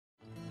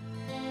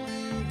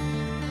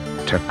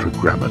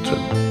tetragrammaton.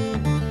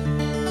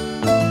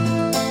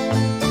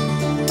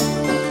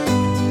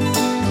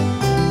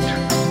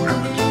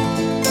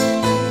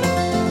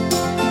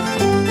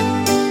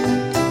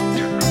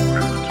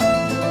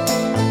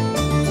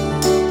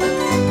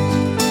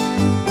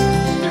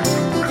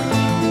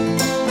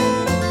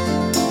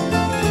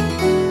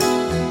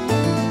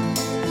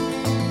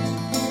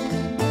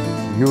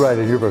 You write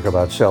in your book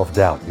about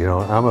self-doubt. You know,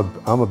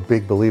 I'm a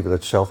big believer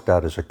that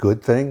self-doubt is a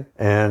good thing.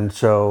 And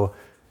so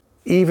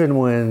even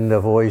when the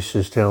voice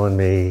is telling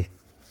me,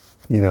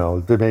 you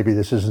know, that maybe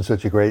this isn't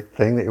such a great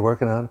thing that you're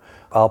working on,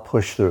 I'll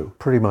push through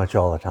pretty much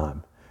all the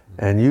time.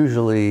 And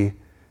usually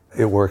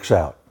it works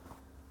out.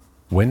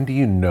 When do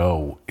you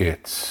know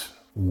it's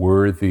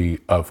worthy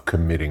of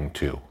committing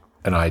to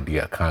an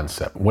idea,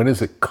 concept? When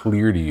is it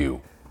clear to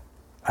you?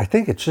 I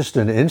think it's just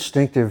an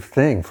instinctive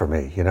thing for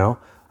me, you know?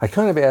 I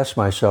kind of ask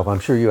myself, I'm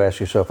sure you ask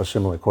yourself a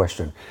similar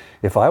question.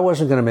 If I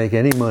wasn't going to make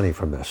any money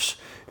from this,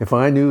 if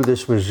I knew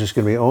this was just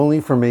going to be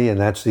only for me and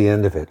that's the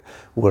end of it,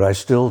 would I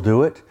still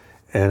do it?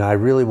 And I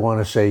really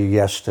want to say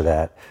yes to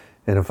that.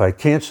 And if I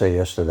can't say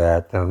yes to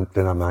that, then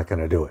I'm not going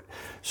to do it.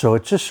 So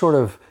it's just sort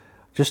of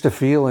just a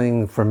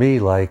feeling for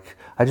me like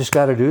I just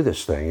got to do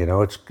this thing. You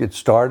know, it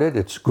started,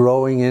 it's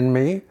growing in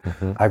me.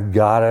 Mm-hmm. I've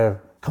got to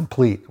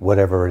complete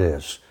whatever it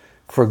is,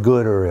 for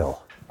good or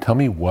ill. Tell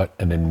me what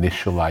an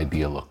initial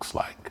idea looks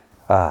like.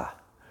 A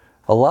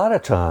lot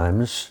of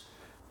times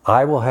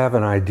I will have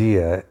an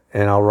idea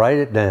and I'll write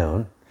it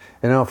down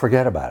and I'll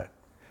forget about it.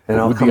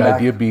 And would the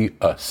idea be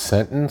a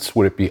sentence?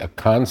 Would it be a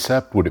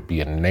concept? Would it be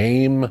a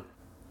name?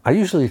 I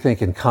usually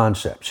think in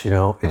concepts, you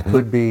know. It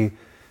could be,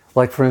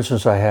 like for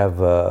instance, I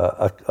have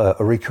a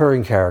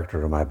recurring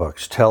character in my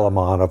books,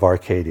 Telamon of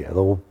Arcadia,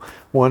 the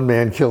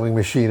one-man killing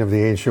machine of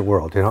the ancient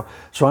world, you know.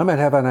 So I might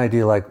have an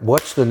idea like,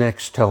 what's the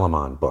next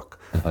Telamon book?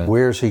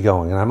 Where's he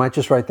going? And I might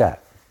just write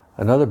that.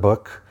 Another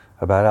book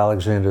about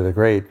Alexander the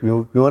Great.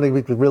 You want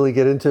to really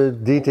get into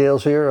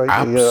details here?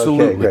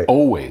 Absolutely, okay,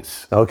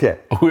 always. Okay.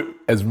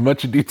 As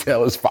much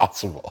detail as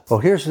possible. Well,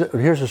 here's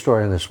the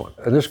story in this one.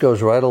 And this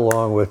goes right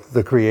along with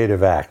the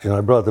creative act. You know,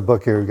 I brought the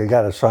book here. You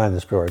got to sign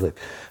this before I leave.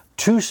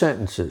 2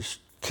 sentences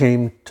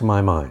came to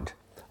my mind.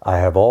 I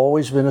have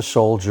always been a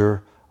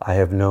soldier. I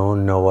have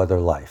known no other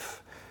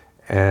life.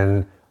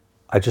 And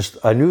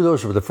I knew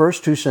those were the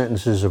first 2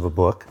 sentences of a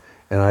book.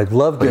 And I'd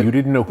love to. But you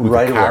didn't know who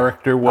the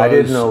character was? I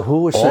didn't know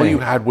who was saying. All you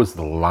had was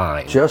the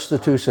line. Just the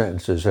 2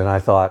 sentences. And I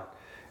thought,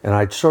 and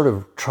I sort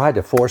of tried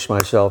to force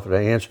myself to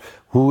answer,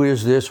 who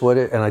is this, what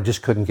is, and I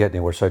just couldn't get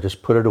anywhere. So I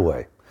just put it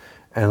away.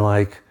 And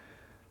like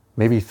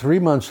maybe 3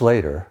 months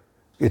later,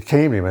 it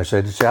came to me. I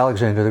said, it's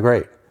Alexander the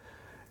Great.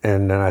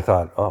 And then I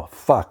thought, oh,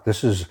 fuck,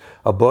 this is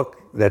a book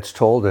that's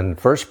told in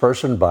first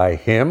person by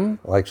him.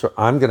 Like, so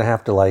I'm going to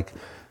have to like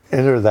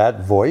enter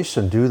that voice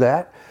and do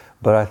that.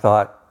 But I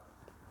thought,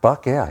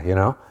 fuck yeah, you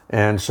know?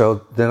 And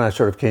so then I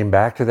sort of came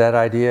back to that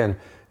idea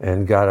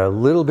and got a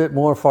little bit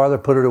more farther,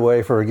 put it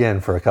away for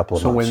a couple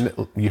of months.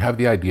 So when you have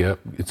the idea,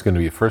 it's going to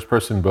be a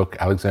first-person book,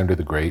 Alexander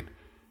the Great,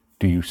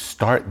 do you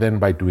start then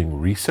by doing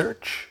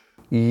research?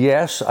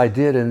 Yes, I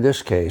did in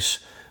this case,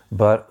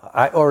 but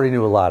I already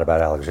knew a lot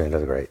about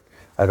Alexander the Great.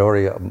 I'd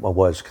already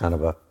was kind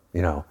of a,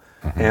 you know,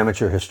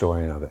 amateur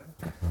historian of it.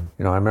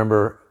 You know, I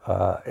remember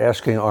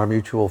asking our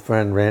mutual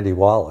friend, Randy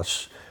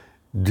Wallace,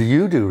 do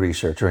you do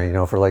research or, you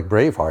know, for like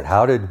Braveheart?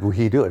 How did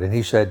he do it? And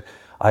he said,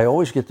 I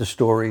always get the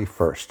story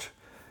first.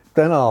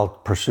 Then I'll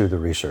pursue the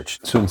research.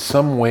 So in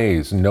some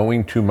ways,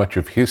 knowing too much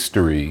of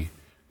history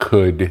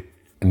could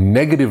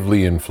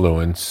negatively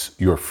influence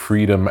your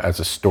freedom as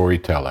a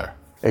storyteller.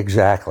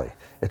 Exactly.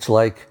 It's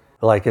like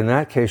in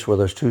that case where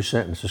those 2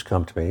 sentences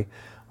come to me,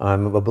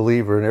 I'm a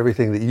believer in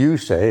everything that you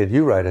say and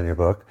you write in your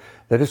book,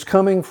 that it's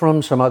coming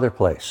from some other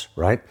place,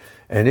 right?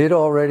 And it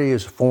already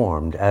is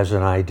formed as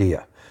an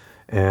idea.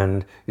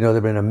 And, you know, there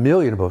have been a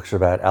million books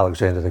about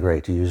Alexander the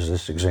Great, to use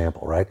this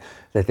example, right?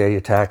 That they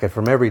attack it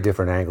from every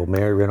different angle.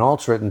 Mary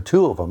Renault's written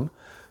 2 of them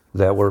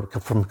that were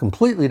from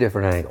completely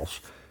different angles.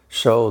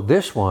 So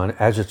this one,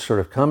 as it's sort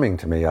of coming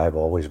to me, I've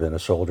always been a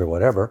soldier,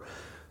 whatever,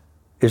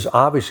 is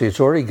obviously, it's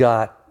already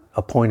got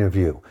a point of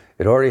view.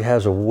 It already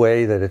has a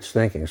way that it's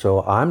thinking.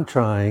 So I'm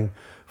trying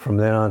from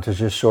then on to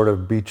just sort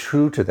of be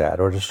true to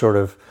that, or to sort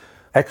of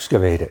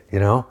excavate it,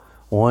 you know,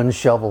 one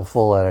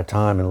shovelful at a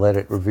time and let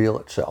it reveal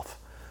itself.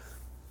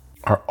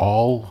 Are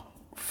all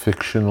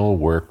fictional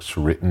works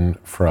written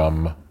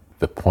from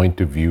the point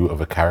of view of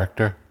a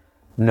character?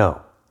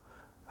 No.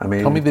 I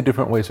mean, tell me the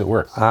different ways it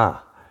works.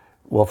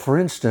 Well, for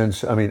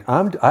instance, I mean,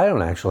 I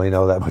don't actually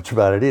know that much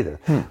about it either.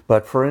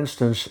 But for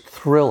instance,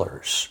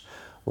 thrillers,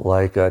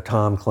 like a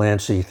Tom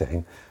Clancy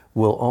thing,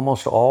 will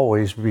almost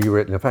always be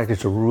written, in fact,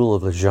 it's a rule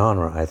of the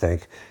genre, I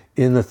think,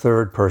 in the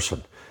third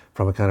person,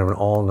 from a kind of an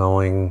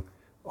all-knowing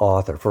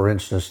author. For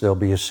instance, there'll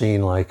be a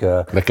scene like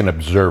an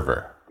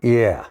observer.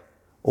 Yeah.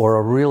 Or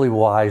a really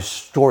wise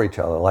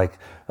storyteller. Like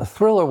a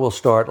thriller will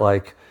start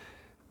like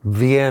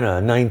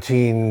Vienna,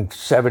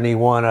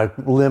 1971, a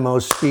limo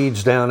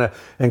speeds down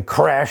and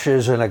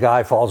crashes and a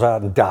guy falls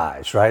out and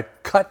dies, right?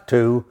 Cut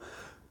to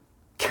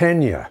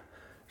Kenya,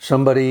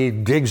 somebody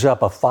digs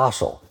up a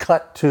fossil.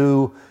 Cut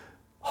to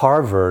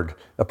Harvard,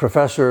 a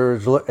professor,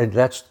 and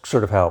that's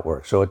sort of how it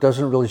works. So it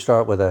doesn't really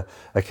start with a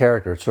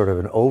character, it's sort of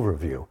an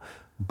overview.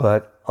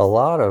 But a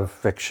lot of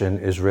fiction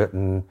is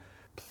written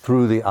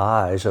through the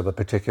eyes of a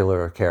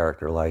particular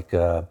character, like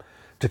To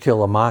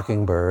Kill a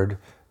Mockingbird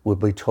would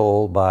be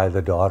told by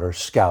the daughter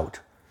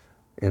Scout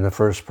in the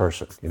first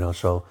person,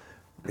 so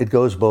it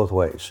goes both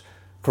ways.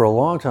 For a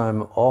long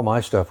time, all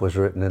my stuff was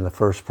written in the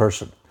first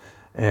person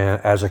and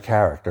as a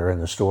character in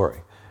the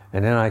story.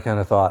 And then I kind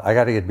of thought, I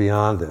got to get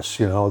beyond this,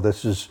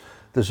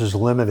 this is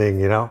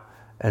limiting,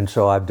 And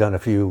so I've done a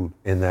few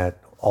in that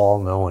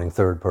all-knowing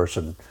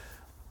third-person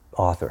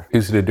author.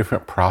 Is it a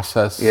different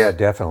process? Yeah,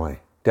 definitely.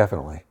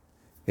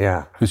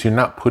 Yeah. Because you're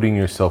not putting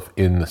yourself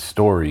in the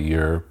story,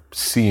 you're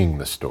seeing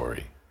the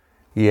story.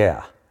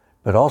 Yeah.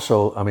 But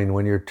also,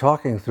 when you're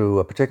talking through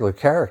a particular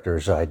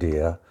character's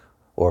idea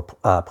or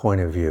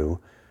point of view,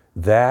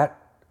 that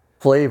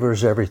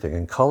flavors everything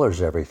and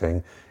colors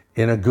everything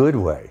in a good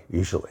way,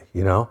 usually,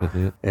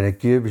 Mm-hmm. And it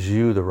gives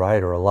you, the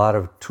writer, a lot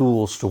of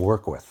tools to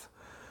work with,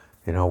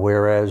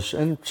 whereas,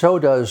 and so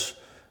does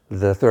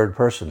the third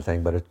person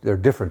thing, but they're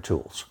different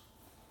tools.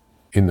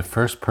 In the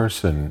first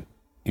person,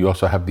 you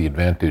also have the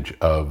advantage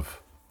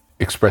of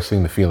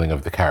expressing the feeling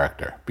of the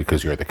character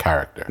because you're the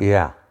character.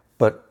 Yeah,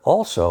 but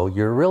also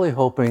you're really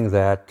hoping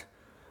that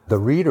the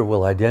reader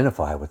will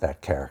identify with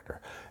that character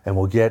and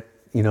will get,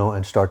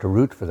 and start to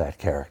root for that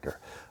character.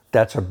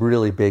 That's a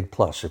really big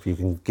plus if you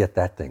can get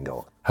that thing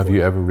going. Have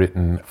you ever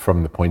written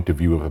from the point of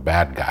view of a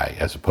bad guy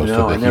as opposed to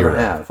the hero?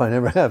 No, I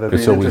never have. It'd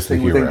be an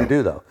interesting thing to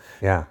do, though.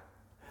 Yeah.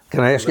 Can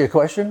I ask you a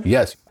question?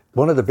 Yes.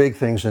 One of the big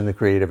things in the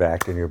creative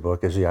act in your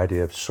book is the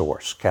idea of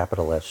source,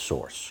 capital S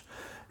source.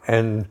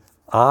 And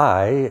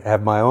I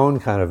have my own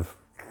kind of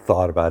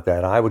thought about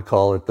that. I would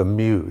call it the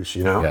muse,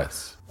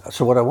 Yes.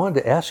 So what I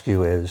wanted to ask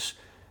you is,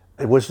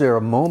 was there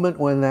a moment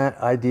when that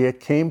idea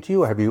came to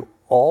you? Have you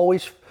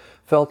always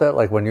felt that,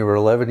 like when you were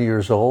 11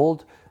 years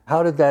old?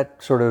 How did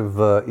that sort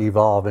of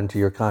evolve into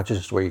your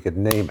consciousness where you could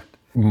name it?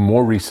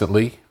 More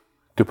recently,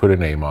 to put a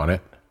name on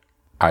it,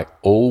 I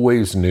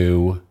always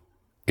knew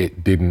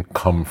it didn't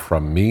come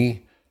from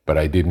me, but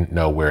I didn't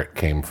know where it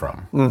came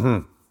from. Mm-hmm.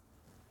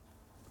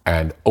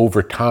 And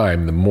over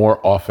time, the more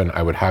often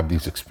I would have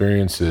these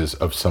experiences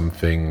of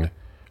something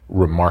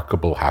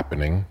remarkable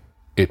happening,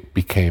 it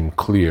became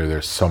clear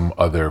there's some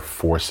other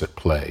force at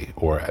play,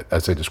 or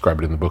as I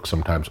describe it in the book,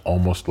 sometimes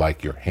almost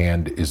like your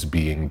hand is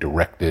being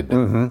directed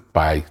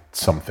by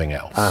something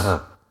else.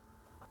 Uh-huh.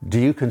 Do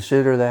you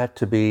consider that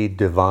to be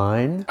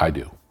divine? I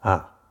do.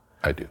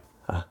 I do.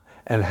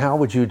 And how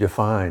would you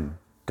define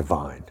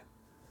divine?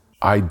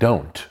 I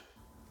don't.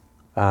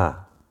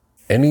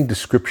 Any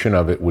description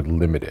of it would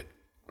limit it.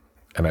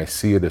 And I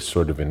see it as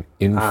sort of an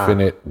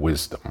infinite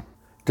wisdom.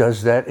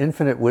 Does that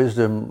infinite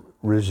wisdom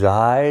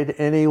reside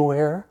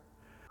anywhere?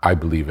 I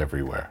believe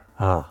everywhere.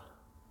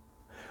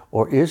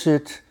 Or is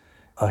it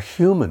a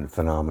human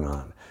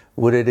phenomenon?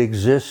 Would it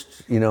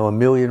exist, a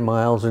million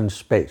miles in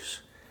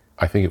space?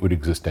 I think it would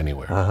exist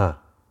anywhere.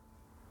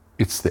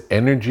 It's the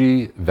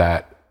energy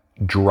that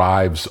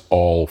drives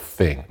all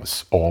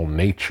things, all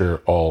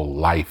nature, all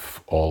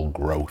life, all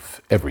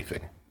growth,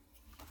 everything.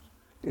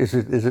 Is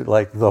it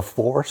like the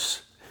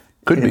force?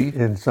 Could be.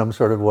 In some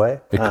sort of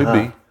way? It could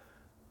be.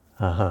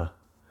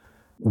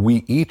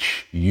 We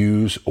each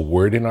use a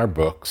word in our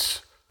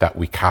books that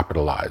we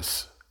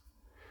capitalize.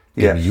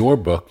 Yes. In your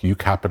book, you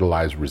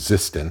capitalize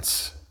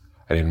resistance,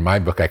 and in my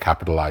book, I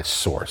capitalize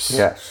source.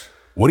 Yes.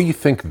 What do you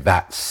think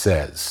that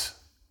says?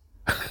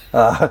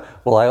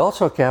 Well, I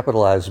also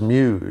capitalize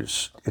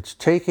muse. It's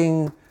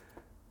taking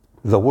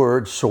the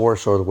word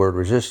source or the word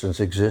resistance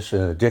exists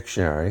in a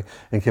dictionary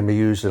and can be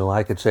used in,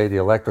 I could say, the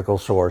electrical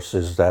source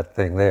is that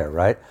thing there,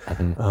 right?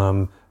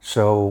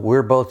 So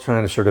we're both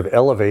trying to sort of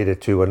elevate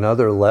it to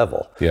another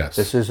level. Yes.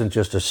 This isn't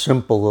just a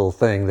simple little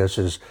thing. This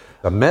is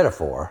a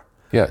metaphor.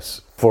 Yes.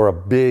 For a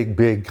big,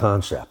 big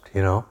concept,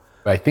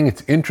 I think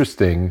it's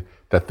interesting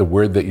that the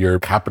word that you're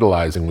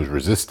capitalizing was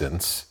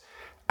resistance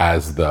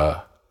as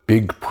the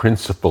big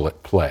principle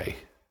at play.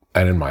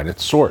 And in mine,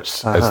 it's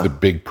source as the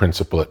big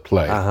principle at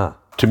play.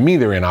 To me,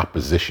 they're in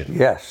opposition.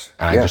 Yes.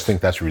 And I just think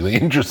that's really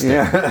interesting.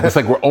 Yeah. It's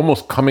like we're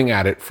almost coming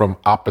at it from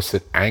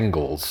opposite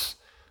angles,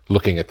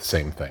 looking at the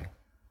same thing.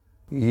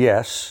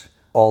 Yes.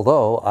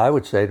 Although I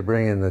would say, to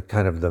bring in the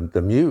kind of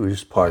the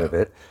muse part of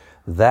it,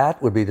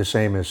 that would be the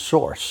same as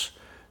source.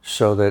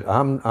 So that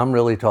I'm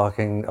really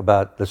talking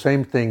about the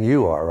same thing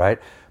you are, right?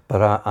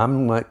 But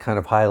I'm like kind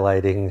of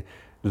highlighting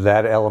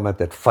that element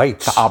that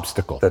fights. The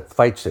obstacle. That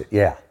fights it,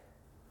 yeah.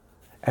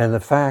 And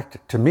the fact,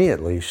 to me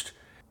at least,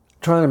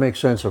 trying to make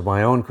sense of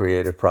my own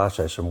creative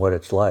process and what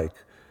it's like,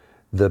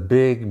 the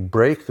big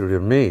breakthrough to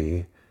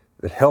me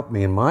that helped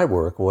me in my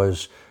work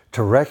was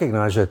to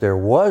recognize that there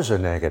was a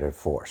negative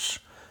force,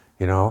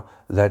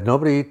 that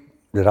nobody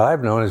that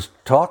I've known has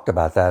talked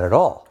about that at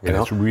all. And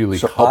it's really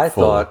so helpful. I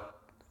thought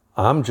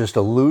I'm just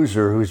a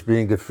loser who's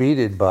being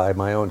defeated by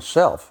my own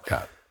self.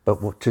 Yeah.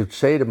 But to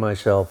say to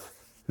myself,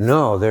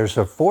 no, there's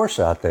a force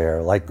out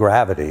there like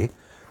gravity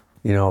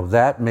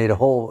that made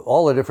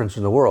all the difference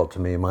in the world to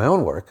me in my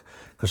own work,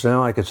 because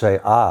now I could say,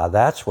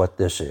 that's what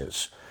this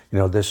is.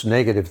 This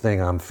negative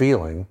thing I'm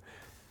feeling,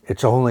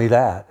 it's only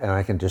that, and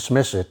I can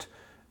dismiss it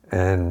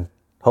and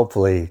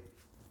hopefully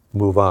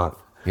move on.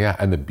 Yeah,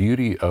 and the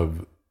beauty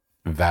of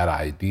that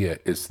idea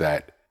is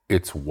that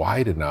it's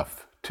wide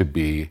enough to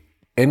be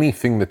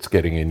anything that's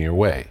getting in your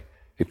way.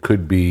 It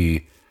could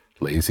be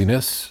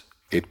laziness.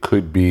 It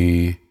could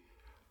be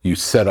you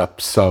set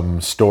up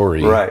some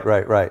story,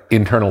 right,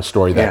 internal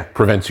story that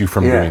prevents you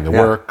from doing the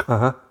work,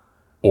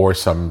 or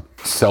some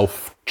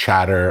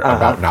self-chatter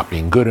about not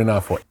being good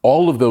enough. Or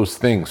all of those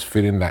things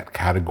fit in that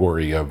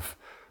category of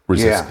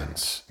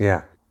resistance.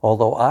 Yeah.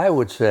 Although I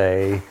would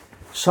say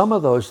some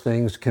of those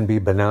things can be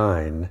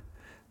benign,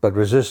 but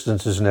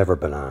resistance is never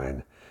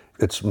benign.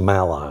 It's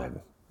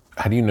malign.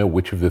 How do you know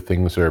which of the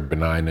things are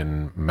benign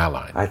and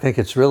malign? I think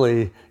it's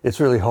really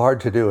hard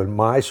to do. And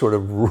my sort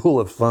of rule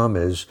of thumb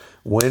is,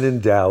 when in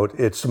doubt,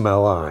 it's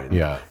malign.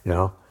 Yeah.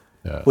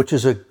 Which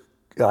is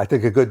I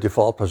think a good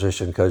default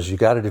position, because you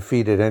got to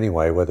defeat it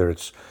anyway, whether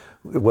it's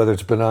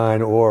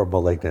benign or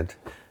malignant.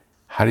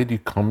 How did you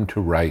come to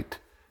write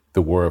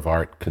The War of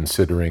Art,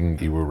 considering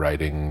you were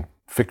writing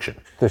fiction?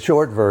 The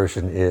short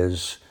version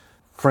is,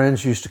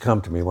 friends used to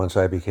come to me once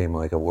I became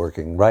like a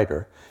working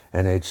writer,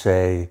 and they'd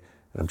say,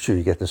 I'm sure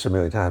you get this a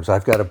million times,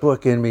 I've got a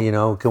book in me,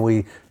 can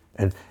we,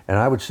 and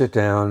I would sit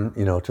down,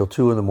 till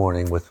 2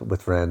 a.m.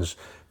 with friends,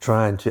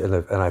 trying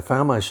to, and I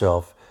found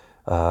myself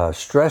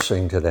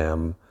stressing to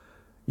them,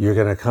 you're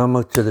going to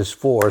come to this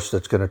force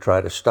that's going to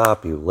try to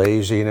stop you,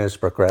 laziness,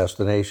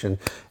 procrastination,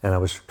 and I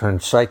was trying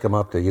to psych them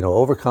up to,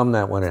 overcome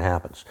that when it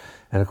happens.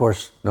 And of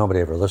course, nobody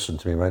ever listened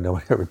to me, right?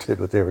 Nobody ever did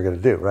what they were going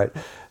to do, right?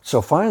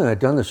 So finally, I'd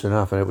done this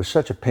enough, and it was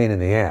such a pain in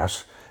the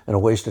ass and a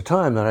waste of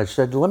time that I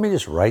said, let me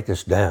just write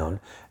this down.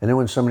 And then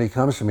when somebody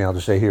comes to me, I'll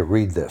just say, here,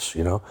 read this,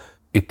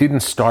 It didn't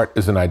start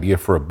as an idea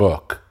for a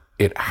book.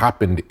 It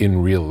happened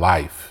in real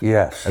life.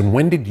 Yes. And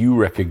when did you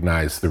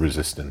recognize the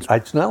resistance?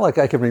 It's not like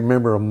I can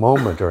remember a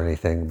moment or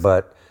anything,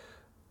 but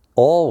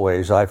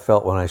always I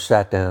felt when I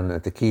sat down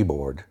at the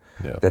keyboard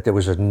that there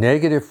was a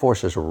negative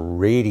forces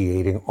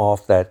radiating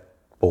off that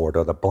board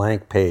or the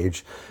blank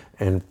page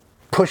and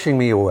pushing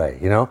me away,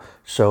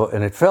 So,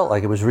 and it felt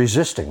like it was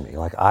resisting me.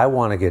 Like, I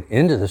want to get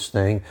into this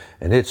thing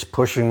and it's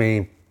pushing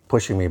me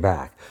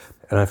back.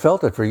 And I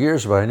felt it for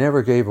years, but I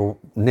never gave a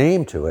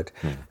name to it.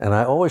 And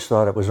I always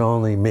thought it was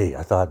only me.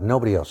 I thought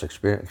nobody else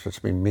experienced it.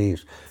 It's me,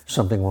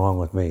 something wrong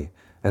with me.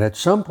 And at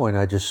some point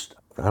I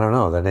don't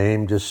know, the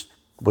name just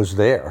was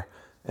there.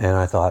 And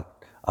I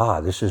thought,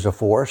 this is a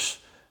force,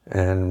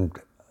 and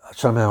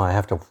somehow I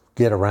have to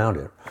get around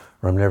it,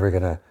 or I'm never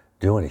going to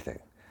do anything.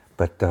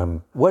 But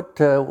what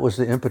was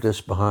the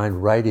impetus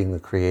behind writing The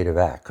Creative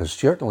Act? Because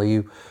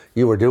certainly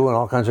you were doing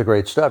all kinds of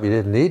great stuff. You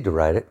didn't need to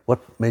write it.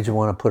 What made you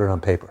want to put it on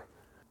paper?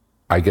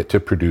 I get to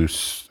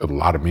produce a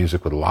lot of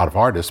music with a lot of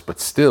artists, but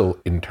still,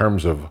 in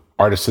terms of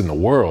artists in the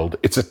world,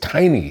 it's a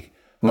tiny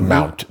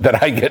amount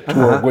that I get to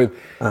work with.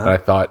 And I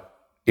thought,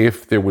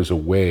 if there was a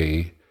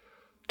way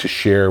to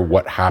share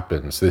what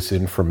happens, this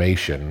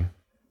information,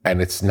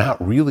 and it's not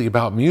really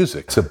about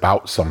music, it's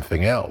about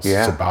something else.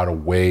 Yeah. It's about a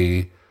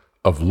way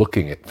of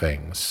looking at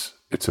things.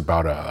 It's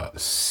about a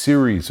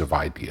series of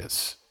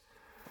ideas.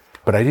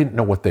 But I didn't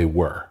know what they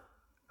were.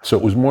 So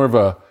it was more of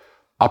a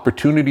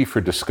opportunity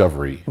for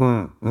discovery,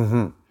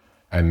 and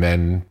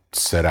then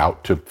set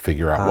out to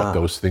figure out what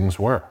those things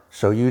were.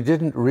 So you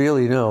didn't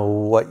really know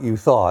what you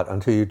thought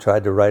until you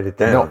tried to write it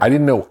down. No, I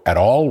didn't know at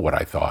all what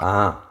I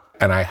thought.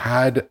 And I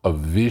had a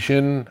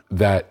vision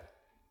that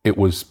it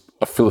was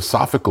a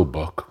philosophical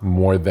book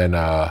more than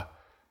a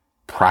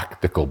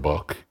practical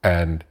book.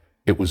 And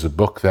it was a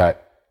book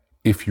that,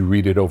 if you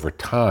read it over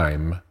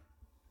time,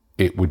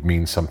 it would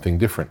mean something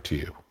different to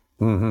you.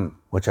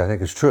 Which I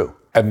think is true.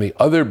 And the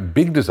other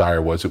big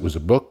desire was, it was a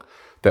book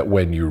that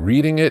when you're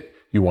reading it,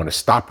 you want to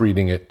stop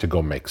reading it to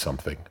go make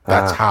something.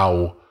 That's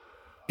how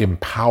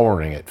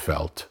empowering it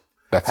felt.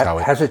 That's how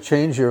it... Has it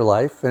changed your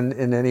life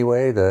in any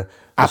way, the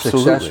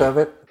Absolutely. success of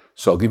it?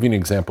 So I'll give you an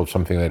example of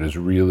something that has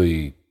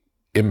really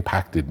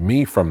impacted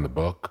me from the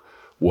book,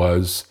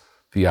 was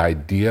the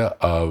idea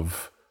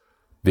of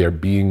there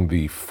being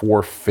the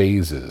 4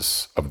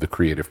 phases of the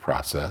creative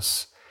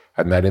process,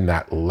 and that in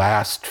that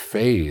last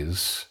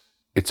phase,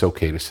 it's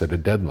okay to set a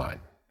deadline.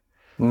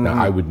 Now,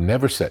 I would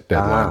never set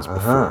deadlines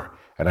before,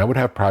 and I would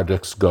have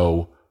projects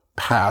go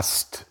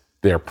past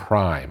their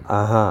prime.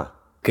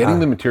 Getting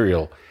the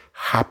material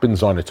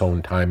happens on its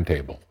own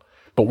timetable.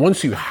 But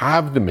once you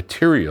have the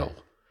material,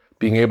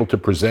 being able to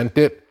present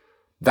it,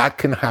 that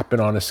can happen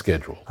on a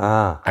schedule.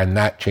 And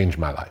that changed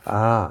my life.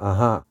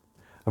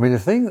 I mean, the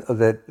thing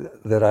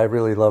that I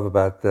really love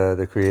about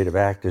the Creative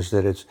Act is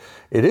that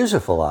it is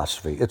a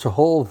philosophy. It's a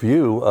whole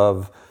view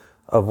of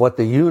what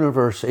the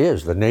universe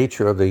is, the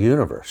nature of the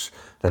universe,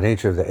 the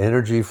nature of the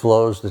energy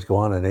flows that go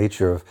on, the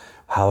nature of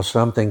how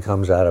something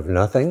comes out of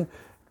nothing.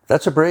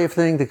 That's a brave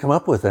thing to come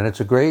up with, and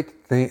it's a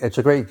great thing. It's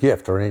a great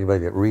gift for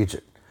anybody that reads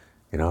it.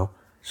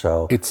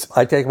 So It's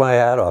I take my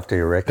hat off to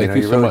you, Rick. Thank you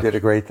you so really much. did a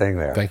great thing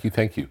there.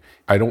 Thank you.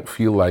 I don't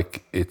feel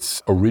like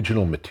it's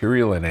original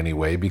material in any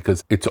way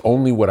because it's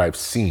only what I've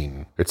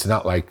seen. It's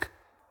not like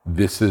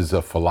this is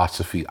a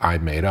philosophy I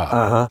made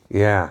up.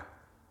 Yeah.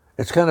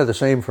 It's kind of the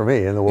same for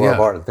me in the War of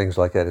Yeah. Art and things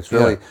like that. It's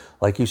really, Yeah.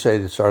 like you say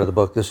at the start of the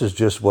book, this is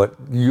just what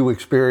you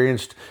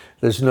experienced.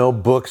 There's no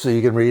books that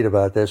you can read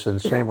about this. And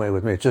the same way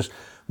with me. It's just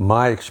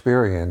my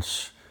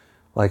experience.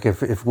 Like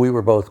if we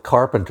were both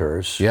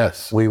carpenters,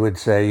 Yes. we would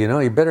say,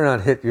 you better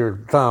not hit your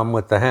thumb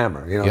with the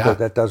hammer. Yeah.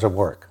 That doesn't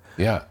work.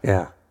 Yeah.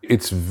 Yeah.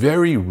 It's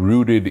very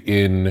rooted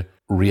in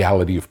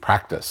reality of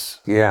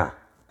practice. Yeah.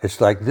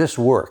 It's like this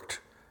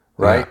worked,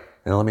 right? Yeah.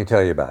 And let me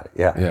tell you about it.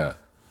 Yeah. Yeah.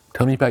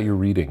 Tell me about your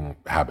reading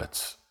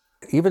habits.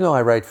 Even though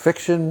I write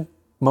fiction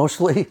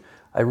mostly,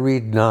 I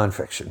read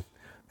nonfiction.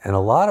 And a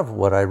lot of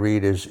what I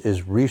read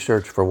is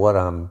research for what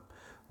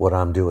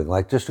I'm doing.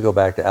 Like, just to go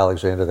back to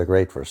Alexander the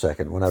Great for a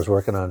second, when I was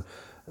working on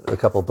a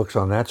couple of books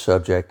on that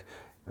subject,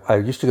 I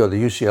used to go to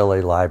the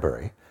UCLA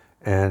library,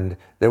 and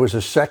there was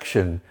a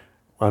section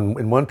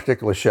in one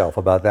particular shelf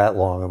about that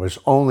long. It was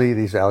only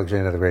these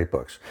Alexander the Great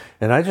books.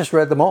 And I just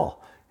read them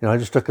all. I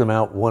just took them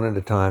out one at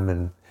a time,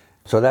 and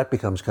so that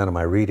becomes kind of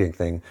my reading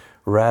thing,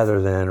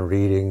 rather than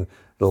reading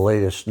the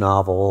latest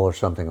novel or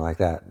something like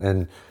that.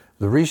 And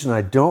the reason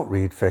I don't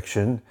read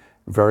fiction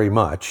very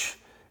much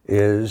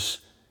is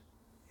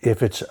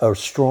if it's a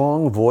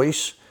strong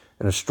voice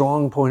and a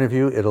strong point of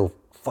view, it'll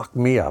fuck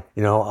me up.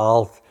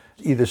 I'll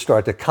either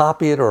start to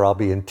copy it, or I'll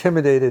be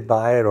intimidated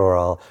by it,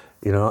 or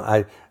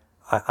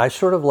I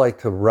sort of like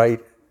to write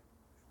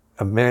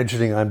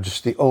imagining I'm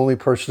just the only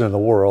person in the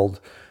world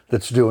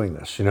that's doing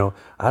this.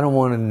 I don't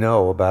want to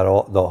know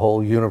about the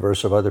whole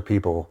universe of other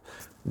people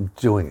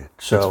doing it.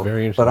 So, That's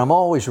very interesting. but I'm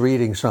always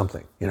reading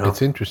something.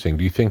 It's interesting.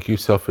 Do you think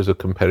yourself as a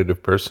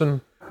competitive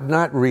person?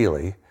 Not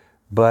really,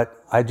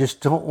 but I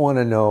just don't want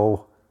to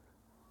know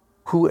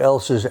who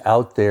else is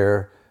out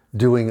there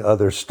doing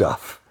other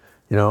stuff.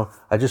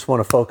 I just want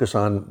to focus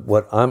on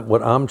what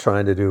I'm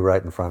trying to do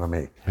right in front of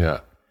me.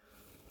 Yeah.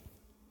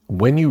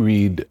 When you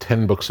read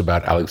 10 books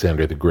about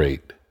Alexander the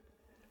Great,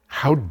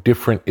 how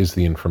different is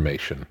the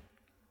information?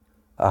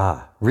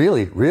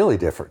 Really, really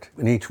different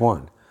in each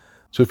one.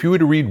 So if you were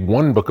to read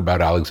one book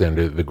about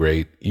Alexander the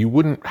Great, you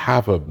wouldn't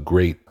have a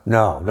great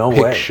No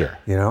picture.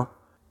 way.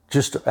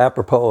 Just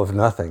apropos of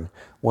nothing,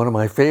 one of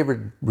my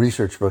favorite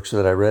research books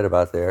that I read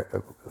about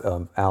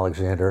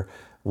Alexander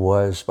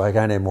was by a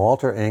guy named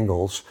Walter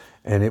Engels,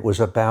 and it was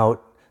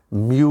about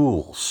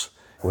mules.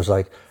 It was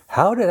like,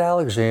 how did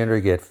Alexander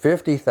get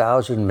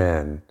 50,000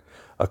 men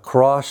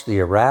across the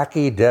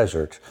Iraqi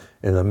desert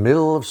in the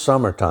middle of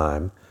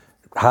summertime?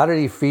 How did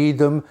he feed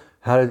them?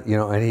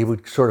 And he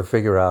would sort of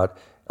figure out,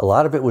 a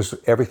lot of it was,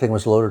 everything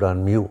was loaded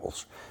on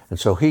mules. And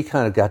so he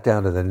kind of got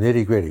down to the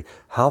nitty gritty.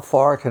 How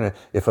far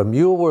if a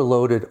mule were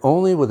loaded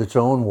only with its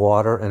own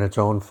water and its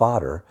own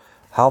fodder,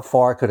 how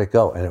far could it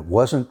go? And it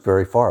wasn't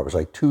very far. It was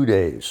like 2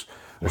 days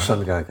or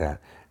something like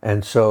that.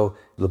 And so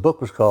the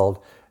book was called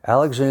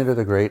Alexander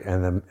the Great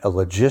and the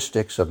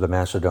Logistics of the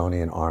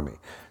Macedonian Army.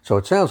 So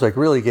it sounds like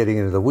really getting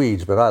into the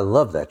weeds, but I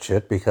love that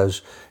shit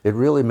because it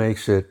really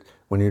makes it,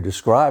 when you're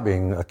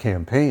describing a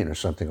campaign or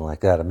something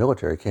like that, a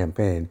military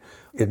campaign,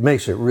 it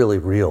makes it really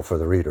real for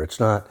the reader. It's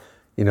not,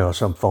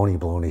 some phony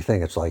baloney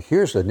thing. It's like,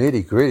 here's the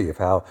nitty gritty of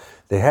how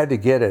they had to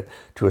get it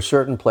to a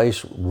certain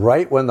place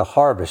right when the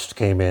harvest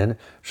came in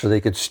so they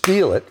could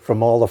steal it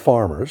from all the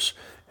farmers.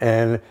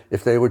 And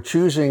if they were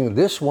choosing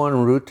this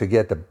one route to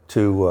get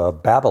to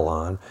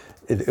Babylon,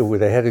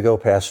 they had to go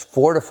past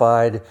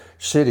fortified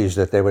cities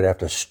that they would have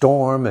to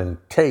storm and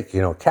take,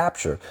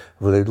 capture.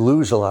 Well, they'd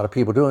lose a lot of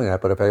people doing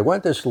that. But if they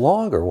went this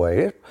longer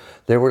way,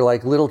 they were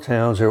like little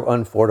towns, they were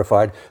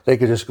unfortified. They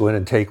could just go in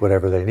and take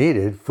whatever they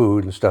needed,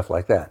 food and stuff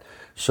like that.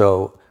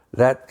 So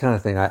that kind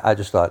of thing, I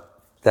just thought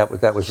that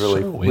was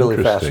really, So really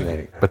interesting.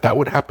 fascinating. But that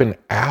would happen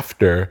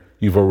after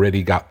you've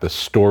already got the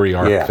story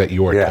arc that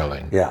you're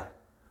telling.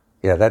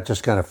 Yeah, that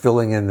just kind of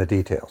filling in the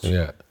details.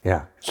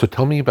 Yeah. So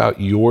tell me about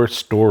your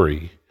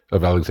story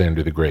of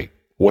Alexander the Great.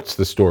 What's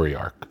the story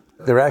arc?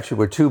 There actually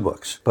were 2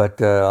 books,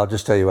 but I'll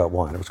just tell you about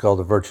one. It was called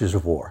The Virtues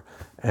of War.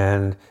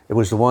 And it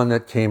was the one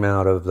that came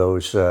out of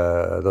those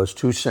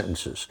 2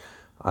 sentences.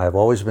 I have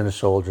always been a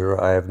soldier.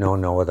 I have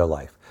known no other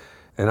life.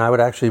 And I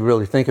would actually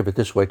really think of it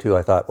this way too.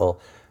 I thought, well,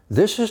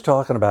 this is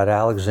talking about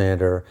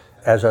Alexander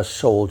as a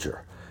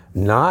soldier,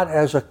 not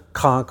as a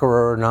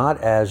conqueror,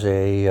 not as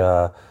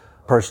a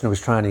person who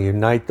was trying to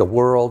unite the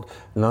world,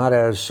 not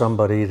as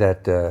somebody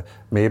that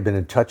may have been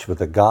in touch with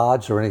the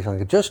gods or anything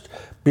like that,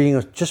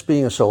 just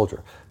being a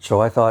soldier.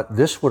 So I thought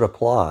this would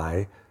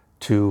apply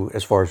to,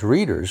 as far as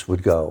readers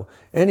would go,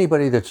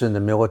 anybody that's in the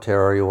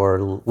military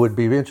or would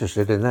be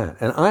interested in that.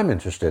 And I'm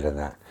interested in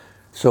that.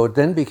 So it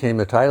then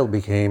the title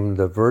became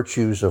The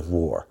Virtues of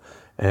War.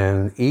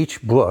 And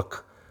each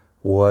book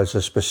was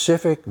a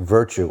specific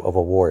virtue of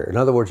a warrior. In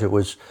other words, it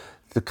was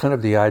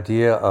the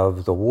idea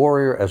of the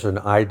warrior as an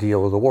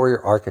ideal, or the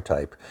warrior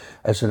archetype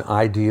as an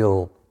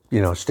ideal,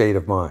 state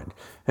of mind.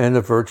 And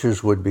the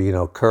virtues would be,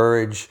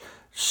 courage,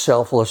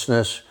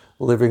 selflessness,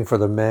 living for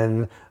the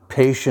men,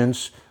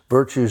 patience,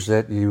 virtues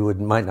that you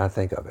might not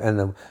think of. And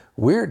the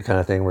weird kind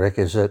of thing, Rick,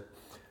 is that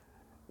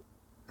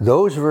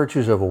those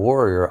virtues of a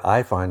warrior,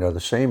 I find, are the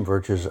same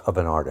virtues of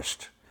an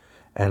artist.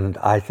 And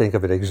I think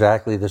of it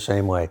exactly the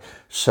same way.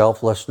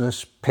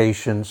 Selflessness,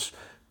 patience,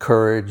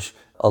 courage,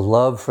 a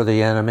love for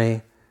the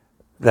enemy,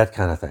 that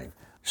kind of thing.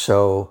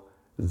 So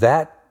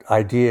that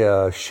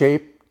idea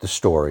shaped the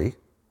story.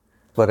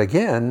 But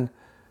again,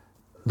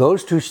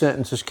 those two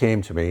sentences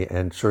came to me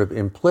and sort of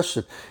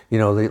implicit,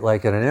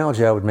 like an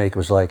analogy I would make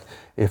was like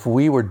if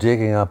we were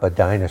digging up a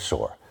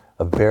dinosaur,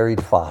 a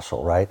buried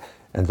fossil, right?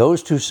 And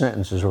those two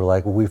sentences were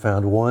like, well, we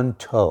found one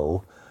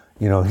toe,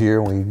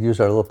 here, and we used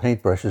our little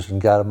paintbrushes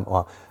and got them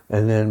off.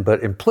 And then,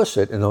 but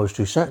implicit in those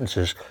two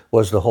sentences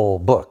was the whole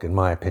book, in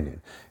my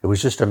opinion. It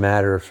was just a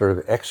matter of sort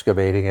of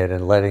excavating it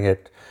and letting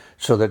it,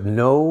 so that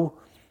no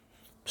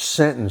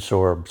sentence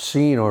or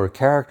scene or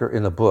character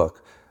in the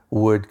book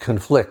would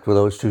conflict with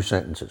those two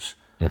sentences.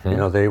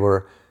 They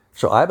were,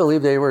 so I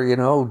believe they were,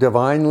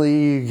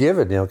 divinely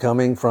given,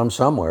 coming from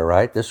somewhere,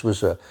 right?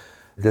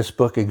 This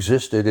book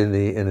existed in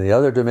the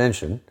other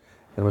dimension,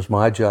 and it was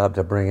my job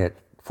to bring it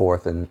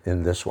forth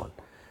in this one.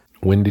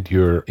 When did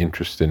your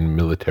interest in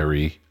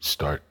military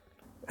start?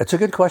 It's a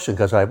good question,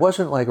 because I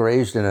wasn't like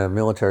raised in a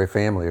military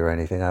family or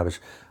anything. I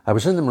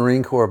was in the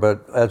Marine Corps,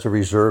 but as a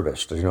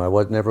reservist. I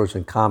never was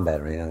in combat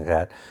or anything like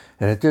that,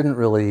 and it didn't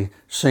really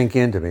sink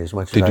into me as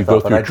much as I thought. Did you go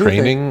through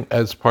training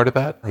as part of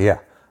that? Yeah,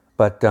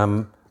 but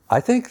I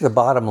think the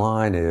bottom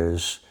line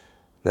is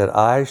that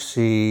I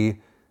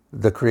see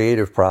the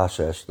creative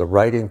process, the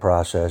writing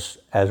process,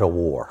 as a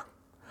war.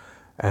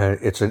 And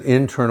it's an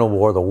internal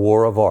war, the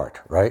war of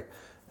art, right?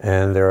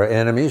 And there are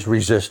enemies,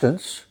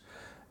 resistance,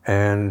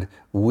 and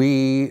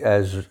we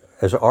as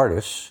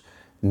artists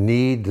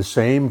need the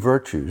same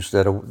virtues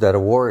that a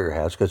warrior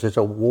has, because it's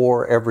a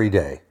war every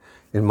day,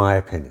 in my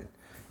opinion.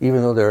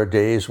 Even though there are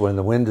days when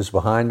the wind is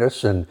behind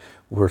us and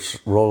we're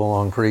rolling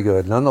along pretty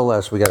good,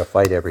 nonetheless, we got to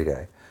fight every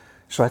day.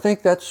 So I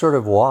think that's sort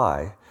of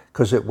why,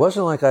 because it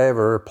wasn't like I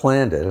ever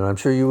planned it, and I'm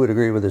sure you would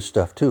agree with this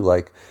stuff too.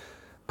 Like,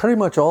 pretty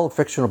much all the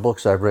fictional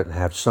books I've written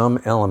have some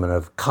element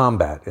of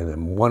combat in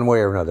them, one way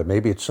or another.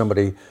 Maybe it's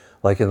somebody,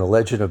 like in The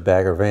Legend of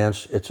Bagger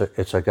Vance,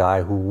 it's a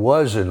guy who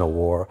was in the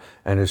war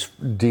and is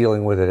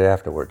dealing with it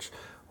afterwards.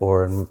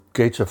 Or in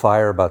Gates of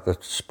Fire, about the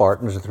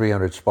Spartans, the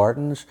 300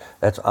 Spartans,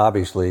 that's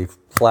obviously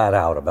flat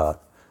out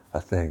about a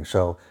thing.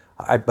 So,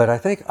 but I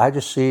think I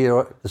just see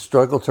the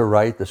struggle to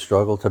write, the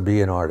struggle to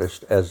be an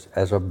artist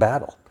as a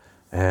battle.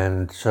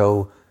 And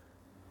so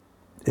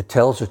it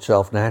tells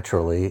itself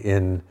naturally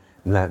in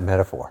that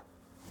metaphor.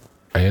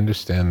 I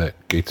understand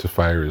that Gates of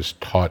Fire is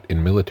taught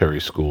in military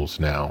schools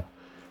now.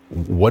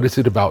 What is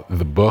it about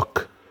the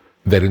book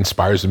that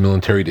inspires the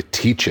military to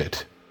teach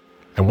it?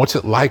 And what's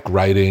it like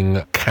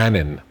writing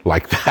canon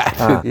like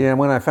that? Yeah,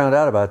 when I found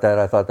out about that,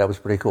 I thought that was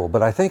pretty cool.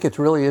 But I think it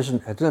really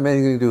isn't, it doesn't have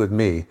anything to do with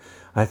me.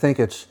 I think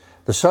it's,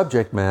 the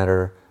subject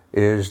matter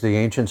is the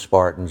ancient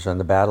Spartans and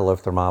the Battle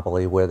of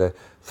Thermopylae, where the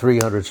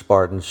 300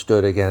 Spartans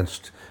stood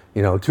against,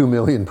 2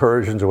 million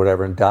Persians or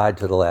whatever, and died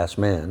to the last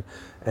man.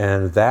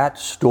 And that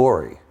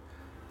story,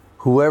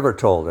 whoever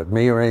told it,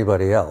 me or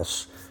anybody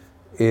else,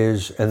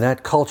 and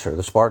that culture,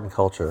 the Spartan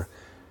culture,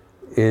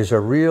 is a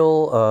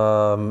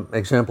real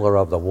exemplar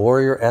of the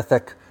warrior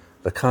ethic,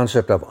 the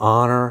concept of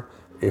honor.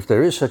 If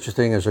there is such a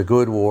thing as a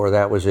good war,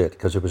 that was it,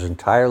 because it was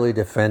entirely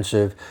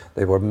defensive.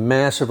 They were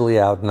massively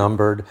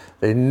outnumbered.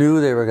 They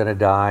knew they were going to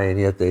die, and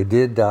yet they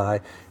did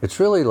die. It's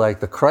really like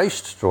the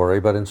Christ story,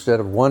 but instead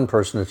of one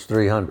person, it's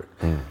 300.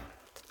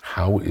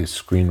 How is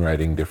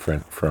screenwriting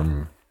different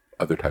from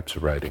other types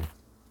of writing?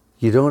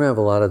 You don't have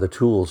a lot of the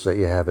tools that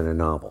you have in a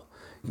novel.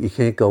 You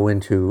can't go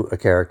into a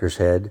character's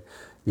head.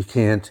 You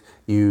can't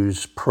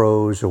use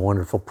prose or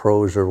wonderful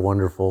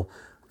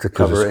to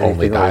cover anything.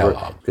 Only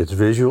dialogue. It's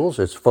visuals,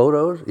 it's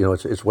photos,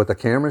 it's what the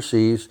camera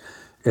sees,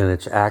 and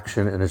it's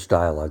action and it's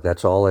dialogue.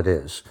 That's all it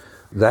is.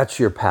 That's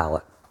your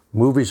palette.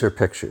 Movies are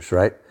pictures,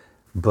 right?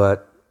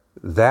 But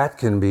that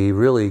can be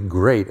really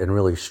great and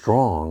really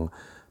strong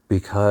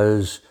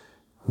because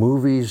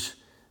movies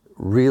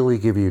really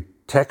give you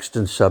text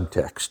and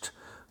subtext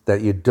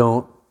that you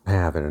don't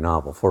have in a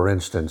novel. For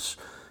instance,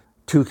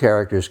 two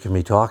characters can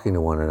be talking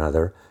to one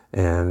another,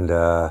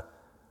 and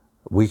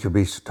we could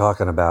be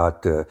talking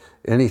about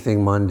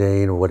anything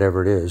mundane or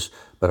whatever it is.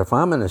 But if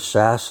I'm an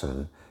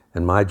assassin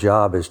and my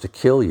job is to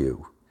kill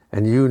you,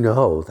 and you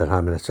know that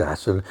I'm an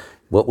assassin,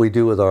 what we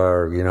do with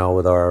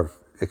our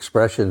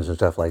expressions and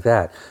stuff like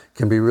that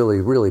can be really,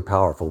 really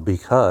powerful,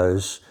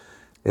 because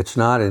it's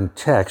not in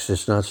text,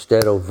 it's not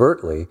said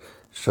overtly.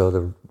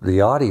 So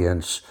the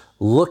audience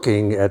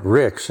looking at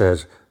Rick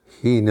says,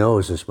 he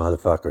knows this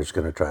motherfucker is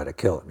going to try to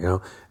kill him,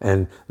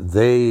 and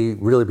they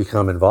really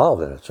become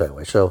involved in it that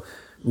way. So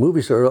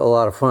movies are a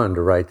lot of fun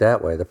to write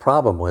that way. The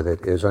problem with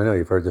it is, I know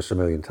you've heard this a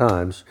million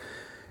times,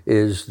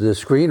 is the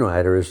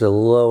screenwriter is the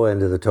low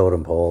end of the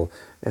totem pole,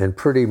 and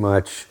pretty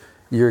much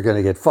you're going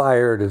to get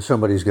fired and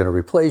somebody's going to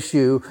replace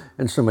you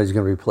and somebody's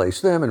going to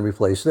replace them and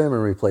replace them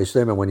and replace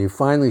them. And when you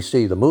finally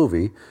see the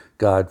movie,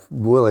 God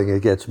willing,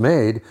 it gets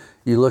made,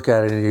 you look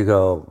at it and you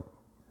go,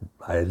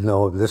 I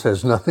know this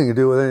has nothing to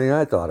do with anything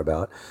I thought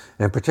about.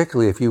 And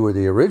particularly if you were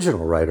the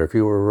original writer, if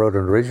you wrote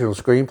an original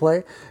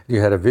screenplay,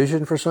 you had a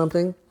vision for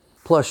something,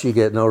 plus you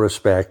get no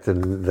respect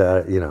and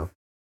Do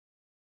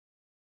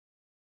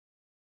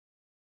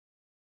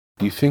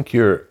you think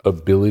your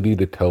ability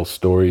to tell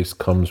stories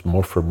comes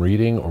more from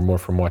reading or more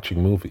from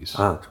watching movies? It's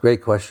a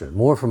great question.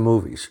 More from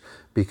movies,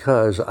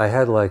 because I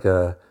had like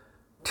a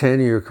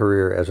 10-year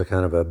career as a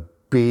kind of a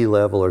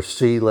B-level or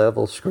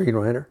C-level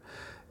screenwriter.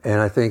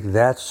 And I think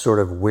that's sort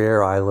of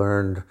where I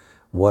learned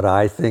what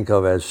I think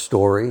of as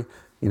story,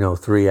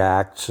 3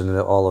 acts and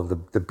all of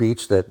the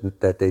beats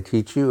that they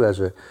teach you as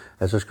a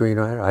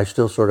screenwriter. I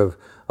still sort of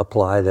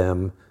apply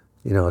them,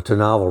 to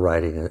novel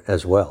writing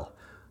as well.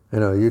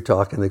 You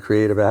talk in the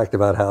creative act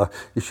about how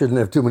you shouldn't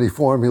have too many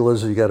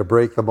formulas, you got to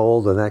break the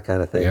mold and that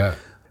kind of thing. Yeah.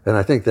 And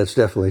I think that's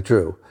definitely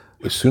true.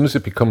 As soon as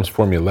it becomes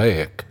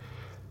formulaic,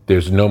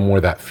 there's no more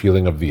that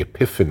feeling of the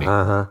epiphany.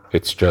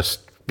 It's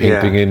just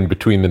painting in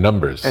between the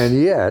numbers.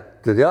 And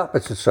yet, the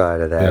opposite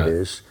side of that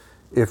is,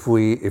 if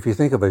you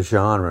think of a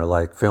genre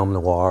like film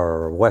noir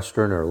or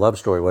Western or love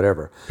story,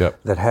 whatever,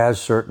 that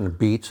has certain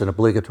beats and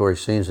obligatory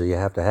scenes that you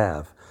have to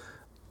have,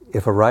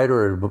 if a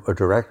writer or a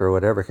director or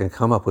whatever can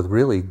come up with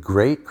really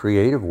great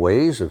creative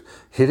ways of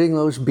hitting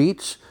those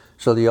beats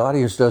so the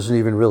audience doesn't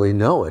even really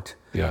know it,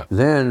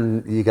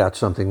 then you got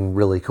something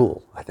really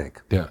cool, I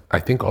think. Yeah, I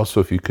think also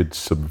if you could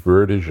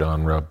subvert a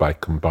genre by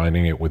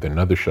combining it with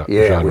another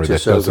genre which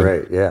is so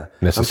great,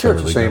 I'm sure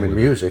it's the same in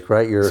music,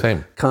 right?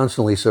 You're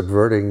constantly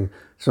subverting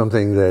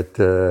something that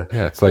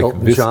it's like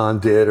Elton John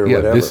did or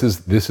whatever. This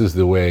is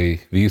the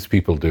way these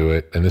people do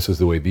it, and this is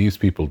the way these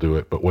people do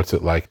it, but what's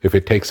it like if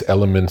it takes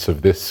elements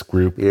of this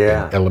group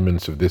and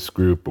elements of this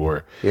group,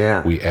 or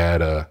we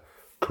add a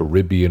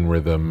Caribbean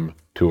rhythm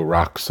to a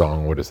rock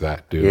song, what does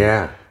that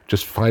do?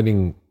 Just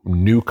finding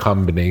new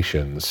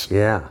combinations.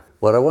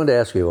 What I wanted to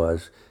ask you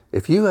was,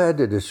 if you had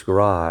to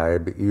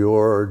describe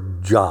your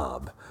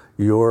job,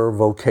 your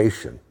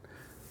vocation,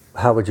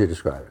 how would you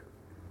describe it?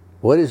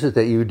 What is it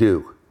that you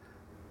do?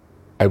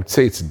 I would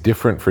say it's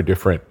different for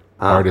different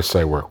artists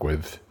I work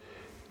with.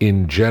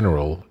 In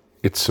general,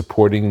 it's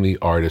supporting the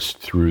artist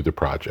through the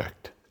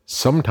project.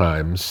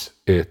 Sometimes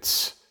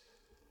it's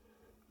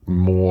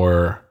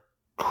more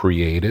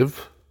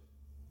creative,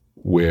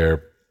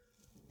 where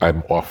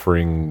I'm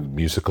offering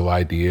musical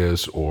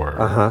ideas,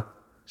 or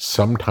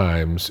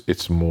sometimes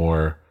it's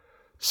more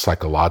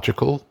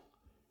psychological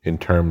in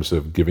terms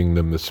of giving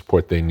them the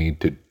support they need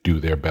to do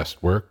their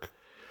best work.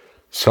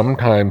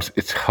 Sometimes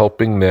it's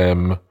helping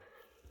them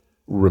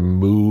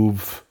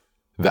remove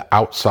the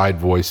outside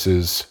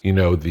voices,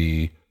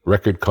 the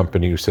record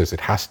company who says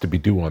it has to be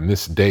due on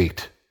this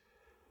date,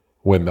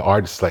 when the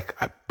artist's like,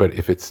 but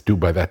if it's due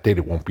by that date,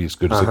 it won't be as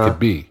good as it could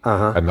be.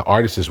 And the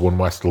artist is one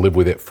who has to live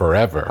with it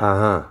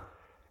forever.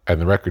 And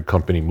the record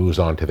company moves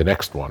on to the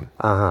next one.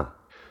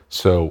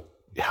 So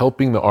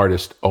helping the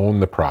artist own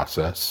the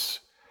process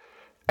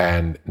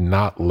and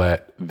not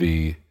let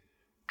the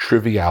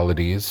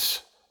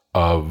trivialities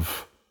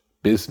of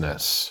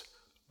business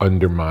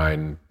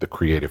undermine the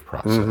creative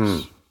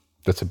process.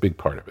 That's a big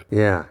part of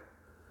it.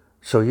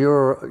 So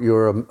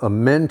you're a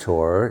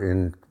mentor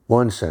in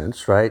one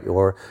sense, right?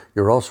 Or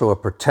you're also a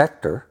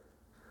protector,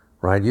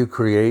 right? You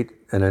create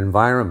an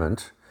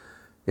environment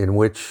in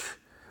which,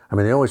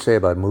 they always say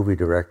about movie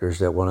directors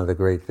that one of the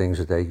great things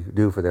that they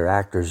do for their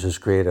actors is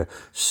create a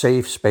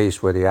safe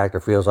space where the actor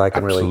feels I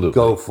can really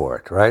go for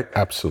it, right?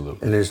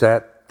 Absolutely.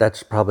 And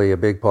that's probably a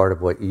big part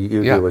of what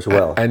you do as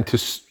well. And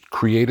to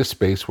create a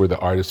space where the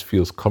artist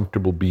feels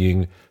comfortable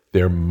being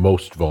their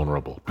most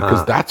vulnerable,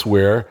 because that's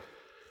where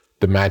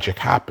the magic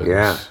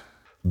happens.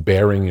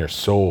 Baring your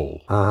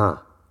soul.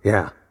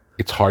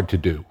 It's hard to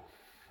do.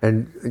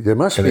 And there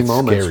must be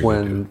moments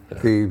when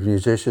the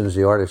musicians,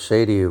 the artists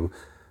say to you,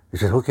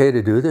 is it okay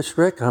to do this,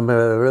 Rick? I'm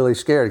really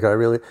scared.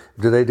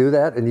 Do they do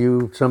that? And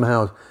you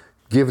somehow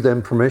give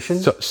them permission?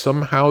 So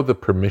somehow the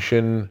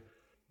permission,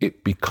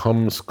 it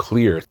becomes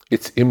clear.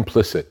 It's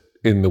implicit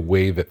in the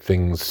way that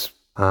things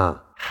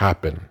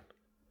happen.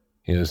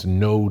 There's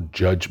no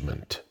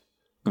judgment.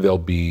 There'll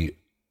be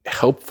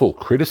helpful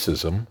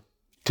criticism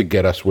to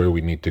get us where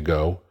we need to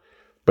go,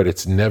 but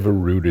it's never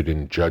rooted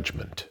in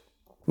judgment.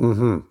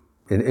 In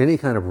any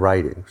kind of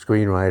writing,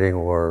 screenwriting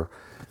or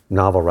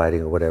novel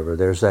writing or whatever,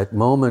 there's that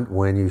moment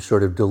when you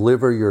sort of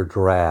deliver your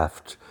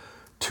draft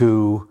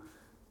to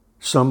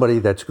somebody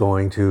that's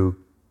going to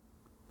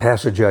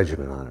pass a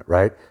judgment on it,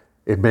 right?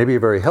 It may be a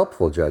very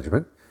helpful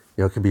judgment.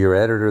 It could be your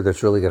editor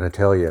that's really going to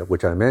tell you,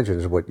 which I mentioned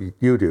is what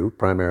you do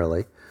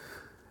primarily.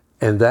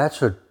 And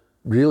that's a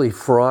really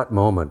fraught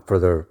moment for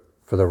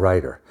the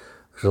writer.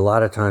 Because a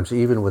lot of times,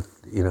 even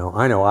with,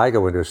 I know I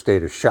go into a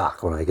state of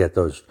shock when I get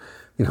those,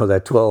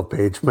 that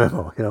 12-page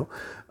memo,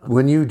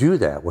 When you do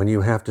that, when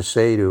you have to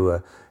say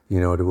to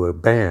a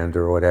band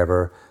or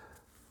whatever,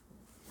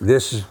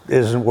 this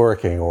isn't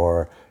working,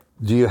 or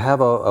Do you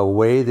have a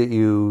way that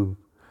you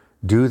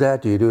do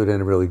that? Do you do it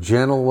in a really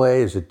gentle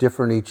way? Is it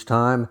different each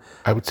time?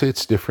 I would say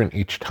it's different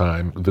each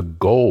time. The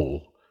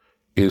goal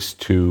is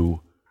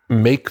to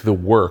make the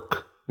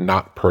work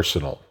not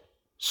personal.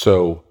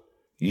 So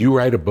you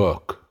write a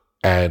book,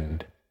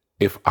 and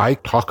if I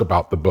talk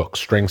about the book,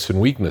 strengths and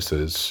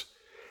weaknesses,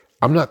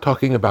 I'm not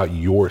talking about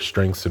your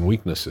strengths and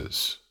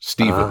weaknesses,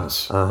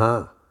 Stephen's.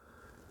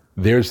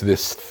 There's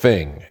this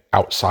thing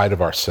outside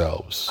of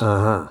ourselves.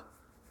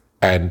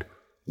 And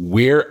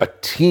we're a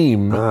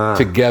team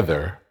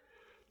together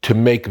to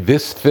make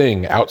this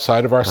thing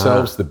outside of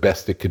ourselves the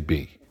best it could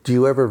be. Do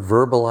you ever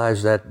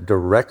verbalize that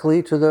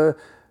directly to the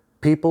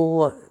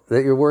people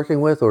that you're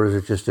working with, or is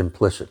it just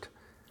implicit?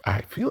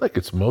 I feel like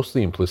it's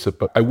mostly implicit,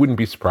 but I wouldn't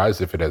be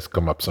surprised if it has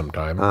come up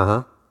sometime.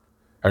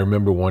 I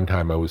remember one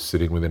time I was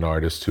sitting with an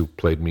artist who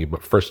played me,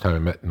 but first time I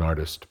met an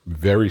artist,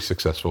 very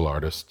successful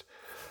artist,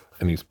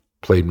 and he's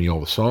played me all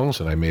the songs,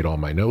 and I made all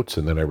my notes,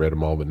 and then I read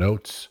him all the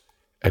notes.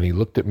 And he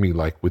looked at me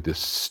like with this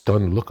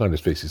stunned look on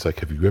his face. He's like,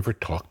 "Have you ever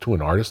talked to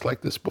an artist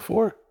like this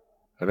before?"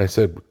 And I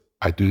said,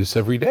 "I do this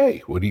every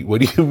day. What do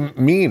you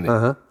mean?"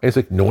 And he's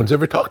like, "No one's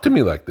ever talked to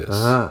me like this."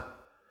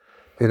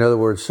 In other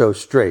words, so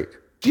straight.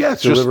 Yeah,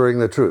 it's delivering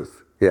the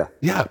truth. Yeah.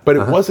 Yeah, but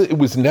it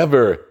was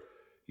never,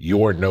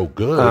 "You're no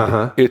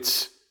good."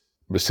 It's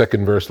the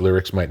second verse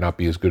lyrics might not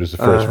be as good as the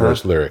first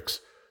verse lyrics.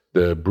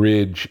 The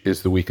bridge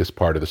is the weakest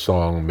part of the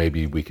song.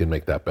 Maybe we can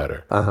make that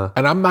better.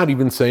 And I'm not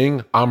even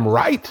saying I'm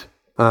right.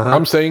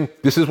 I'm saying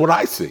this is what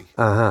I see.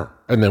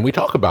 And then we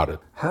talk about it.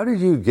 How did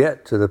you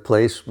get to the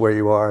place where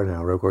you are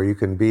now, Rick, where you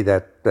can be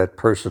that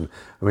person?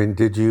 I mean,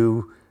 did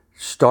you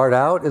start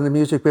out in the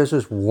music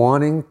business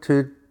wanting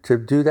to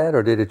do that,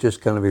 or did it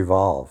just kind of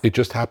evolve? It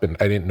just happened.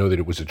 I didn't know that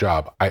it was a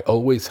job. I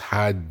always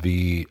had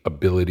the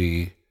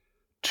ability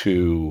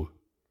to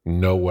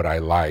know what I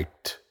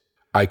liked.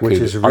 Which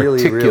is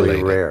really,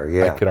 really rare.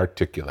 Yeah. I could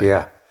articulate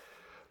it.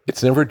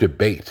 It's never a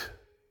debate.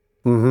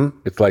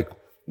 It's like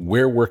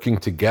we're working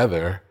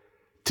together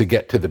to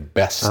get to the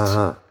best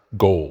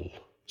goal.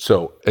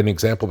 So an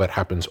example that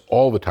happens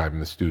all the time in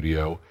the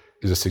studio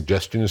is a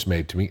suggestion is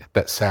made to me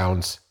that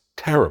sounds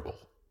terrible.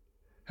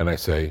 And I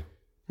say,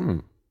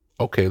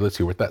 okay, let's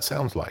hear what that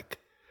sounds like.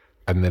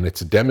 And then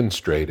it's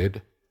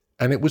demonstrated,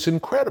 and it was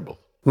incredible.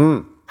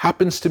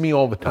 Happens to me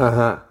all the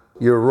time.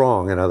 You're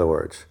wrong, in other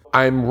words.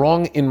 I'm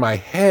wrong in my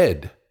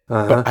head,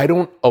 but I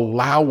don't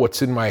allow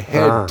what's in my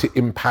head to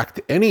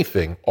impact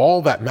anything.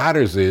 All that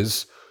matters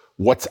is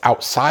what's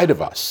outside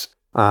of us.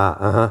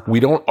 We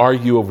don't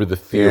argue over the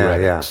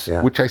theoretics,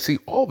 which I see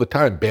all the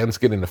time. Bands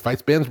get into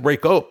fights. Bands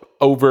break up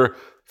over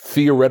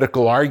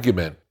theoretical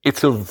argument.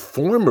 It's a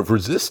form of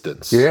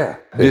resistance. Yeah,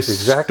 this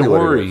exactly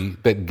story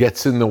that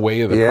gets in the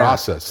way of the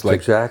process. Like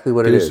exactly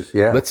what it is.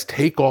 Yeah. Let's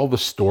take all the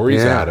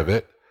stories out of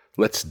it.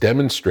 Let's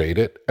demonstrate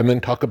it, and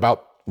then talk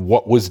about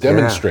what was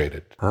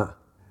demonstrated.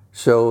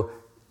 So,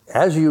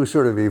 as you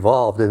sort of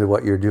evolved into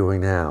what you're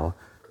doing now,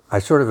 I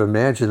sort of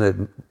imagine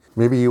that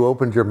maybe you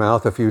opened your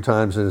mouth a few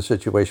times in a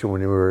situation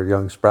when you were a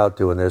young sprout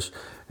doing this,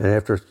 and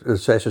after a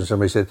session,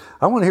 somebody said,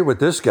 "I want to hear what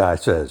this guy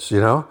says."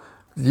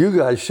 You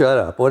guys shut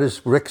up. What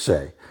does Rick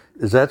say?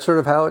 Is that sort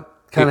of how it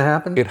kind of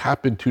happened? It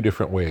happened two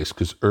different ways,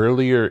 because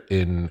earlier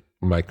in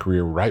my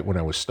career, right when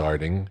I was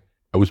starting,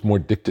 I was more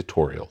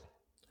dictatorial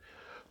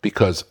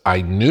because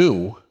I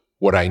knew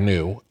what I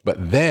knew,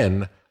 but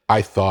then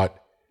I thought,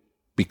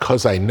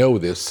 because I know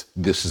this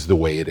is the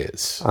way it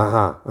is.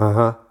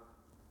 Now,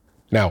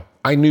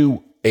 I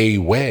knew a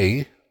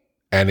way,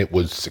 and it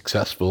was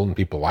successful, and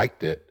people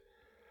liked it,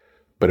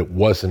 but it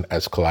wasn't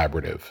as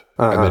collaborative.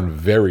 And then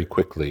very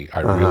quickly,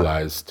 I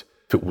realized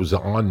if it was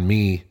on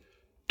me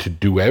to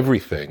do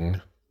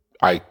everything,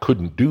 I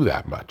couldn't do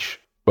that much.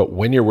 But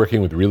when you're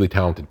working with really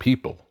talented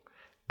people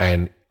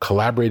and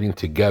collaborating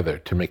together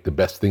to make the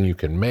best thing you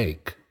can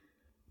make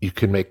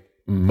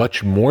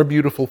much more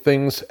beautiful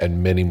things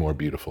and many more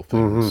beautiful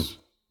things.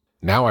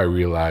 Now I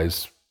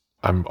realize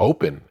I'm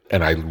open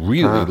and I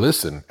really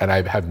listen, and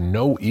I have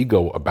no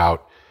ego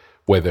about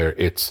whether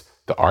it's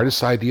the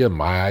artist's idea,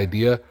 my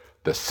idea,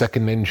 the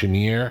second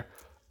engineer,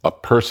 a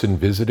person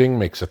visiting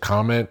makes a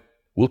comment.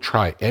 We'll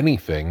try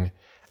anything.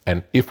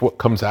 And if what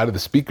comes out of the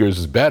speakers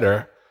is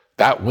better,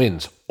 that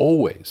wins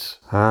always.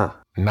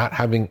 Not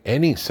having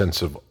any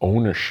sense of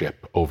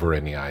ownership over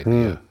any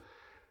idea.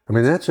 I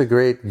mean, that's a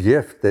great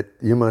gift that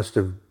you must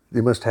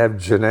have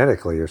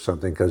genetically or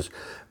something, because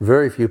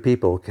very few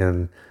people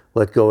can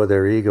let go of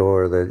their ego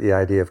or the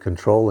idea of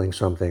controlling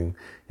something,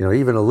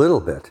 even a little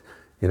bit.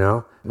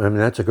 I mean,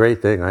 that's a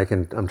great thing.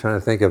 I'm trying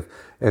to think of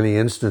any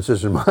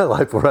instances in my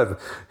life where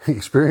I've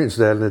experienced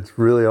that, and it's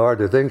really hard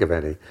to think of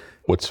any.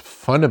 What's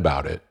fun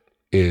about it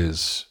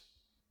is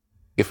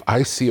if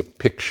I see a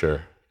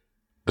picture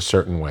a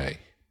certain way,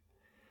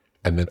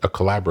 and then a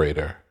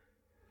collaborator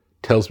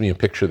tells me a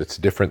picture that's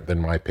different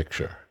than my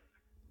picture,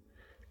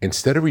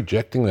 instead of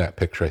rejecting that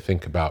picture, I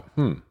think about,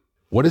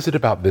 what is it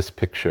about this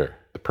picture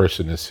the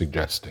person is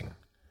suggesting?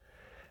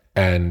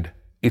 And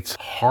it's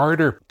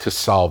harder to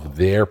solve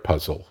their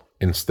puzzle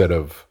instead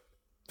of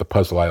the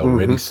puzzle I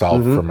already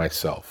solved for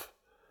myself.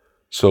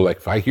 So like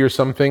if I hear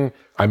something,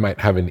 I might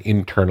have an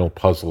internal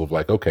puzzle of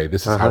like, okay,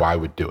 this is how I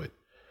would do it.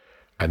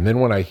 And then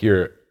when I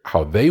hear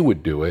how they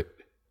would do it,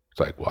 it's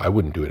like, well, I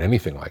wouldn't do it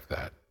anything like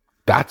that.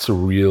 That's a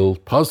real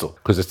puzzle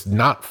because it's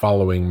not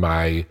following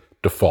my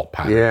default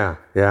pattern. Yeah,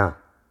 yeah.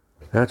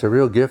 That's a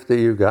real gift that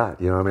you got.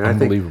 You know, I mean,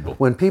 Unbelievable. I think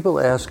when people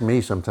ask me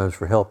sometimes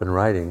for help in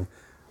writing,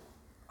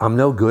 I'm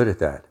no good at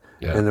that.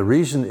 Yeah. And the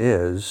reason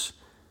is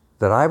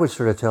that I would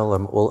sort of tell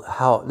them,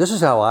 well, this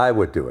is how I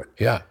would do it.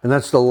 Yeah. And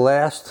that's the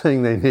last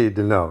thing they need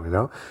to know, you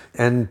know?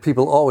 And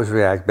people always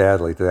react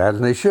badly to that,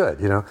 and they should,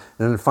 you know?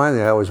 And then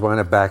finally I always wind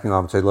up backing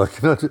off and say, look,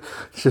 you know,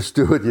 just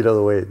do it, you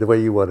know, the way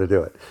you want to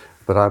do it.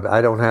 But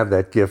I don't have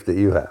that gift that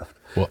you have.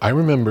 Well, I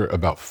remember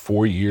about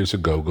 4 years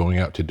ago going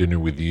out to dinner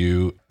with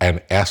you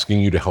and asking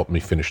you to help me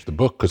finish the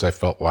book because I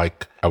felt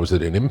like I was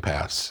at an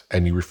impasse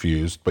and you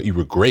refused, but you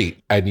were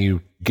great. And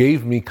you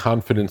gave me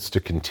confidence to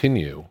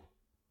continue,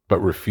 but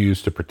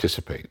refused to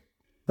participate.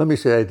 Let me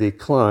say I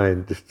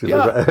declined.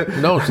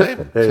 No,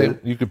 same.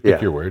 You could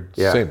pick your word.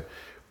 Yeah. Same.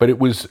 But it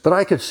was... But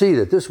I could see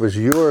that this was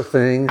your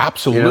thing.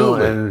 Absolutely. You know,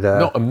 and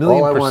no, 1,000,000%.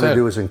 all I wanted to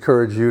do was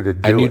encourage you to do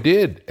it. And you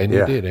did, and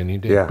you did, and you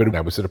did. Yeah. But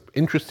I was at an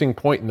interesting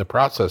point in the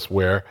process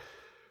where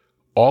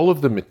all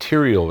of the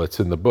material that's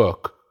in the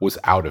book was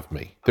out of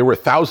me. There were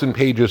 1,000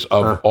 pages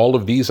of all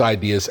of these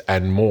ideas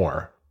and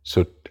more.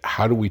 So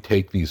how do we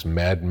take these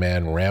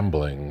madman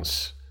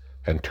ramblings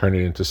and turn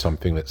it into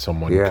something that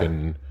someone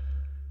can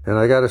And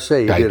I got to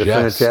say, you did a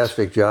digest?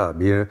 fantastic job.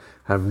 You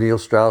have Neil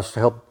Strauss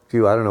help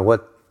you. I don't know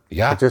what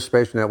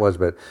participation that was,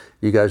 but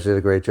you guys did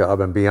a great job.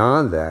 And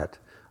beyond that,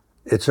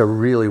 it's a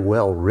really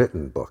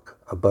well-written book,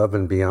 above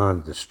and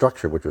beyond the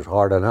structure, which was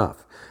hard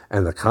enough,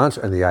 and the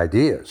concept and the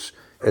ideas.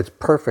 It's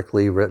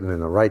perfectly written in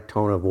the right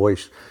tone of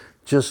voice,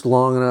 just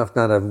long enough,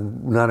 not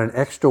an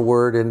extra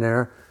word in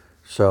there.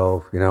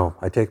 So, you know,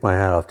 I take my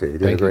hat off to you. You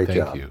did a great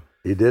job. Thank you.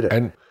 You did it.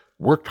 And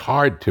worked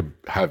hard to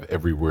have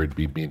every word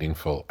be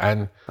meaningful.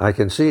 And I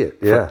can see it,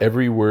 yeah. for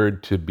every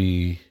word to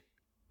be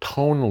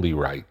tonally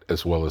right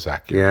as well as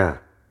accurate.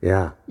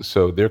 Yeah.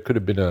 So there could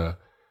have been a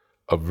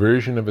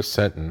version of a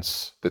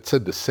sentence that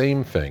said the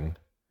same thing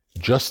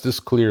just as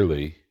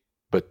clearly,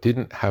 but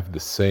didn't have the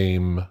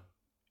same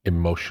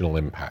emotional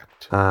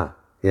impact.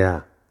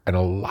 Yeah. And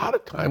a lot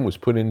of time was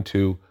put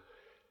into,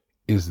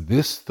 is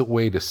this the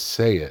way to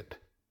say it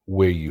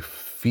where you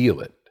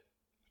feel it,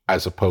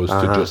 as opposed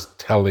to just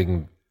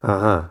telling,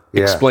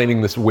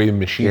 explaining this way the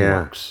machine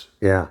works.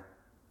 Yeah.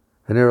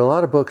 And there are a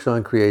lot of books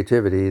on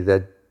creativity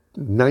that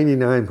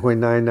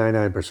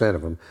 99.999%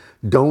 of them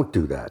don't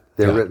do that.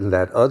 They're written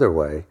that other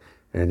way.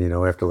 And, you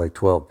know, after like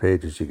 12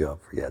 pages, you go,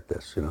 forget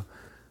this, you know.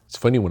 It's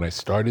funny, when I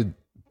started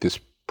this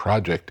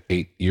project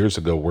 8 years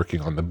ago working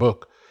on the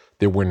book,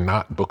 there were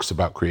not books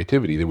about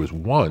creativity. There was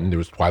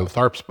Twyla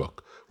Tharp's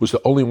book. It was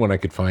the only one I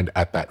could find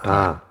at that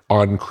time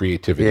on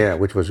creativity. Yeah,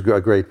 which was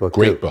a great book.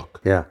 Great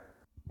book. Yeah.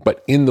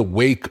 But in the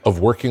wake of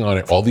working on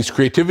it, all these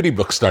creativity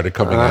books started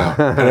coming out.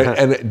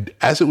 And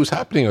as it was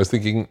happening, I was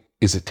thinking,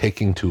 is it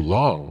taking too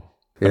long?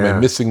 Am I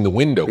missing the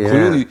window?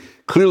 Yeah.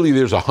 Clearly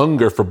there's a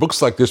hunger for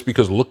books like this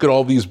because look at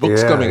all these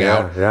books coming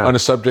out on a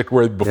subject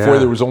where before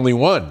there was only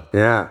one.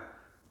 Yeah.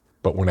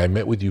 But when I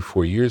met with you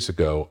 4 years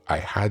ago, I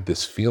had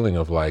this feeling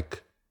of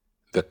like,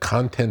 the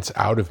content's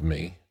out of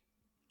me.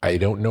 I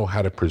don't know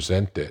how to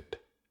present it.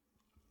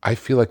 I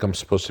feel like I'm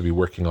supposed to be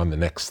working on the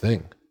next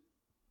thing.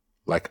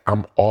 Like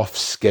I'm off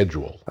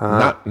schedule.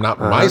 Not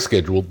my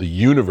schedule, the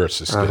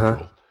universe's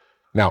schedule.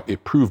 Now,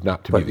 it proved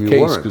not to be the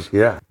case.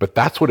 But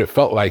that's what it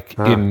felt like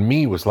in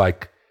me, was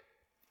like,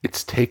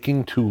 it's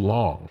taking too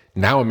long.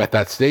 Now I'm at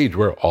that stage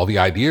where all the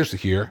ideas are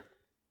here.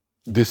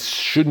 This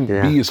shouldn't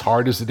be as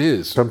hard as it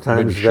is.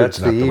 Sometimes that's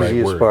the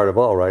easiest part of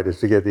all, right, is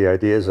to get the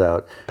ideas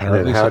out.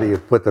 Apparently and how do you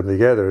put them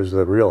together is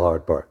the real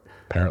hard part.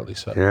 Apparently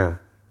so. Yeah.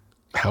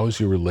 How has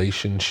your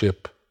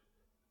relationship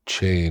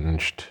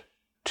changed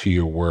to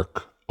your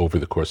work over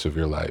the course of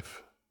your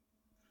life?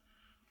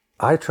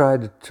 I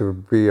tried to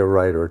be a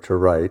writer, to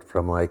write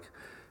from like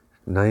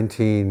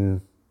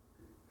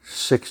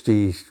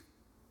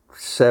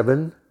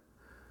 1967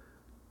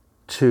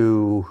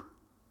 to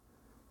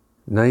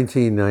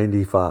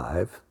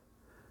 1995.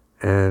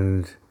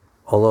 And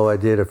although I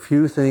did a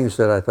few things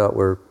that I thought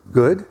were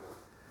good,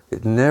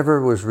 it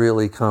never was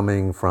really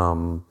coming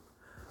from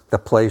the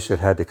place it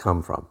had to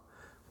come from,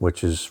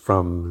 which is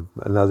from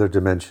another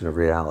dimension of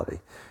reality.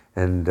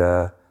 And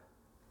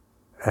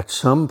at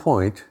some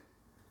point,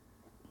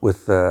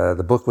 with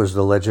the book was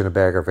The Legend of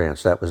Bagger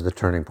Vance. That was the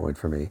turning point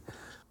for me.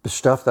 The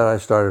stuff that I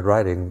started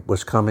writing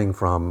was coming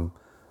from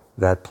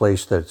that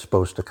place that it's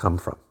supposed to come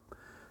from.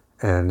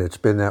 And it's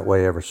been that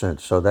way ever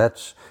since. So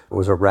it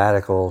was a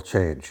radical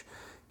change.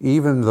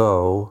 Even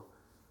though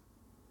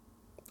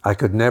I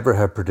could never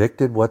have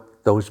predicted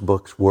what those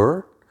books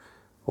were,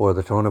 or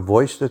the tone of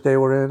voice that they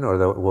were in, or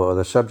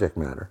the subject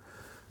matter.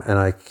 And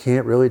I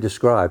can't really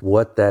describe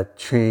what that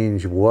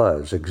change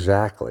was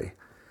exactly.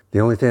 The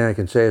only thing I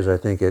can say is I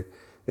think it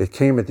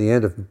came at the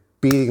end of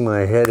beating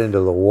my head into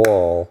the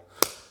wall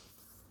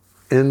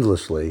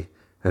endlessly,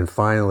 and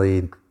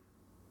finally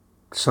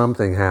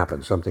something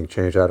happened, something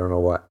changed, I don't know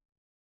what.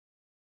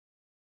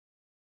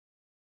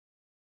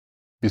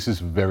 This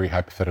is a very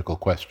hypothetical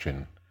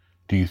question.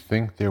 Do you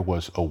think there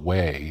was a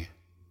way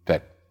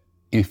that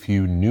if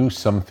you knew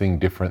something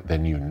different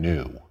than you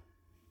knew,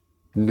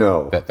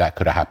 No. that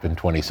could have happened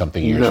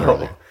 20-something years No.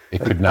 earlier?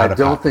 It could not have I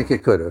don't happened. think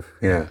it could have,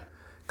 yeah.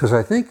 Because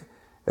I think,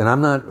 and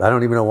I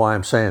don't even know why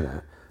I'm saying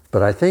that,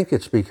 but I think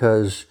it's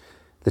because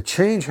the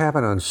change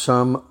happened on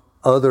some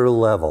other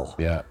level,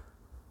 Yeah,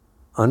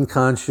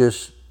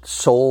 unconscious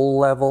soul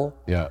level.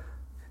 yeah.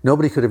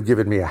 Nobody could have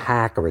given me a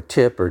hack or a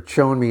tip or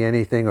shown me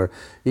anything, or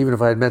even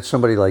if I had met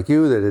somebody like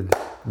you that had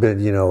been,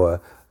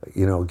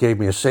 gave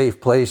me a safe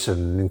place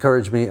and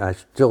encouraged me, I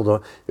still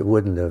don't, it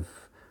wouldn't have.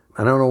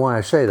 I don't know why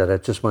I say that.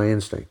 That's just my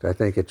instinct. I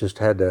think it just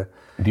had to,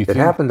 it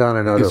happened on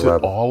another level. Is it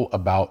level. all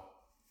about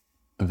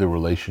the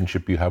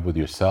relationship you have with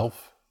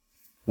yourself?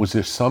 Was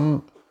there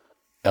some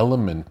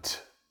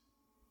element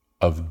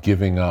of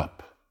giving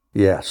up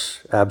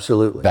Yes,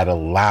 absolutely. that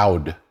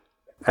allowed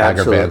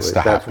Bagger Vance to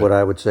That's happen? what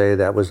I would say.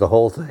 That was the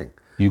whole thing.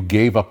 You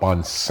gave up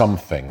on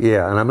something.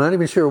 Yeah, and I'm not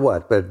even sure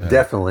what, but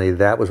definitely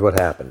that was what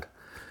happened.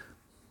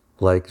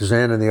 Like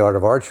Zen in the Art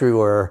of Archery,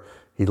 where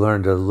he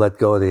learned to let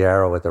go of the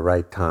arrow at the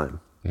right time.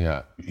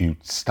 Yeah, you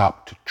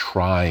stopped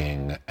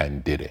trying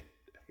and did it.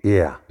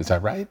 Yeah. Is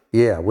that right?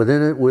 Yeah,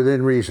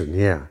 within reason,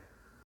 yeah.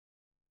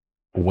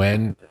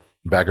 When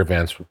Bagger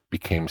Vance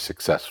became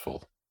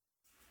successful,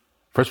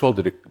 first of all,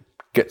 did it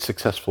get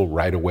successful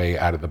right away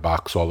out of the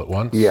box all at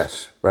once?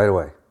 Yes, right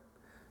away.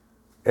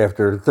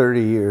 After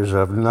 30 years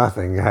of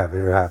nothing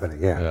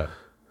happening, yeah.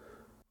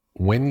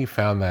 When you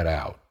found that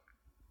out,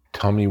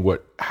 tell me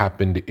what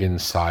happened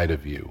inside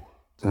of you.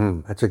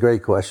 That's a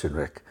great question,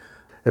 Rick.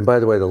 And by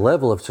the way, the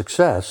level of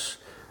success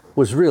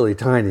was really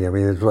tiny. I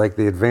mean, it's like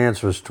the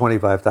advance was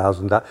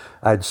 $25,000.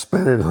 I'd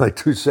spent it in like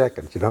 2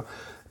 seconds,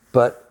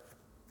 But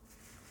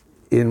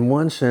in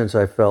one sense,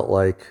 I felt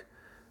like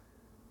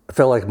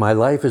my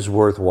life is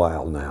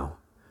worthwhile now.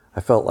 I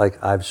felt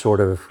like I've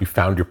sort of... You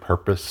found your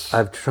purpose?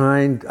 I've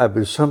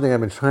been something I've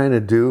been trying to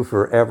do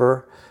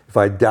forever. If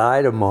I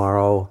die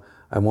tomorrow,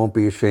 I won't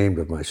be ashamed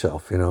of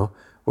myself,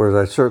 Whereas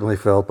I certainly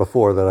felt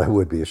before that I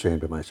would be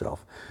ashamed of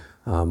myself.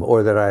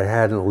 Or that I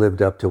hadn't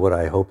lived up to what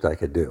I hoped I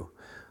could do.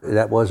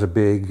 That was a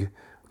big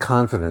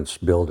confidence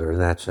builder in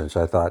that sense.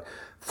 I thought,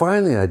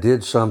 finally I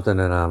did something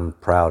that I'm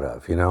proud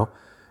of,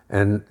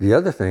 And the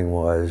other thing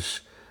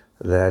was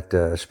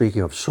that,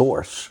 speaking of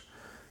source,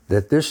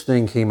 that this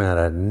thing came out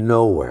of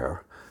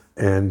nowhere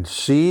and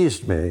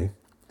seized me.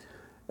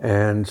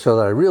 And so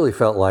that I really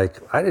felt like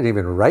I didn't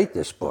even write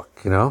this book,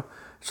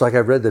 It's like I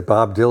read that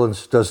Bob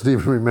Dylan doesn't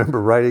even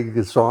remember writing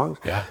his songs.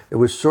 Yeah. It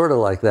was sort of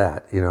like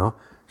that,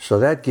 So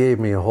that gave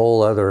me a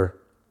whole other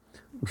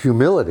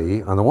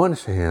humility on the one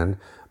hand,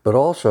 but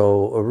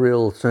also a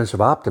real sense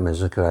of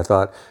optimism, because I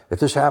thought, if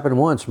this happened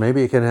once,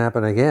 maybe it can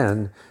happen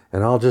again,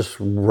 and I'll just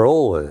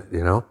roll with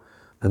it,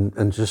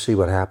 and just see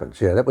what happens.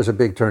 Yeah, that was a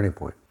big turning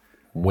point.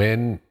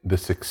 When the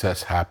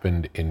success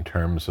happened in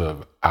terms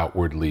of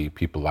outwardly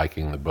people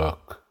liking the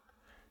book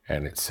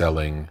and it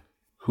selling,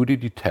 who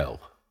did you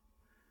tell?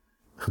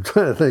 I'm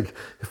trying to think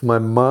if my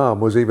mom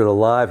was even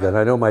alive then.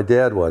 I know my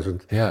dad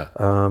wasn't. Yeah.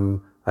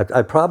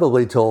 I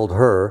probably told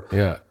her,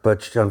 Yeah.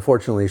 but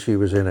unfortunately she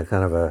was in a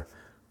kind of a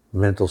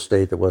mental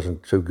state that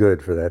wasn't too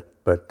good for that.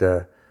 But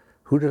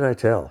who did I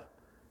tell?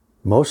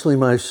 Mostly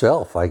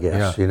myself, I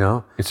guess,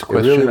 It's a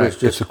question, It really was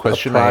just it's a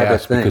question a I private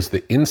ask thing. because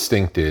the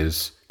instinct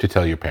is to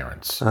tell your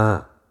parents.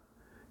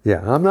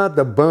 Yeah, I'm not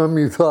the bum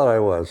you thought I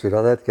was,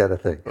 that kind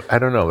of thing. I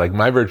don't know, like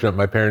my version of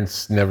my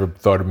parents never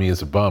thought of me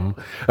as a bum,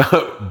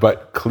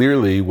 but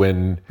clearly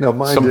when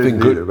mine something didn't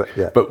good, either, but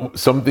yeah. but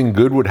something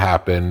good would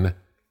happen,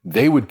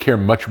 they would care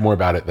much more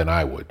about it than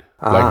I would.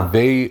 Like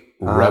they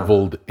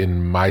reveled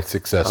in my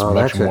success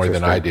much that's more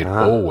than I did,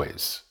 interesting.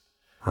 always.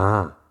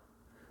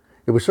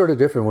 It was sort of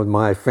different with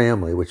my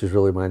family, which is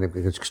really my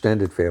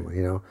extended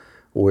family,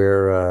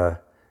 where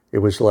it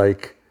was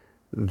like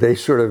they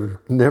sort of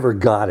never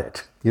got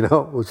it, It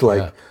was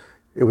like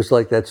it was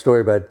like that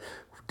story about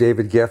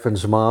David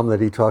Geffen's mom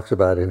that he talks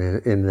about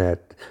in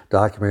that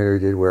documentary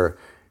he did, where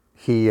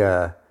he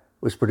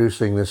was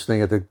producing this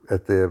thing at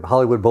the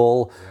Hollywood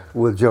Bowl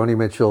with Joni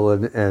Mitchell,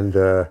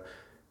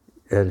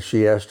 and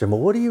she asked him, well,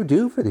 what do you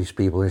do for these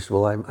people? And he said,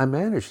 well, I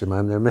manage them.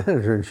 I'm their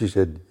manager. And she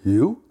said,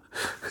 you?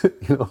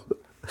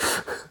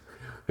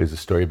 There's a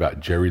story about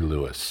Jerry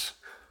Lewis,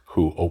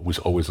 who was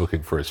always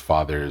looking for his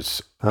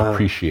father's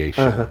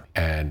appreciation.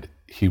 And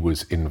he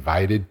was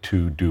invited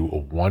to do a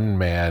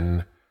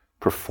one-man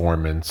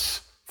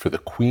performance for the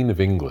Queen of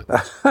England.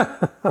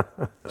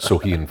 So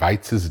he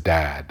invites his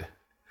dad,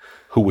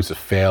 who was a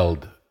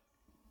failed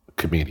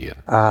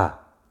comedian.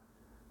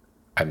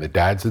 And the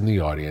dad's in the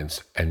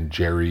audience, and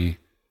Jerry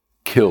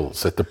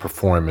kills at the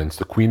performance.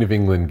 The Queen of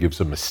England gives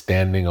him a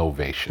standing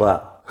ovation.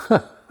 Wow.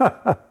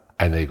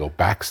 And they go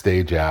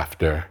backstage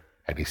after,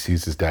 and he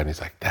sees his dad, and he's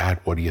like,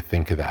 Dad, what do you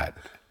think of that?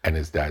 And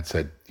his dad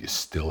said, you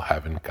still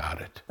haven't got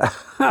it.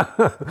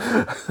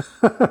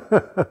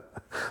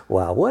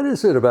 Wow, what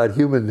is it about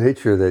human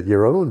nature that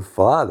your own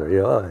father,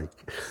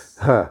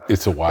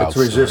 It's a wild It's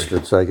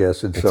resistance, I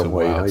guess, in It's some a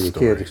way. wild You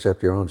story. can't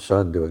accept your own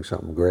son doing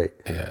something great.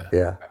 Yeah.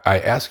 Yeah. I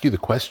ask you the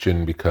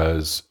question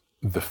because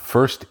the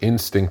first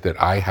instinct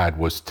that I had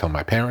was to tell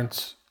my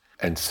parents.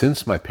 And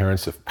since my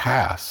parents have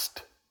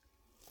passed,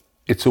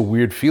 it's a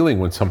weird feeling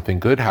when something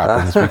good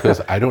happens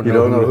because I don't know. You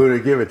don't know who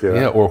to give it to.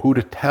 Yeah, Huh? or who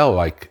to tell.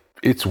 Like,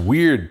 it's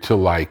weird to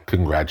like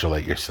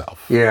congratulate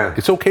yourself. Yeah.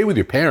 It's okay with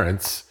your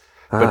parents,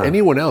 but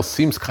anyone else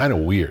seems kind of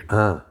weird.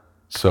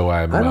 So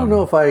I don't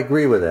know if I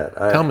agree with that.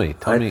 Tell me.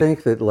 I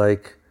think that,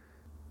 like,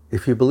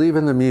 if you believe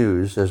in the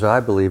muse, as I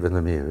believe in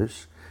the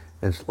muse,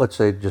 and let's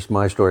say just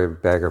my story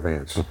of Bagger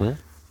Vance. Mm-hmm.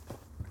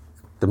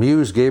 The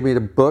muse gave me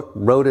the book,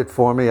 wrote it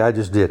for me, I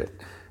just did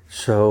it.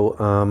 So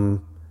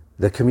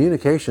the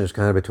communication is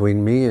kind of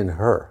between me and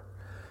her.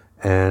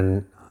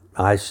 And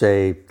I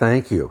say,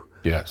 thank you.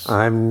 Yes.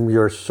 I'm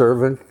your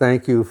servant.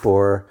 Thank you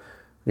for,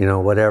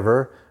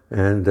 whatever.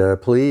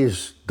 And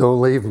please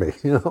don't leave me,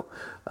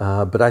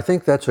 But I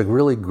think that's a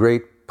really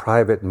great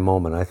private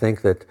moment. I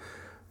think that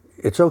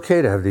it's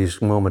okay to have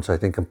these moments, I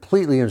think,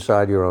 completely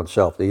inside your own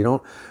self that you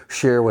don't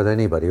share with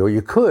anybody. Or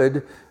you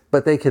could,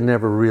 but they can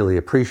never really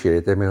appreciate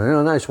it. They mean,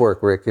 nice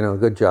work, Rick,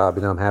 good job,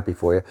 I'm happy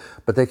for you.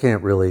 But they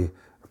can't really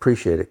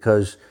appreciate it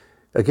because,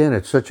 again,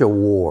 it's such a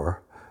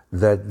war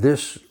that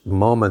this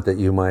moment that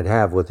you might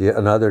have with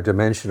another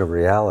dimension of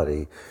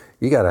reality,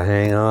 you got to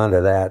hang on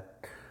to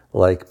that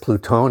like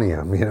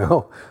plutonium,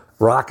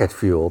 rocket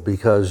fuel,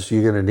 because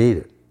you're going to need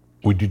it.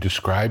 Would you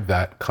describe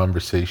that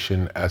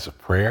conversation as a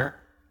prayer?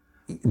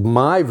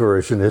 My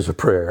version is a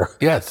prayer.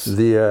 Yes.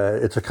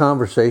 It's a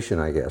conversation,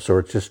 I guess, or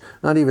it's just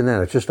not even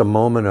that. It's just a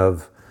moment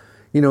of,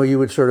 you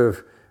would sort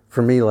of,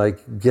 for me,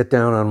 like get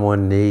down on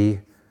one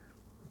knee,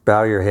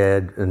 bow your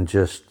head, and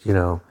just,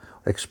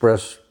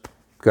 express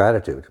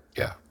gratitude.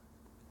 Yeah.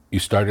 You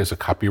started as a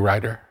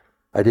copywriter?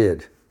 I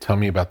did. Tell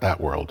me about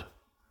that world.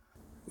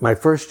 My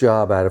first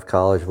job out of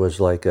college was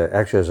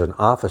actually as an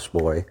office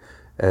boy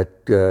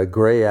at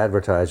Gray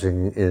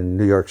Advertising in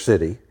New York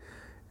City.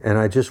 And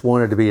I just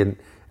wanted to be an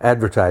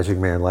advertising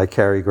man like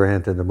Cary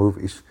Grant in the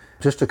movies,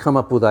 just to come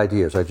up with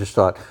ideas. I just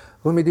thought,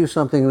 let me do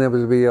something that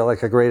would be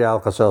like a great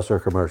Alka-Seltzer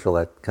commercial,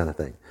 that kind of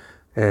thing.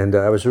 And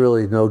I was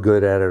really no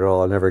good at it at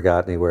all. I never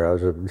got anywhere.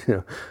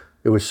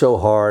 It was so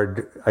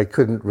hard. I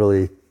couldn't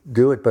really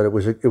do it, but it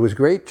was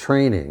great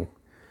training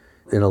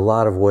in a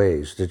lot of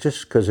ways.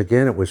 Just because,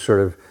 again, it was sort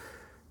of,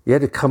 you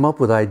had to come up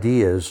with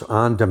ideas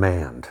on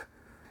demand.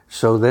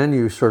 So then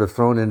you sort of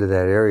thrown into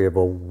that area of,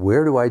 well,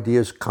 where do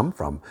ideas come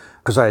from?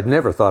 Because I had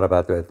never thought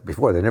about that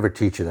before. They never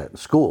teach you that in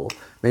school,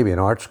 maybe in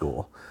art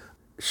school.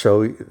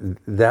 So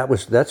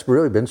that's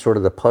really been sort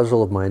of the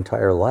puzzle of my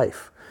entire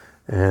life.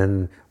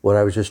 And what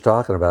I was just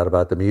talking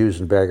about the muse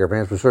and Bagger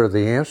Vance was sort of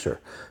the answer.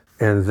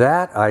 And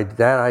that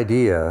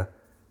idea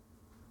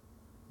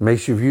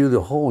makes you view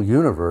the whole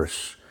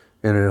universe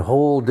in a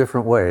whole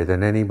different way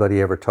than anybody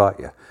ever taught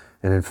you.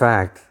 And in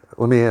fact,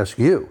 let me ask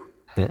you,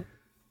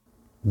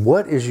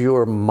 what is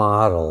your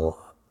model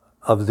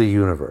of the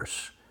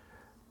universe,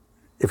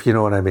 if you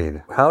know what I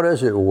mean? How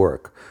does it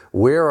work?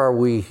 Where are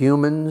we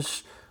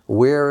humans?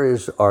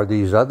 Are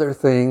these other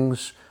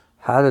things?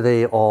 How do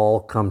they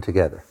all come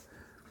together?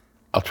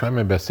 I'll try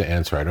my best to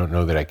answer. I don't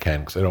know that I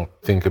can because I don't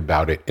think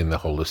about it in the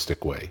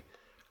holistic way.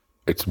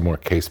 It's more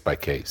case by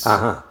case.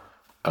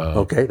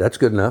 Okay, that's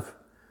good enough.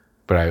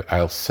 But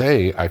I'll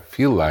say I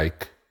feel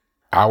like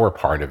our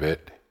part of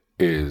it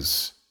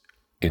is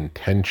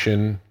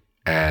intention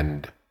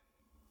and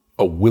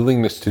a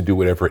willingness to do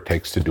whatever it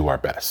takes to do our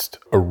best.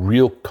 A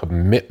real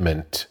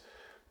commitment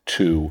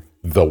to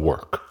the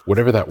work,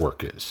 whatever that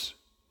work is.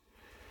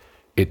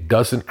 It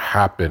doesn't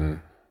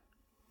happen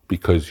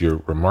because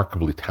you're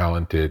remarkably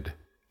talented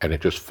and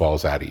it just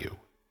falls out of you.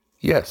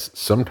 Yes,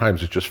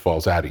 sometimes it just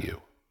falls out of you,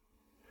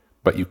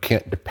 but you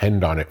can't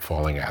depend on it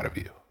falling out of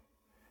you.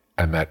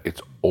 And that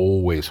it's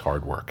always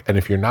hard work. And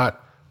if you're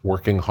not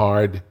working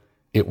hard,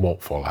 it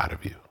won't fall out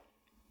of you.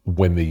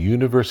 When the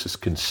universe is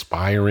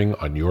conspiring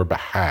on your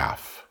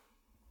behalf,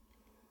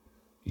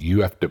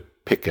 you have to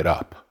pick it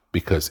up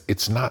because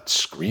it's not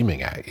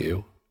screaming at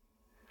you.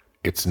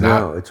 It's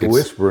not. No, it's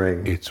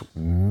whispering. It's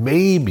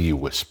maybe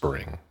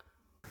whispering.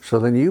 So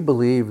then you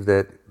believe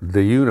that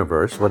the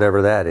universe,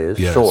 whatever that is,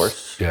 Yes,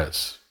 source,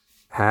 yes,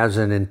 has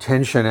an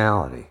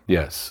intentionality.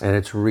 yes. And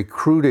it's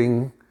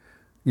recruiting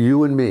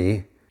you and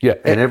me Yeah,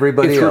 and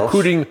everybody it's else.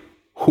 recruiting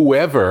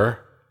whoever.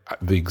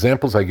 The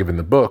examples I give in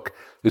the book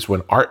is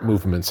when art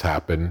movements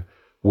happen,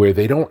 where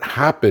they don't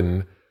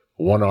happen.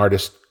 One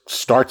artist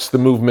starts the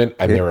movement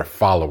and there are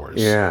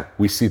followers. Yeah.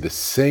 We see the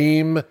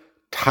same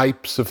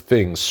types of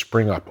things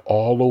spring up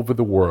all over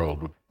the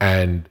world.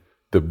 And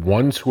the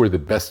ones who are the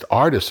best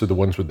artists are the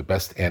ones with the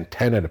best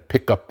antenna to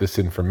pick up this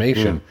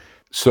information.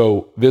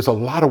 So there's a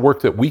lot of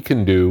work that we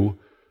can do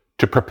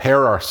to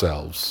prepare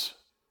ourselves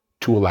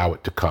to allow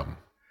it to come.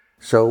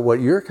 So what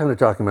you're kind of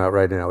talking about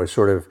right now is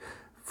sort of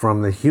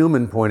from the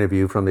human point of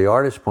view, from the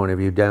artist's point of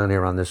view, down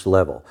here on this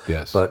level.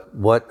 Yes. But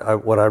what I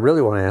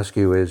really want to ask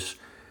you is,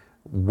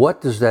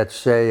 what does that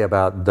say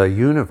about the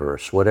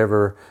universe,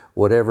 whatever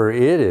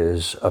it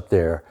is up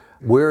there?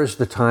 Where is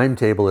the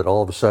timetable that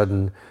all of a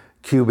sudden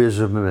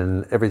cubism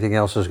and everything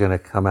else is going to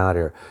come out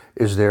here?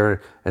 Is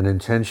there an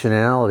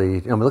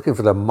intentionality? I'm looking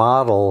for the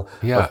model.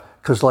 Yeah.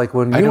 Because like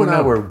when you and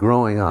I were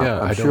growing up,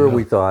 I'm sure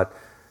we thought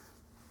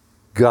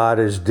God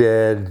is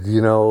dead,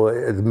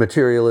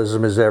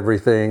 materialism is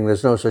everything.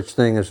 There's no such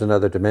thing as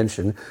another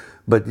dimension,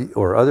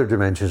 or other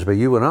dimensions. But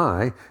you and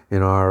I,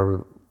 in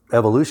our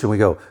evolution, we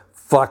go,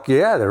 fuck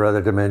yeah, there are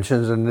other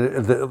dimensions,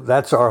 and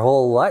that's our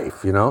whole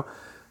life,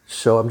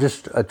 So I'm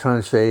just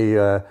trying to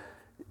say,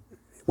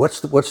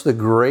 what's the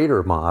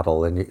greater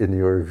model in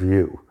your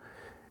view?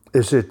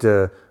 Is it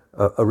a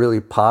really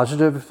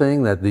positive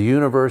thing that the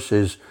universe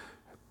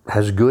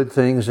has good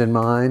things in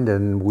mind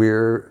and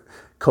we're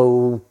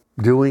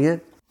doing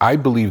it? I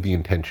believe the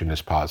intention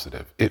is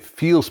positive. It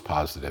feels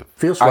positive.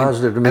 Feels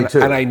positive to me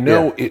too. And I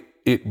know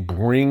it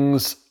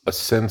brings a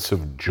sense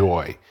of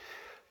joy,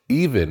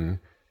 even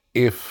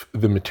if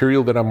the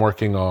material that I'm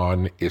working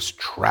on is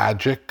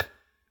tragic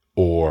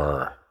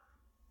or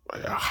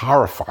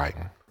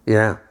horrifying.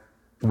 Yeah.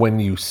 When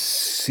you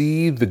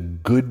see the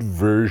good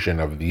version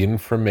of the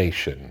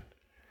information,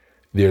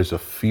 there's a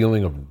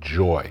feeling of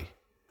joy.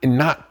 And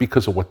not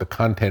because of what the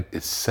content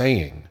is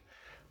saying,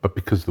 but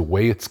because the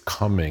way it's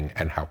coming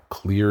and how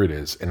clear it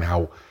is and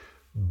how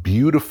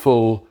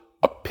beautiful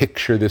a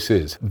picture this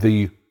is,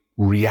 the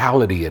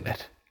reality in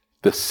it,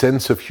 the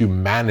sense of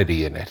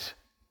humanity in it,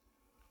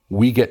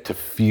 we get to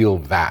feel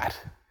that.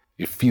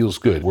 It feels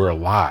good. We're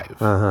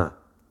alive.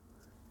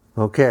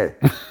 Okay.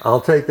 I'll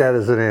take that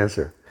as an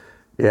answer.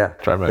 Yeah.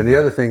 And the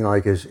other thing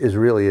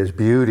is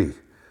beauty.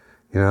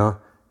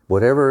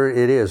 Whatever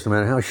it is, no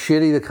matter how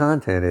shitty the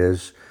content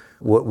is,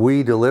 what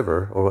we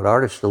deliver or what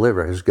artists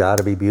deliver has got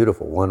to be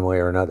beautiful one way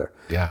or another.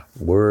 Yeah.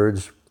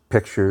 Words,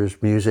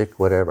 pictures, music,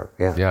 whatever.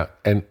 Yeah. Yeah.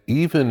 And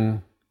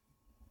even...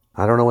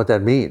 I don't know what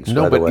that means,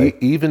 no, by the way.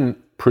 Even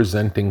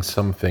presenting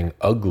something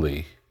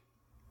ugly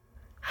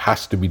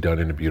has to be done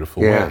in a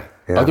beautiful way.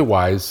 Yeah.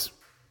 Otherwise...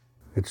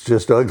 it's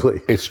just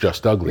ugly. It's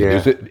just ugly.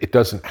 Yeah. It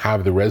doesn't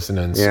have the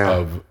resonance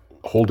of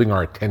holding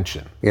our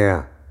attention.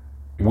 Yeah.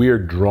 We are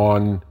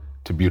drawn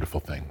to beautiful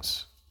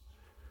things.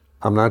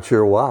 I'm not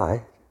sure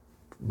why,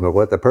 or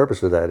what the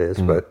purpose of that is,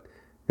 but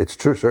it's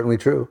true, certainly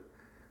true.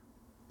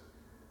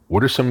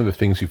 What are some of the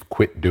things you've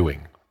quit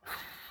doing?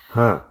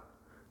 I'm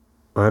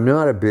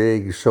not a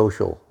big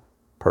social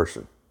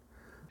person.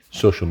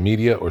 Social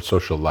media or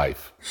social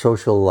life?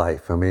 Social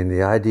life. I mean,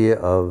 the idea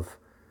of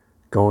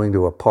going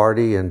to a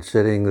party and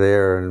sitting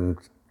there and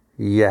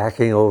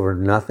yakking over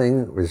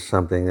nothing is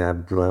something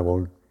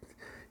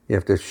you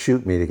have to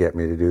shoot me to get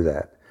me to do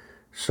that.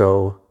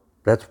 So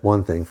that's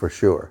one thing for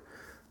sure.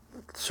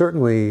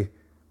 Certainly,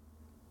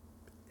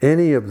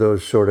 any of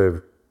those sort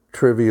of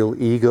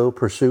trivial ego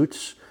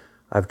pursuits,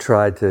 I've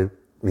tried to,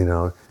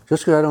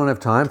 just because I don't have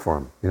time for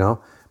them,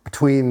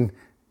 between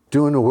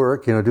doing the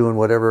work, doing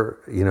whatever,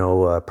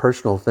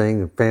 personal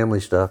thing, family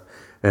stuff,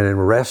 and then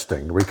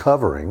resting,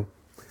 recovering,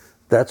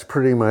 that's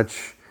pretty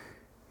much,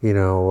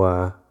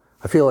 I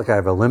feel like I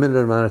have a limited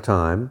amount of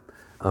time.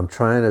 I'm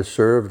trying to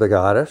serve the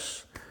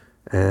goddess,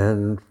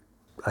 and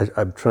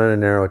I'm trying to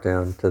narrow it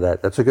down to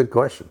that. That's a good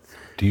question.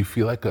 Do you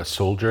feel like a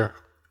soldier?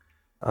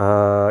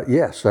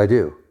 Yes, I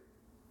do.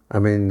 I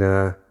mean,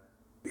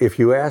 if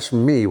you ask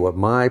me what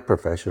my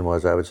profession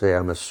was, I would say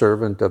I'm a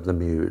servant of the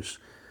muse,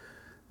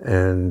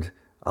 and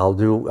I'll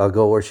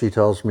go where she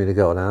tells me to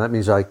go. Now that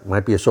means I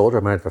might be a soldier,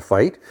 I might have to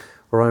fight,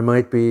 or I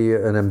might be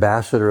an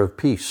ambassador of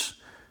peace,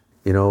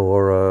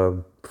 or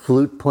a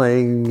flute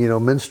playing,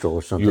 minstrel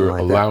or something like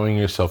that. You're allowing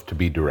yourself to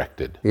be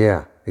directed.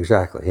 Yeah,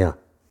 exactly. Yeah.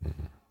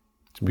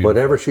 Mm-hmm.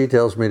 Whatever she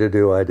tells me to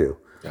do, I do.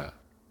 Yeah.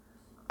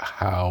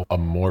 How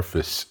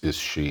amorphous is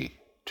she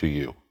to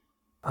you?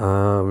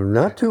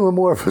 Not too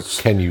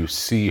amorphous. Can you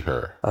see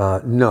her?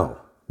 No.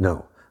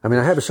 I mean,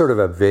 I have a sort of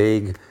a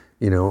vague,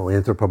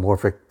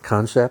 anthropomorphic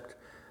concept,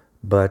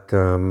 but...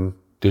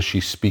 does she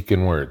speak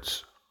in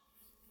words?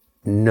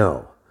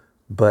 No.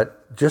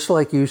 But just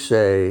like you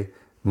say,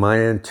 my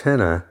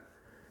antenna,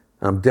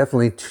 I'm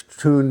definitely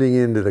tuning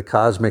into the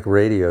cosmic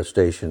radio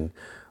station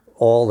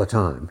all the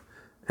time.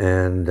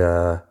 And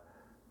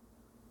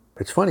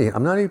it's funny,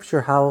 I'm not even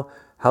sure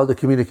how the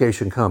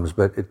communication comes,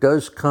 but it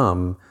does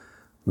come.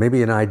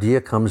 Maybe an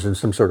idea comes in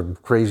some sort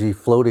of crazy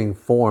floating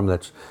form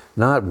that's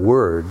not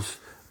words,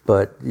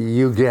 but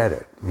you get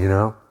it,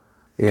 Yeah.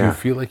 Do you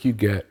feel like you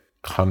get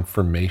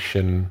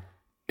confirmation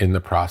in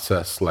the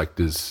process? Like,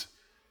 does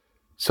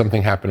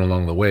something happen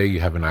along the way?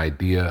 You have an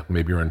idea,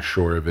 maybe you're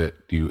unsure of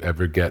it. Do you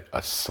ever get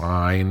a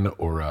sign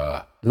or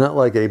a... Not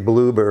like a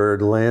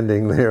bluebird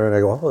landing there and I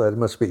go, oh, that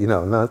must be,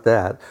 not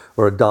that.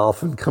 Or a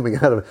dolphin coming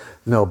out of it.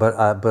 No, but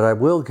I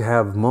will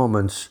have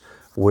moments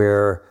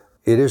where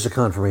it is a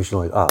confirmation,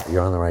 like,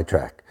 you're on the right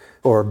track.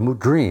 Or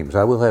dreams.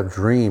 I will have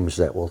dreams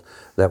that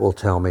will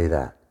tell me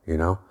that,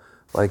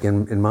 Like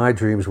in my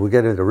dreams, we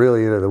get into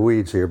the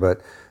weeds here,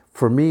 but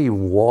for me,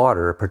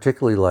 water,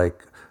 particularly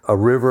like a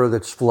river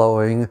that's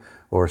flowing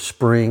or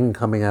spring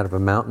coming out of a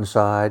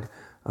mountainside,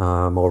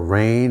 or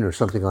rain or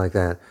something like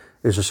that,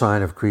 is a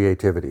sign of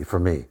creativity for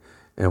me.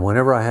 And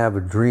whenever I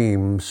have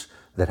dreams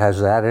that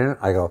has that in it,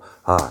 I go,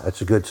 that's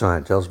a good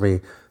sign. It tells me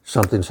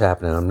something's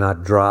happening. I'm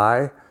not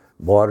dry,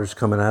 water's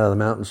coming out of the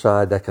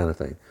mountainside, that kind of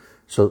thing.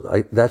 So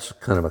that's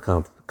kind of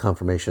a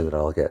confirmation that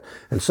I'll get.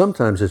 And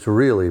sometimes it's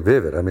really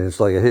vivid. I mean, it's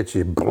like it hits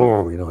you,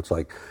 boom, it's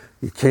like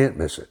you can't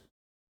miss it.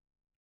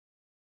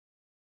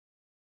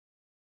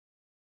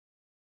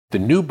 The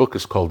new book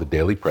is called The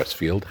Daily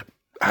Pressfield.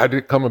 How did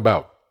it come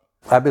about?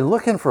 I've been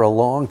looking for a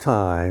long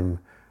time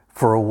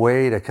for a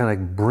way to kind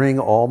of bring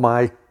all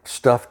my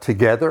stuff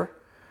together,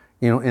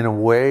 in a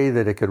way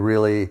that it could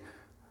really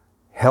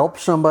help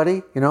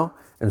somebody,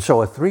 And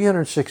so a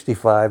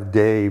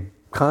 365-day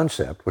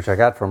concept, which I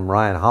got from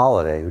Ryan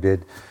Holiday, who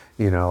did,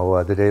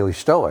 The Daily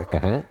Stoic,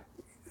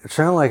 it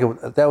sounded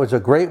like that was a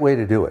great way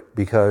to do it,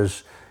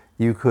 because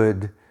you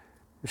could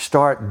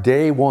start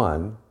day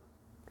one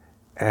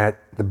at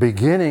the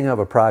beginning of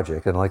a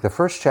project. And like the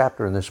first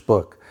chapter in this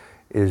book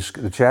is,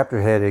 the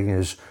chapter heading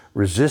is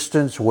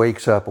Resistance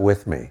Wakes Up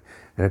With Me.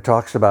 And it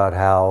talks about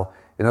how,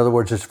 in other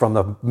words, it's from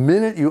the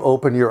minute you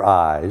open your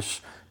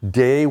eyes,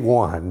 day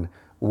one,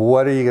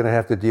 what are you going to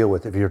have to deal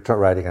with if you're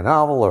writing a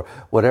novel or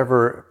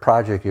whatever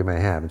project you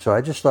may have. And so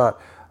I just thought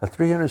a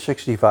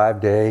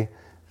 365-day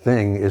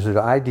thing is an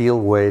ideal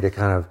way to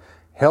kind of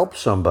help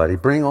somebody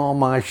bring all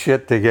my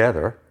shit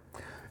together.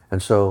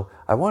 And so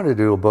I wanted to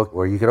do a book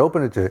where you could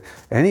open it to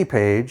any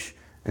page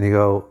and you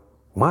go,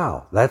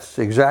 wow, that's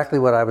exactly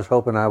what I was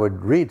hoping I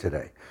would read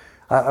today.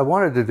 I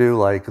wanted to do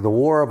like The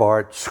War of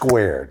Art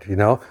squared,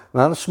 not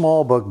a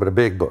small book, but a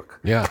big book.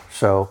 Yeah.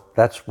 So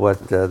that's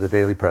what The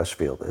Daily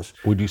Pressfield is.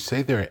 Would you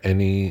say there are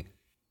any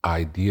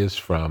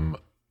ideas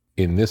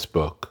in this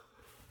book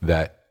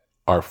that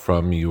are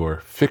from your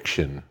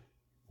fiction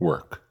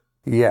work?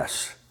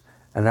 Yes.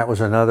 And that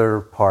was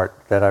another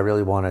part that I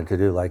really wanted to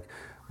do. Like,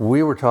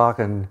 we were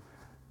talking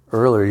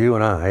earlier, you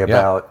and I,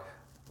 about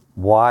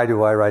why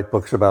do I write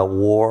books about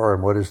war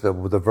and what is the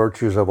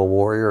virtues of a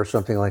warrior or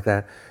something like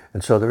that.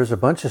 And so there's a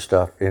bunch of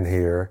stuff in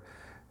here,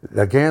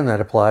 again,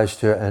 that applies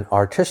to an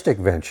artistic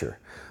venture.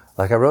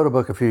 Like, I wrote a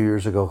book a few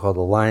years ago called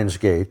The Lion's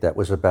Gate that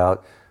was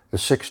about the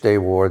Six-Day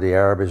War, the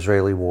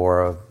Arab-Israeli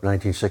War of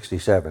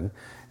 1967.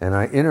 And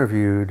I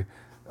interviewed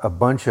a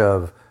bunch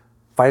of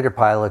fighter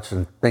pilots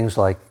and things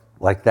like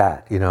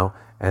that,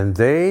 And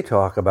they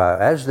talk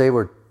about, as they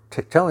were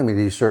telling me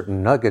these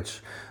certain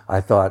nuggets,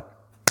 I thought,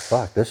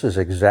 fuck, this is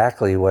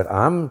exactly what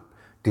I'm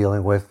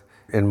dealing with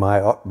in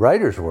my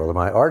writer's world, in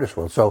my artist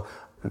world. So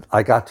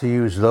I got to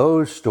use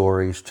those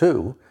stories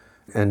too,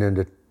 and then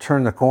to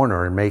turn the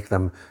corner and make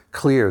them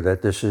clear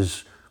that this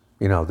is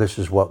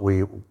what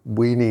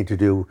we need to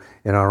do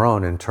in our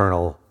own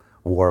internal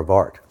war of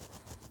art.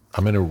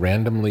 I'm going to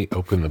randomly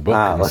open the book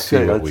and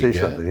see what we get.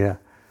 Something, yeah.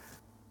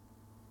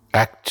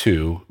 Act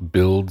 2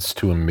 builds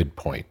to a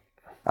midpoint.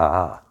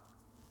 Ah.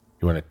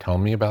 You want to tell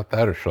me about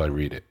that, or shall I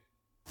read it?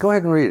 Go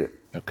ahead and read it.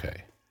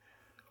 Okay.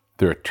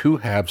 There are two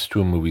halves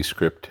to a movie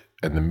script,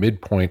 and the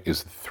midpoint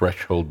is the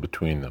threshold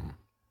between them.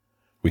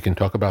 We can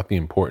talk about the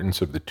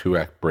importance of the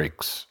two-act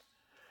breaks,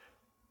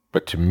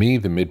 but to me,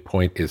 the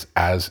midpoint is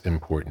as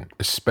important,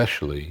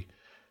 especially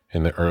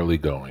in the early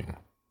going,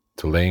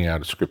 to laying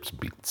out a script's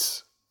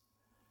beats.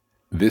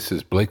 This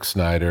is Blake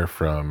Snyder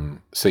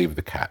from Save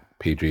the Cat,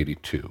 page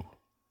 82.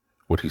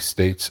 What he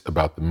states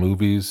about the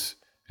movies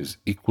is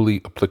equally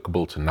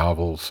applicable to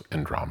novels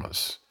and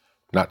dramas,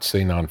 not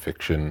say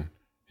nonfiction,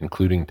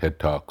 including TED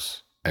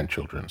Talks and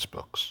children's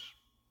books.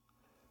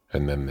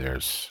 And then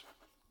there's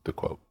the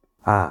quote.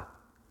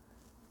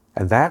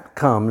 And that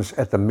comes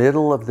at the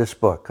middle of this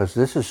book, because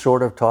this is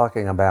sort of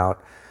talking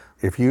about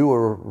if you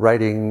were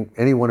writing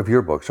any one of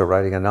your books or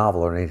writing a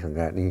novel or anything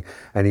like that,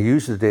 and you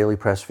use the Daily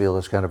Pressfield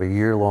as kind of a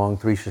year-long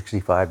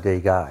 365-day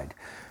guide.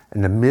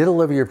 In the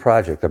middle of your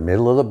project, the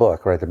middle of the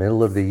book, right, the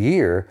middle of the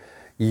year,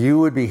 you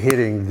would be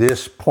hitting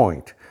this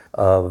point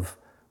of,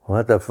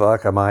 what the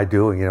fuck am I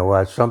doing?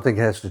 What, something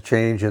has to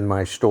change in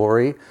my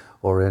story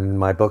or in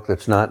my book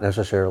that's not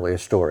necessarily a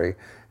story.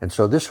 And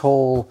so this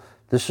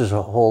is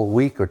a whole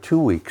week or 2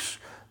 weeks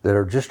that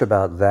are just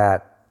about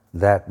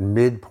that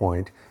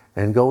midpoint,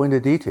 and go into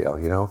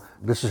detail,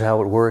 This is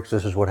how it works,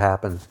 this is what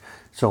happens,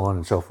 so on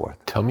and so forth.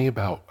 Tell me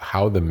about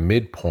how the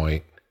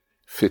midpoint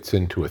fits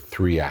into a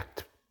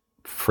 3-act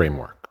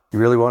framework. You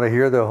really want to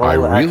hear the whole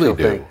I really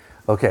do. thing?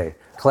 Okay,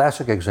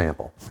 classic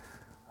example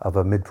of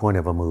a midpoint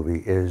of a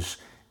movie is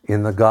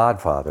in The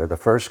Godfather, the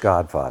first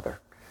Godfather.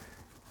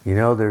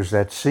 There's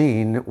that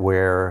scene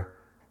where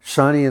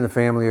Sonny and the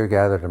family are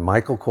gathered, and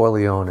Michael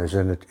Corleone is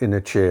in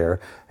a chair,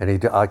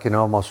 and I can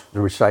almost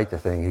recite the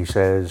thing. He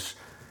says,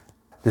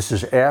 this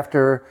is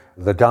after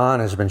the Don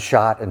has been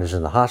shot and is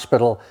in the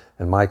hospital,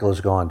 and Michael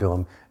has gone to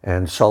him,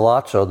 and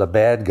Sollozzo, the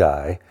bad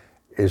guy,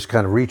 is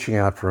kind of reaching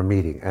out for a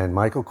meeting, and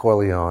Michael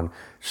Corleone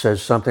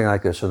says something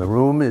like this, and the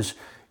room is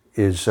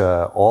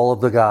all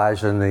of the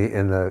guys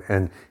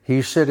and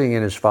he's sitting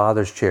in his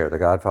father's chair, the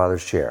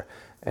Godfather's chair,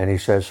 and he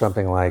says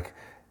something like,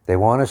 they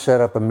want to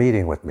set up a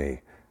meeting with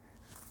me.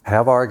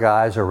 Have our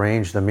guys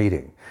arrange the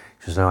meeting.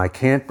 He says, now I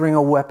can't bring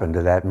a weapon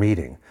to that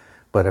meeting,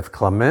 but if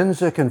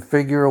Clemenza can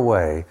figure a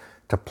way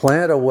to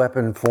plant a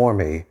weapon for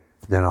me,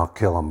 then I'll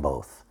kill them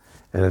both.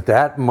 And at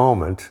that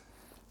moment,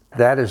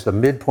 that is the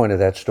midpoint of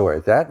that story.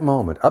 At that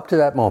moment, up to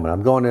that moment,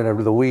 I'm going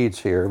into the weeds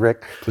here,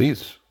 Rick.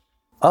 Please.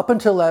 Up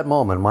until that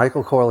moment,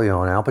 Michael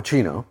Corleone, Al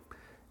Pacino,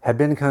 had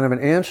been kind of an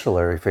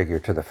ancillary figure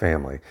to the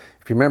family.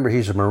 If you remember,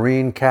 he's a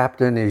Marine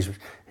captain.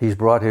 He's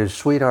brought his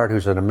sweetheart,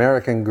 who's an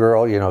American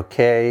girl,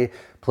 Kay,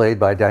 played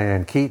by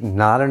Diane Keaton,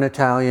 not an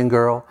Italian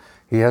girl.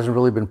 He hasn't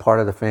really been part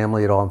of the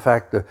family at all. In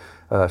fact,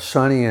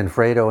 Sonny and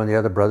Fredo and the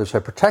other brothers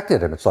have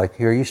protected him. It's like,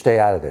 here, you stay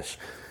out of this.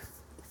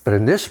 But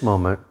in this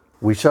moment,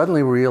 we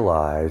suddenly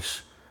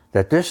realize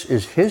that this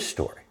is his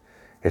story.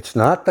 It's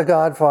not The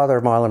Godfather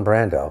of Marlon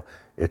Brando.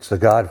 It's The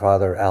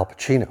Godfather Al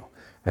Pacino.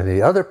 And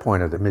the other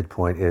point of the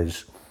midpoint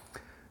is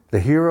the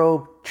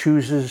hero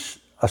chooses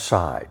a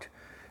side.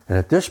 And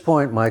at this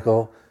point,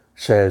 Michael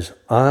says,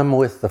 I'm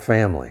with the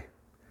family.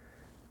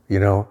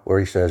 Where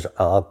he says,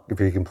 if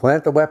you can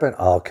plant the weapon,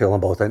 I'll kill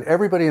them both. And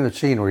everybody in the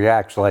scene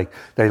reacts like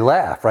they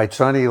laugh, right?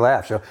 Sonny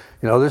laughs. So,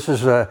 this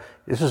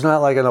is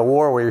not like in a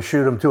war where you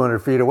shoot them 200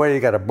 feet away. You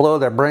got to blow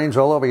their brains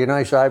all over your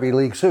nice Ivy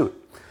League suit.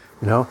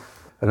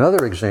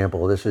 Another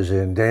example of this is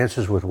in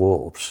Dances with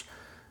Wolves,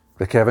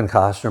 the Kevin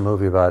Costner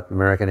movie about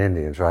American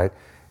Indians, right?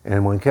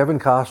 And when Kevin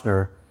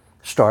Costner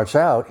starts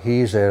out,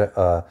 he's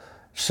a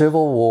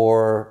Civil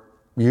War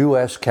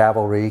U.S.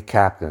 cavalry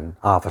captain,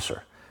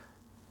 officer,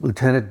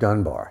 Lieutenant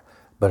Dunbar.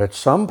 But at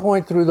some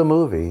point through the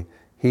movie,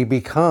 he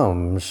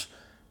becomes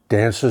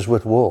Dances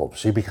with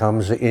Wolves. He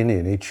becomes the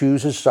Indian. He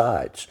chooses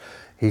sides.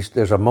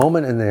 There's a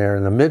moment in there,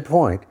 in the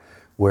midpoint,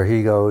 where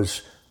he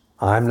goes,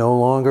 I'm no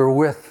longer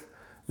with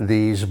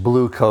these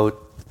blue coat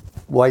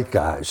white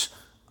guys.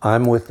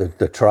 I'm with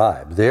the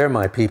tribe. They're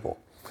my people.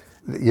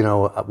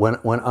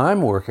 When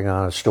I'm working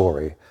on a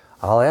story,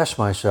 I'll ask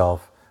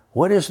myself,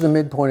 what is the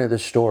midpoint of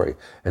this story?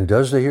 And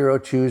does the hero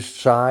choose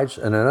sides?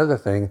 And another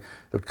thing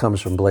that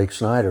comes from Blake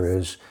Snyder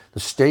is the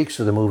stakes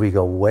of the movie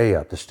go way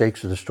up. The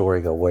stakes of the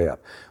story go way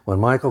up. When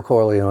Michael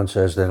Corleone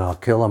says, then I'll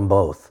kill them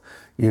both,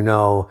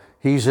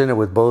 he's in it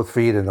with both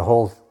feet, and the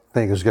whole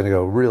thing is going to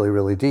go really,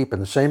 really deep.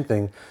 And the same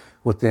thing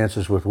with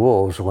Dances with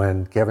Wolves,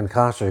 when Kevin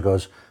Costner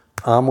goes,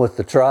 I'm with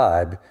the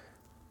tribe,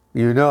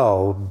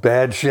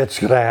 bad shit's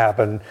going to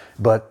happen,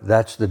 but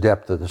that's the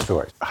depth of the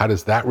story. How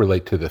does that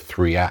relate to the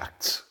 3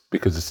 acts?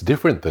 Because it's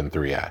different than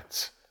 3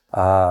 acts.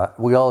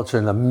 It's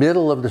in the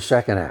middle of the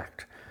second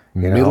act.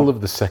 Middle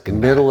of the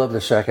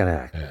second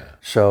act. Yeah.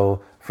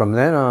 So from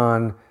then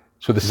on...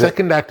 So the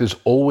second act is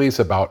always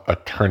about a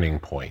turning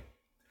point.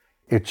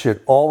 It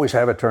should always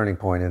have a turning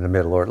point in the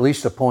middle, or at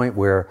least a point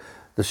where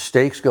the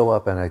stakes go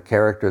up and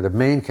the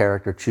main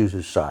character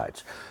chooses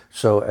sides.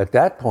 So at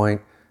that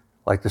point,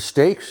 like the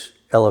stakes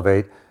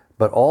elevate,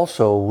 but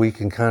also we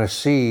can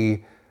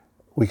see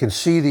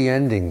the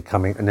ending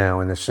coming now,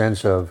 in the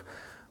sense of,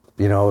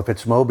 if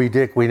it's Moby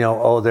Dick, we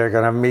know, they're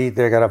going to meet,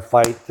 they're going to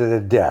fight to the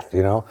death,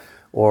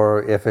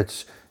 Or if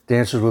it's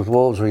Dances with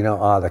Wolves, we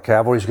know, the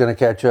cavalry's going to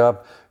catch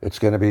up. It's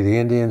going to be the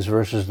Indians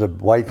versus the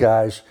white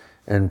guys,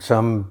 and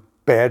some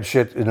bad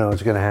shit, is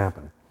going to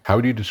happen. How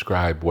would you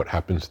describe what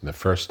happens in the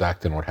first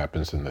act and what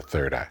happens in the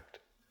third act?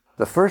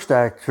 The first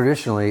act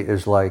traditionally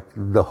is like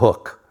the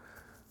hook.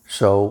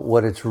 So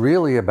what it's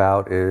really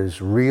about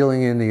is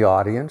reeling in the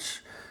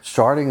audience,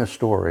 starting a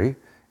story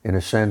in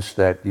a sense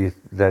that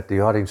the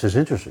audience is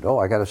interested.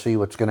 I got to see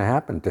what's going to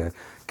happen to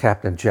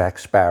Captain Jack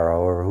Sparrow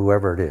or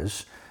whoever it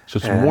is. So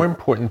it's more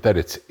important that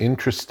it's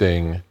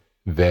interesting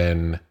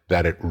than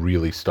that it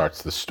really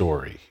starts the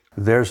story.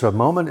 There's a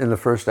moment in the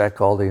first act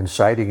called the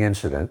inciting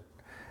incident,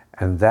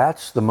 and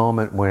that's the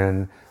moment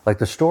when, like,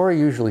 the story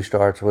usually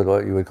starts with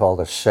what you would call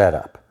the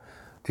setup.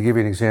 To give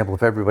you an example,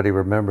 if everybody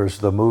remembers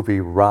the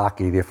movie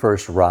Rocky, the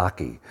first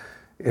Rocky,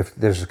 if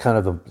there's kind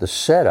of the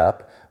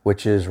setup,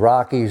 which is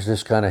Rocky's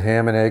this kind of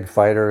ham and egg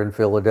fighter in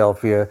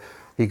Philadelphia.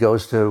 He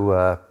goes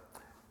to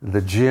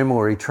the gym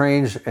where he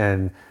trains,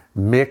 and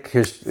Mick,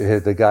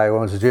 the guy who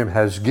owns the gym,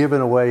 has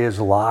given away his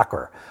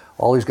locker.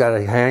 All he's got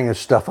to hang his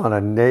stuff on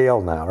a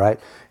nail now, right?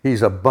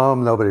 He's a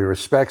bum. Nobody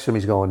respects him.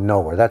 He's going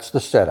nowhere. That's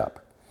the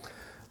setup.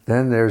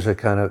 Then there's a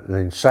kind of the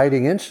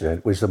inciting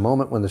incident, which is the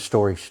moment when the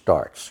story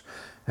starts.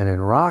 And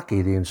in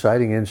Rocky, the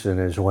inciting incident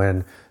is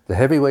when the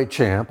heavyweight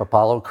champ,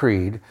 Apollo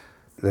Creed,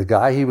 the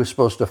guy he was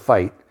supposed to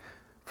fight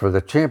for the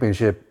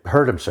championship,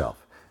 hurt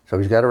himself. So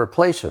he's got to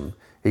replace him.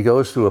 He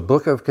goes through a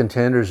book of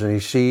contenders and he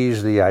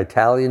sees the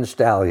Italian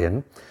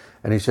stallion,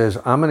 and he says,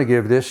 I'm going to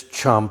give this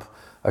chump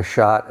a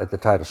shot at the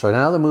title. So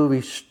now the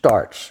movie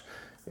starts.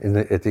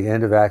 At the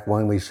end of Act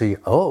 1, we see,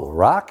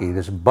 Rocky,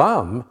 this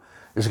bum,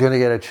 is going to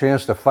get a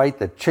chance to fight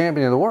the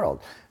champion of the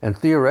world. And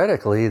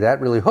theoretically,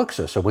 that really hooks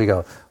us. So we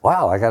go,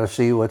 wow, I got to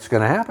see what's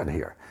going to happen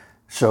here.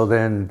 So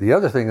then the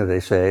other thing that they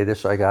say,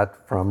 this I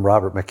got from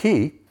Robert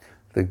McKee,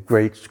 the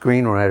great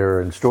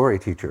screenwriter and story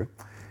teacher,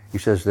 he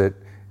says that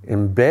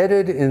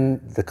embedded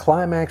in the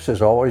climax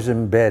is always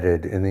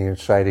embedded in the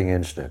inciting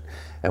incident.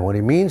 And what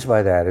he means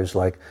by that is,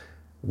 like,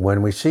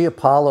 when we see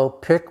Apollo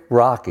pick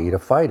Rocky to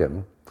fight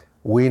him,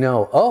 we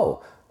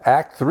know,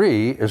 Act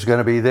 3 is going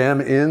to be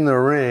them in the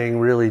ring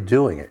really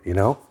doing it,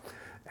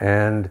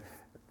 And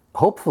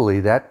hopefully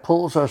that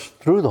pulls us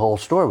through the whole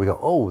story. We go,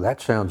 oh,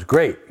 that sounds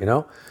great,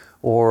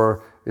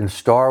 Or in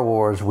Star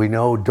Wars, we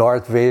know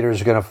Darth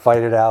Vader's going to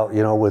fight it out,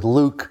 with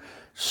Luke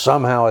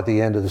somehow at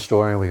the end of the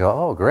story, and we go,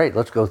 oh, great,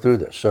 let's go through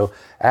this. So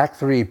Act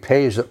 3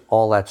 pays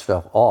all that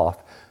stuff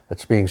off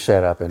that's being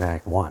set up in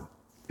Act 1.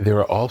 There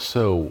are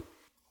also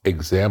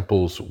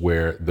examples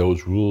where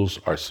those rules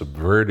are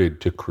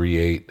subverted to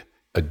create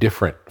a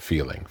different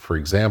feeling. For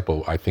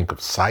example, I think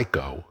of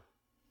Psycho.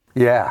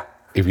 Yeah.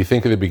 If you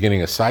think of the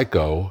beginning of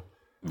Psycho,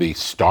 the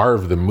star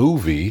of the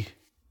movie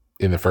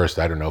in the first,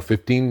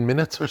 15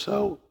 minutes or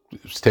so,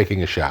 is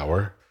taking a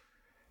shower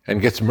and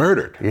gets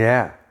murdered.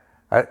 Yeah.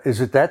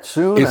 Is it that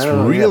soon? It's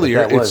really,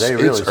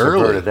 it's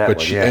early,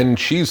 but and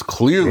she's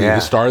clearly the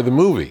star of the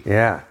movie.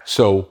 Yeah.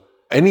 So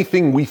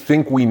anything we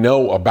think we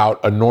know about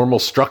a normal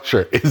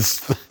structure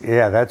is...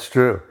 Yeah, that's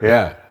true.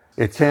 Yeah.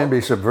 It can be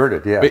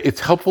subverted, yeah. But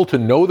it's helpful to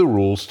know the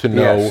rules, to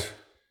know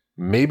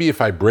maybe if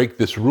I break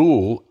this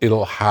rule,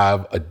 it'll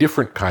have a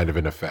different kind of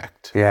an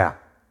effect. Yeah.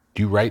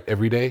 Do you write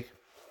every day?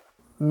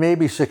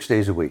 Maybe 6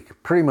 days a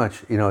week. Pretty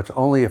much, it's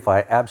only if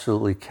I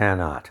absolutely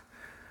cannot,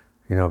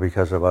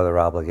 because of other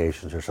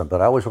obligations or something.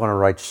 But I always want to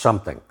write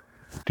something.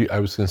 I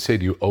was going to say,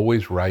 do you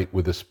always write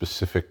with a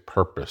specific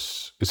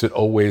purpose? Is it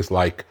always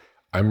like,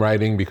 I'm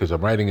writing because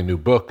I'm writing a new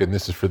book and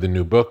this is for the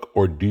new book?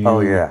 Or do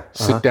you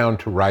sit down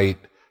to write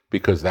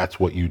because that's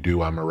what you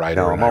do? I'm a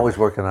writer. No, I'm always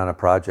working on a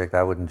project.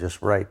 I wouldn't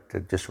just write.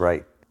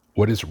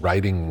 What is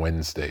Writing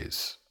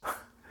Wednesdays?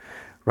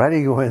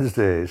 Writing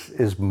Wednesdays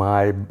is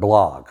my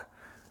blog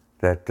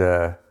that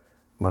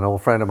an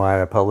old friend of mine,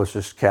 a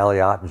publicist, Callie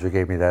Ottinger,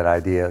 gave me that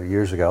idea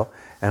years ago.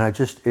 And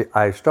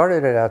I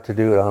started it out to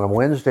do it on a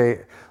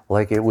Wednesday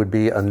like it would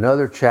be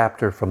another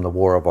chapter from the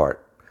War of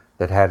Art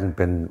that hadn't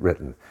been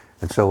written.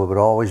 And so it would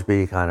always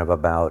be kind of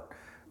about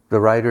the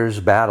writer's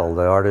battle,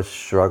 the artist's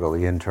struggle,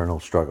 the internal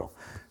struggle.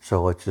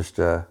 So it's just,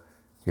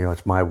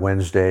 it's my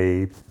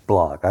Wednesday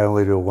blog. I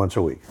only do it once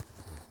a week.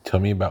 Tell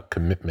me about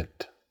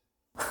commitment.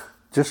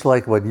 Just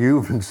like what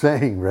you've been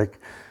saying, Rick.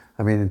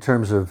 I mean, in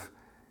terms of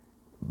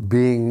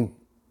being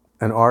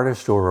an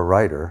artist or a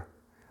writer,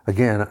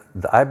 again,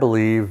 I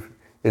believe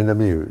in the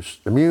muse.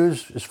 The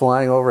muse is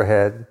flying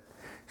overhead.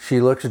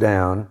 She looks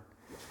down.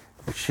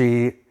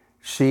 She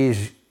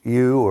sees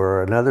you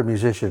or another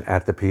musician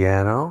at the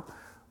piano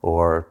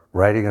or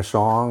writing a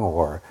song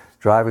or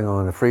driving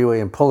on the freeway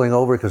and pulling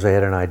over because they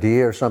had an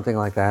idea or something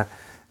like that.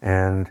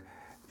 And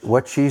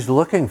what she's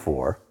looking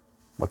for,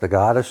 what the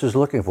goddess is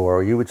looking for,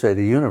 or you would say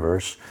the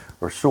universe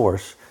or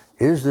source,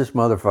 is this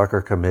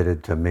motherfucker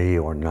committed to me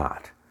or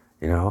not?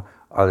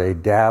 Are they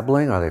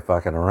dabbling? Are they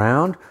fucking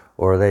around?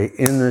 Or are they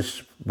in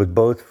this with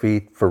both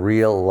feet for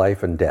real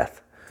life and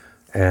death?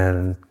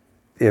 And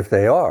if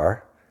they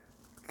are,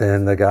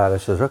 then the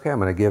goddess says, okay, I'm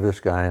going to give this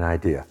guy an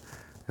idea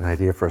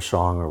for a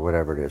song or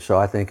whatever it is. So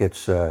I think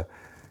it's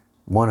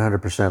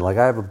 100%. Like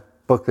I have a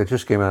book that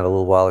just came out a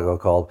little while ago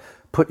called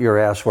Put Your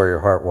Ass Where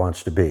Your Heart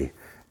Wants to Be.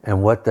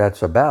 And what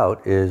that's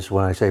about is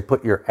when I say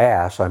put your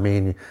ass, I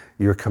mean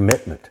your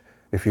commitment.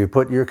 If you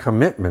put your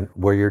commitment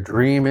where your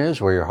dream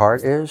is, where your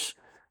heart is,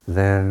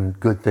 then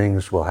good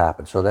things will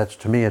happen. So that's,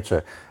 to me, it's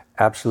a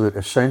absolute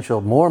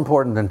essential, more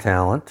important than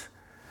talent.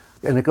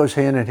 And it goes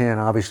hand in hand,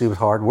 obviously, with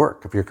hard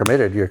work. If you're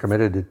committed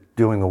to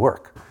doing the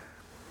work.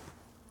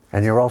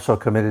 And you're also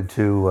committed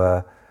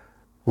to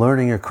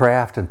learning your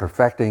craft and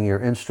perfecting your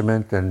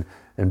instrument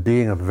and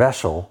being a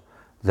vessel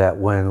that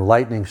when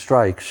lightning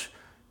strikes,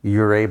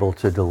 you're able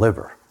to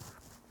deliver.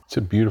 It's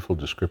a beautiful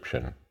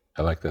description.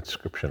 I like that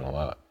description a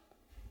lot.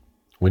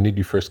 When did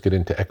you first get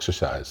into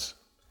exercise?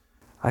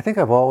 I think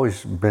I've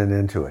always been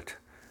into it.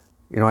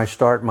 I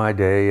start my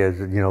day as,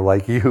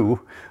 like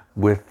you,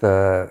 with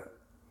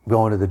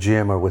going to the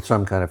gym or with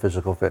some kind of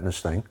physical fitness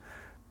thing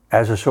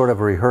as a sort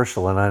of a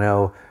rehearsal. And I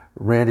know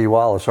Randy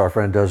Wallace, our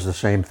friend, does the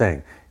same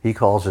thing. He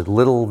calls it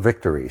little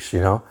victories,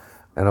 And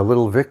a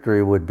little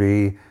victory would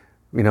be,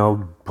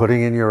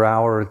 putting in your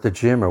hour at the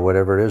gym or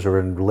whatever it is, or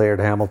in Laird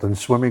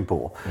Hamilton's swimming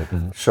pool.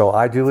 Mm-hmm. So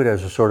I do it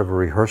as a sort of a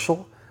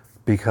rehearsal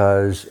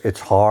because it's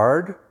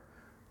hard.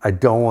 I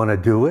don't want to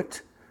do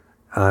it.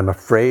 I'm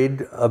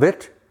afraid of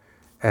it.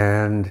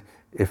 And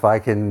if I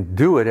can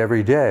do it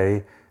every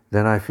day,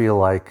 then I feel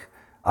like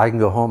I can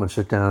go home and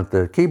sit down at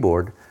the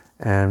keyboard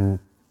and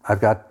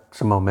I've got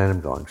some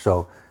momentum going.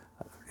 So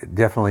it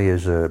definitely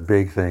is a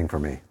big thing for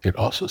me. It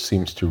also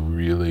seems to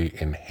really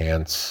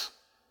enhance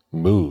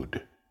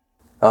mood.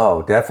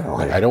 Oh,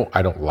 definitely. I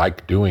don't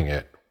like doing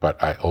it,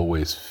 but I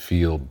always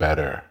feel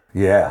better.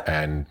 Yeah.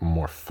 And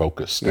more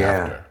focused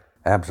after.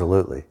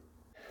 Absolutely.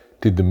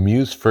 Did the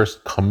muse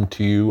first come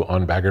to you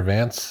on Bagger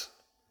Vance?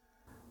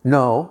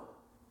 No,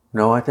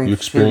 I think you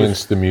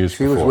experienced the muse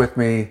before. She was with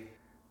me,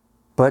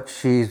 but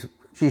she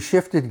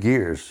shifted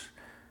gears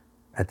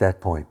at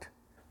that point.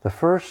 The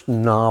first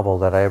novel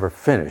that I ever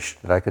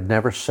finished that I could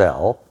never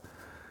sell,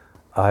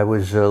 I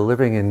was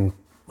living in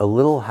a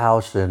little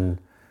house in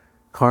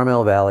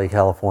Carmel Valley,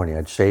 California.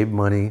 I'd saved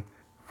money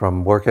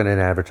from working in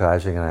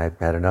advertising, and I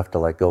had enough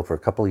to go for a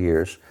couple of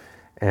years.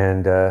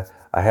 And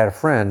I had a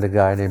friend, a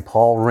guy named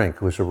Paul Rink,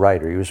 who was a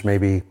writer. He was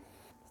maybe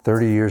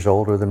 30 years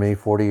older than me,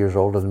 40 years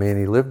older than me, and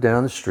he lived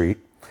down the street.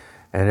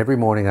 And every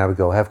morning I would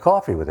go have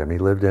coffee with him. He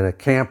lived in a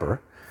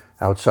camper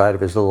outside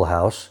of his little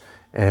house,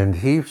 and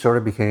he sort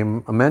of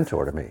became a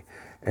mentor to me.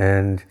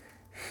 And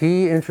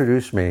he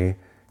introduced me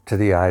to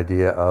the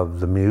idea of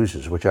the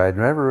muses, which I had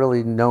never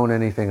really known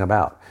anything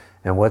about.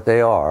 And what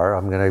they are,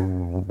 I'm going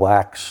to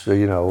wax,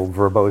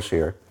 verbose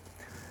here.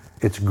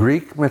 It's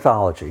Greek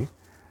mythology.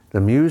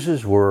 The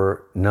muses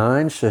were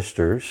 9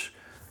 sisters,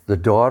 the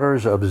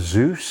daughters of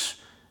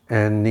Zeus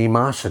and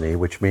Mnemosyne,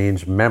 which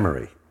means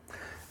memory.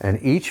 And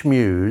each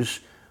muse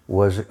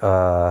was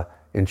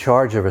in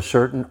charge of a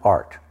certain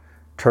art.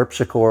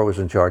 Terpsichore was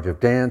in charge of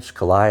dance,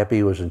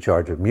 Calliope was in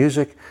charge of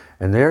music,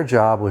 and their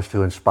job was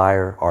to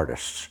inspire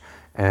artists.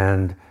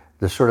 And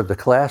the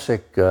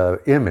classic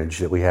image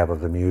that we have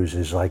of the muse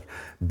is like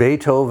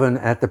Beethoven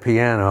at the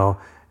piano,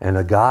 and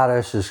the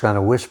goddess is kind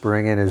of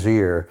whispering in his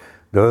ear,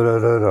 da da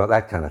da da,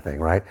 that kind of thing,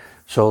 right?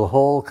 So the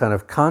whole kind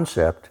of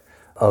concept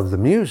of the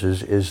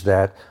muses is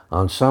that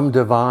on some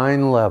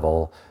divine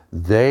level,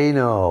 they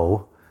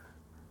know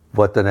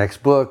what the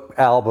next book,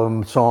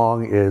 album,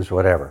 song is,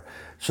 whatever.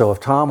 So if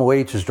Tom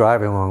Waits is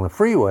driving along the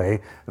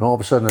freeway and all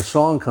of a sudden a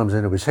song comes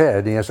into his head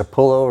and he has to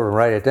pull over and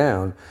write it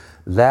down,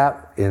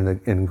 that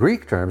in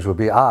Greek terms would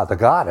be, the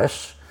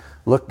goddess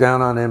looked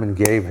down on him and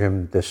gave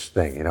him this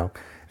thing,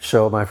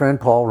 So my friend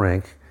Paul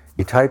Rink,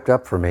 he typed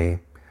up for me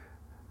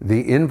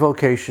the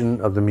invocation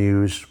of the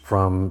muse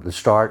from the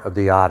start of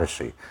the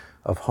Odyssey,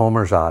 of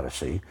Homer's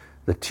Odyssey,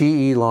 the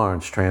T.E.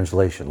 Lawrence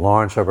translation,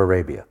 Lawrence of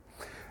Arabia.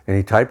 And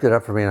he typed it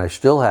up for me, and I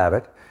still have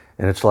it,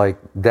 and it's like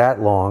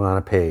that long on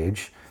a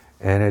page,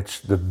 and it's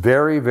the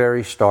very,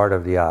 very start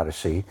of the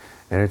Odyssey,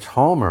 and it's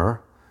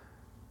Homer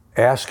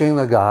asking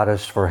the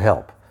goddess for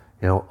help.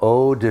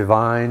 O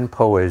divine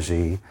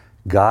poesy,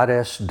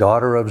 goddess,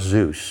 daughter of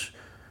Zeus,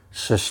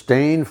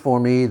 sustain for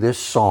me this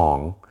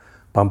song,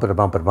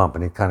 bump-a-da-bump-a-da-bump,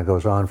 and it kind of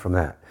goes on from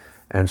that.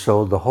 And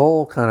so the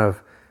whole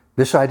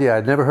this idea,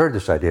 I'd never heard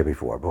this idea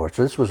before,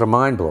 so this was a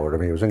mind blower to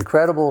me. It was an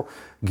incredible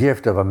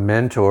gift of a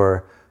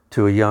mentor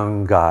to a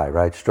young guy,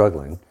 right,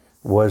 struggling,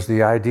 was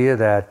the idea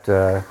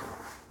that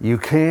you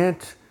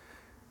can't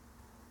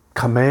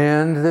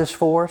command this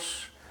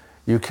force,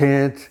 you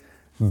can't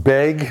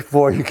beg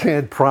for, you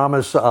can't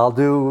promise I'll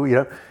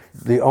do,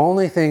 The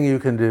only thing you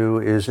can do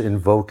is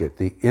invoke it,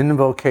 the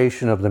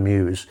invocation of the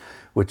muse,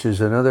 which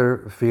is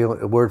another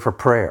word for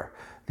prayer.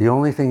 The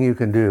only thing you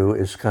can do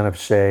is kind of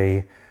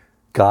say,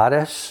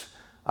 Goddess,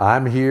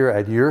 I'm here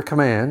at your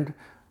command.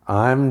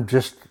 I'm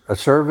just a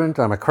servant.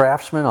 I'm a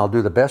craftsman. I'll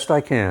do the best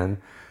I can.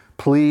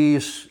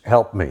 Please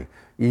help me.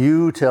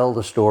 You tell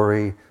the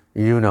story.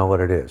 You know what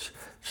it is.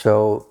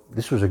 So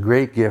this was a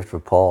great gift for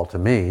Paul to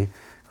me,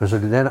 because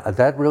then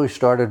that really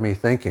started me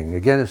thinking.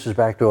 Again, this is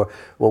back to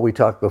what we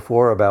talked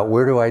before about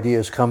where do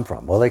ideas come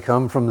from? Well, they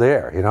come from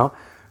there,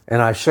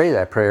 And I say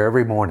that prayer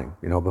every morning,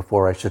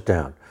 before I sit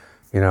down,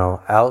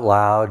 out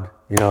loud,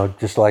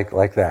 just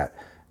like that.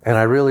 And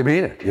I really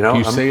mean it, Do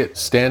you say it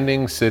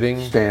standing,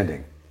 sitting?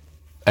 Standing.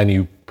 And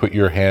you put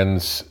your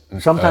hands...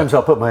 Sometimes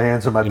I'll put my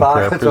hands in my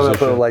pockets, so I'll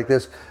put it like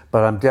this,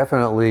 but I'm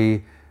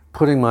definitely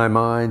putting my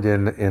mind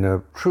in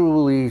a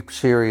truly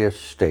serious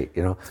state,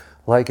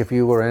 like if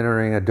you were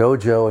entering a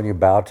dojo and you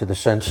bow to the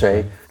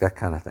sensei, that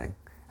kind of thing.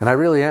 And I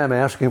really am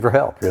asking for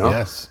help,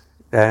 Yes.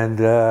 And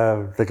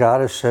the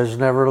goddess has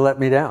never let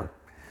me down.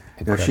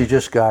 She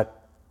just got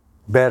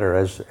better,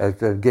 as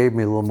gave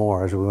me a little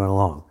more as we went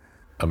along.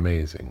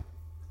 Amazing.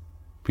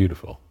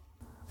 Beautiful.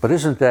 But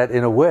isn't that,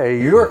 in a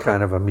way, you're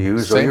kind of a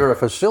muse, or you're a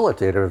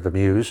facilitator of the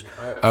muse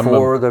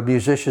for the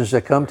musicians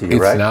that come to you,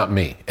 right? It's not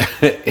me.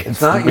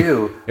 It's not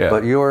you,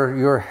 but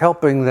you're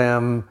helping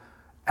them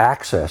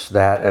access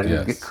that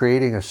and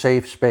creating a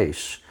safe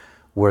space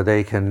where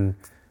they can,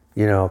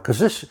 because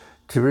this,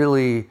 to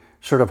really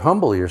sort of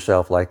humble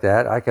yourself like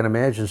that, I can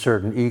imagine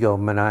certain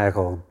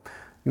egomaniacal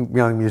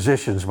young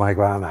musicians might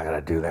go, I'm not going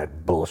to do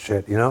that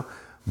bullshit,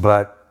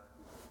 but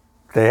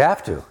they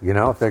have to,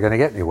 if they're going to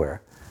get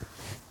anywhere.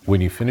 When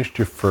you finished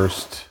your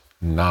first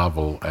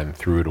novel and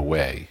threw it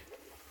away,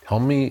 tell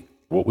me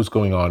what was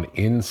going on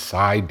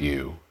inside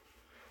you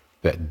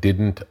that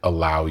didn't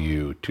allow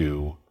you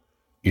to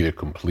either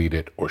complete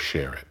it or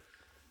share it.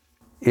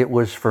 It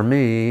was, for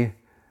me,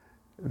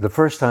 the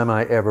first time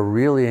I ever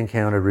really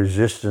encountered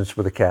resistance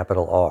with a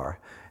capital R,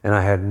 and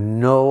I had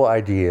no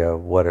idea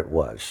what it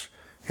was.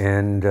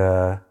 And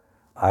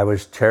I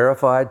was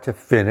terrified to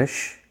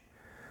finish,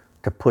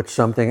 to put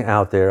something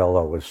out there,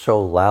 although it was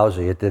so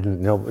lousy, it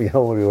didn't, nobody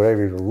would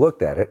ever even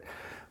looked at it.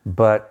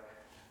 But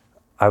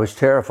I was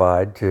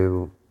terrified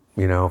to,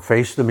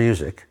 face the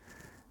music.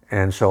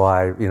 And so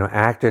I,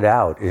 acted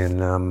out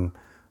in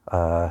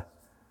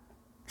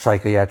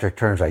psychiatric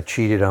terms. I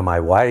cheated on my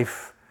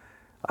wife.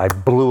 I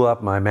blew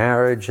up my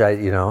marriage,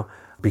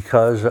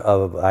 because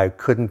I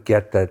couldn't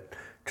get that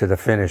to the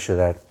finish of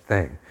that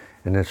thing.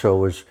 And then so it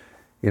was,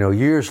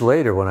 years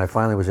later when I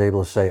finally was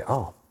able to say,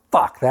 oh,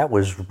 fuck, that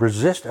was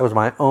that was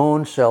my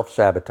own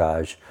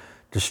self-sabotage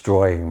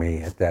destroying me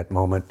at that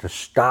moment to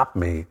stop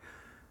me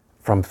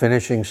from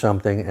finishing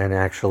something and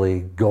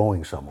actually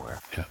going somewhere.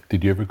 Yeah.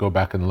 Did you ever go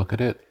back and look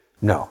at it?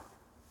 No.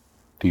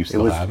 Do you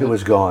still have it? It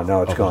was gone.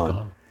 No, it's Oh, it was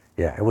gone.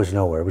 Yeah, it was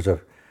nowhere. It was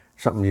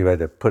something you had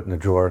to put in the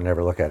drawer and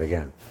never look at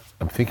again.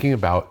 I'm thinking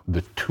about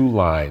the two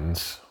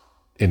lines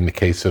in the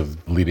case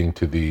of leading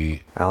to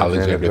the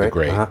Alexander the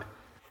Great. Uh-huh.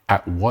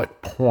 At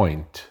what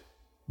point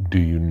do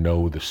you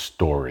know the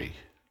story?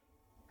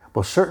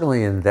 Well,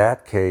 certainly in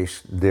that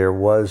case, there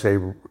was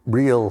a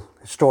real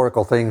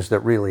historical things that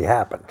really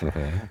happened.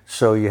 Mm-hmm.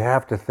 So you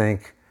have to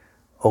think,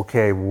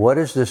 okay, what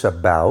is this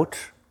about?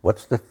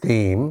 What's the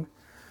theme?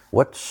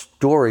 What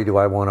story do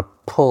I want to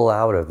pull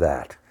out of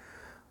that?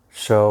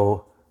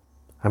 So,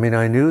 I mean,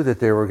 I knew that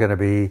there were going to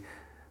be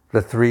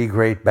the 3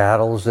 great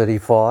battles that he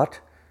fought,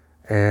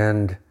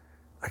 and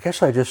I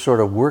guess I just sort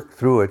of worked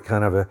through it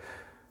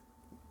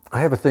I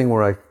have a thing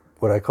where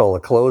what I call a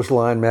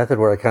clothesline method,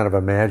 where I kind of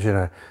imagine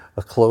a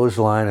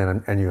clothesline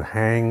and you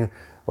hang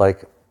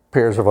like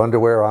pairs of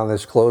underwear on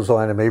this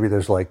clothesline, and maybe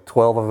there's like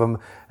 12 of them,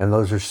 and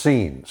those are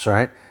scenes,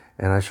 right?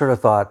 And I sort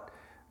of thought,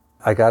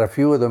 I got a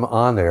few of them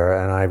on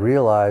there, and I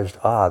realized,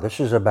 this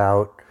is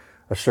about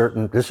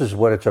this is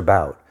what it's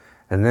about.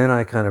 And then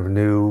I kind of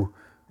knew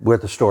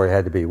what the story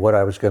had to be, what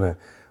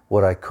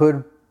I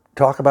could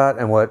talk about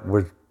and what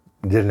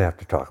didn't have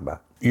to talk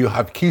about. You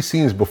have key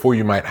scenes before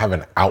you might have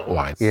an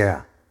outline.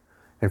 Yeah.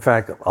 In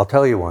fact, I'll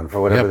tell you one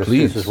for whatever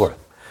this is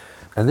worth.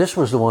 And this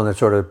was the one that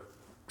sort of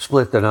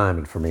split the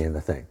diamond for me in the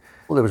thing.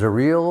 Well, there was a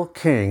real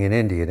king in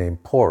India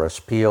named Porus,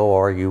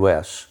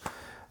 P-O-R-U-S,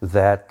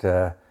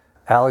 that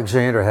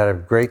Alexander had a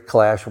great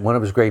clash. One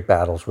of his great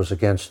battles was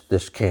against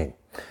this king.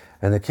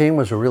 And the king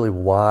was a really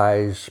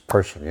wise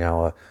person,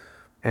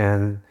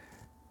 and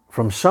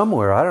from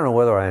somewhere, I don't know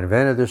whether I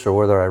invented this or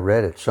whether I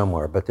read it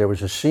somewhere, but there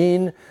was a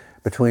scene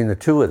between the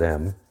two of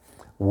them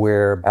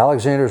where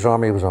Alexander's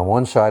army was on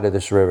one side of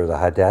this river, the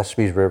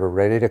Hydaspes River,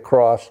 ready to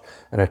cross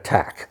and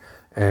attack.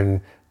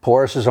 And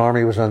Porus's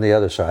army was on the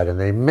other side, and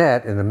they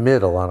met in the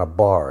middle on a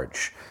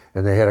barge,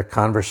 and they had a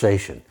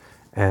conversation.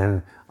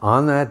 And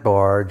on that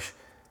barge,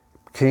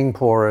 King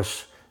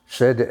Porus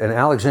said, and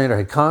Alexander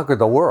had conquered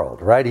the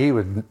world, right? He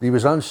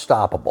was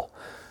unstoppable.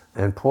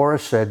 And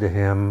Porus said to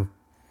him,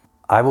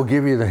 I will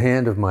give you the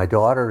hand of my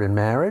daughter in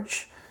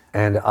marriage,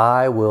 and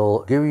I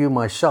will give you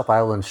myself.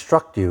 I will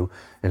instruct you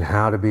in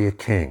how to be a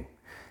king.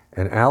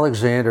 And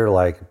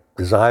Alexander,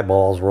 his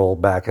eyeballs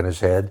rolled back in his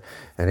head,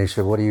 and he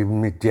said, what do you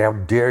mean? How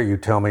dare you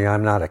tell me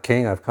I'm not a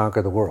king? I've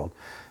conquered the world.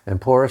 And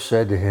Porus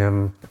said to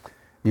him,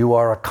 you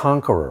are a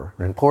conqueror.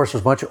 And Porus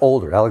was much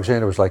older.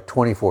 Alexander was like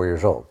 24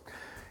 years old.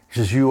 He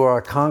says, you are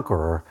a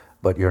conqueror,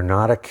 but you're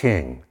not a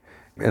king.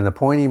 And the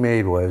point he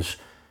made was,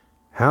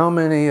 how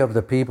many of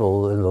the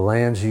people in the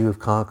lands you have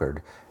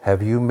conquered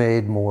have you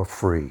made more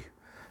free?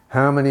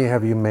 How many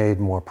have you made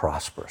more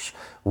prosperous?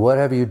 What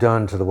have you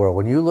done to the world?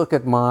 When you look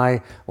at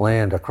my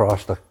land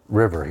across the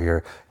river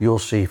here, you'll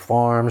see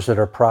farms that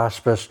are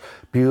prosperous,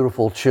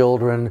 beautiful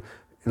children,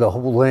 the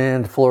whole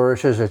land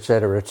flourishes, et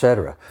cetera, et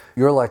cetera.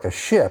 You're like a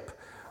ship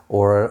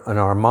or an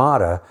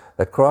armada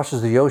that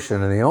crosses the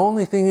ocean, and the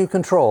only thing you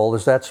control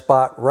is that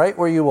spot right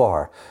where you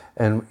are.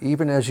 And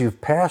even as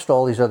you've passed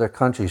all these other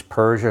countries,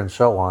 Persia and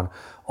so on,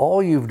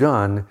 all you've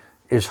done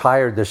is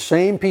hired the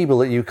same people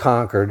that you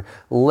conquered,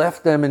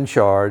 left them in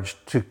charge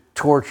to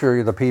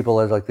torture the people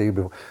as like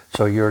the.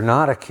 So you're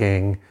not a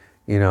king,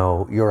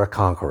 you're a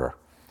conqueror.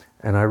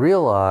 And I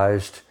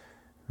realized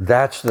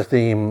that's the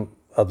theme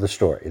of the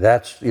story.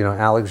 That's,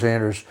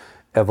 Alexander's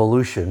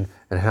evolution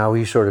and how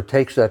he sort of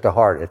takes that to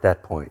heart at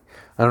that point.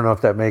 I don't know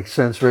if that makes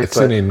sense, Rick. It's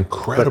an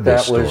incredible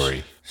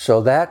story.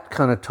 So that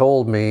kind of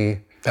told me.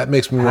 That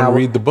makes me want to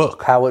read the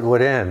book. How it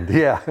would end.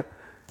 Yeah.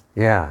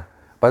 Yeah.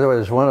 By the way,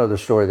 there's one other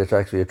story that's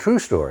actually a true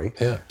story.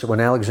 Yeah. So when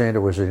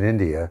Alexander was in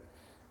India,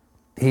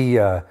 he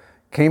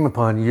came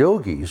upon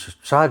yogis,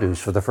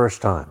 sadhus, for the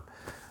first time.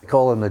 They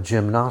call them the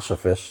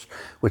gymnosophists,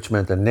 which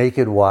meant the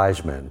naked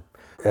wise men.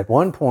 At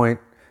one point,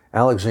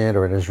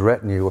 Alexander and his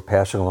retinue were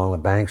passing along the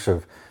banks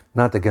of,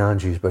 not the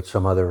Ganges, but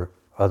some other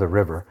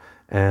river.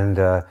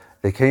 And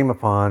they came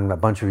upon a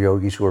bunch of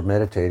yogis who were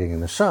meditating in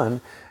the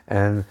sun,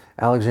 and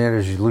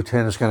Alexander's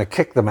lieutenants kind of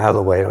kicked them out of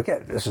the way.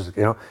 Okay, this is,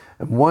 and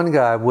one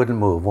guy wouldn't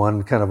move.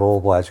 One kind of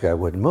old wise guy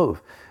wouldn't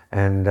move.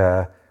 And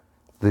the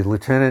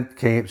lieutenant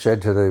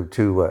said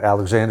to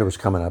Alexander was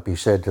coming up, he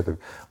said to the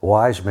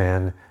wise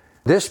man,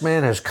 this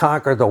man has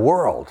conquered the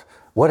world.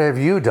 What have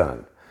you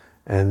done?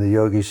 And the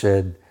yogi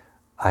said,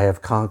 I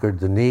have conquered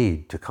the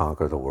need to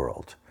conquer the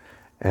world.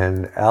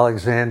 And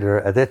Alexander,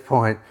 at that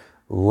point,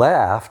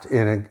 laughed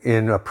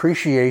in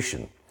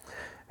appreciation.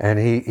 And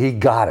he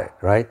got it,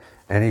 right?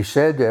 And he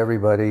said to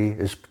everybody,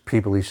 his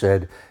people, he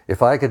said,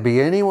 if I could be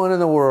anyone in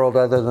the world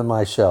other than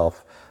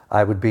myself,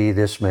 I would be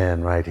this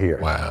man right here.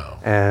 Wow.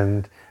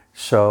 And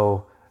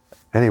so,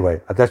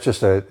 anyway, that's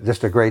just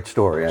a great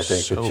story, I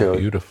think. So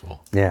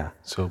beautiful. Yeah.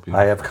 So beautiful.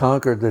 I have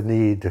conquered the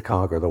need to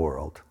conquer the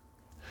world.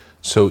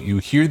 So you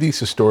hear these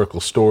historical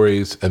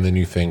stories, and then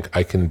you think,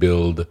 I can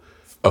build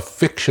a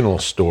fictional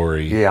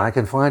story. Yeah, I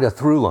can find a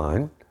through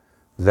line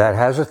that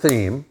has a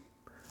theme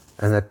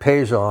and that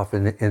pays off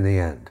in the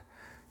end.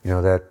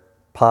 that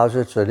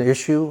posits an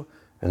issue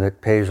and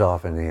that pays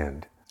off in the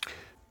end.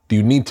 Do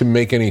you need to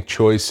make any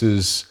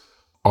choices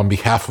on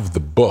behalf of the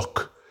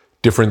book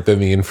different than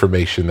the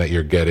information that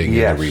you're getting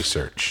in the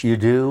research? You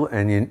do,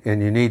 and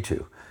you need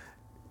to.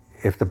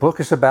 If the book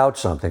is about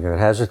something and it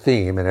has a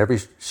theme, and every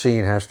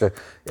scene has to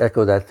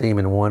echo that theme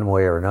in one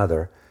way or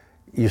another,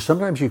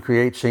 sometimes you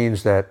create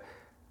scenes that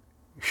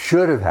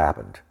should have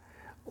happened,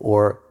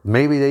 or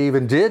maybe they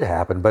even did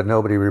happen, but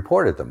nobody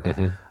reported them.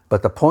 Mm-hmm.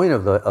 But the point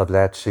of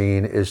that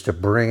scene is to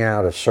bring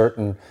out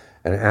an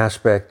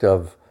aspect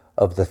of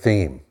the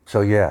theme.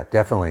 So yeah,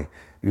 definitely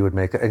you would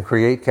make and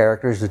create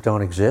characters that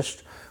don't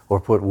exist, or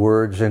put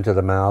words into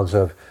the mouths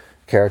of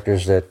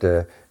characters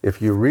that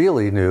if you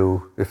really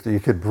knew, if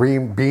you could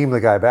beam the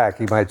guy back,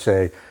 he might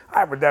say,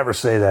 I would never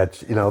say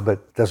that, but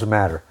it doesn't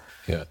matter.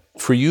 Yeah.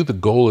 For you, the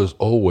goal is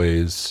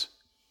always,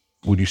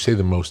 would you say,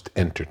 the most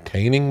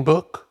entertaining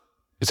book?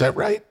 Is that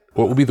right?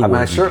 What would be the word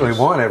I certainly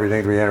want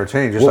everything to be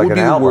entertaining, just like an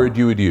album. What would be the word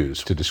you would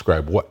use to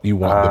describe what you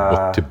want the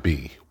book to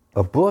be?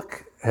 A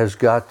book has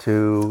got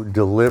to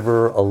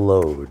deliver a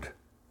load,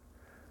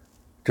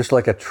 just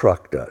like a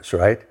truck does,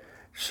 right?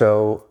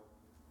 So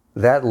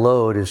that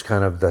load is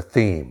kind of the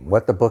theme,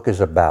 what the book is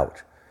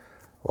about.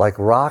 Like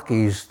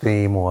Rocky's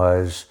theme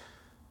was,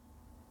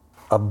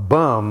 a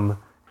bum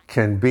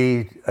can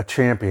be a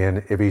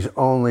champion if he's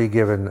only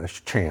given a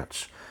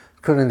chance.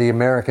 Kind of the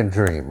American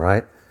dream,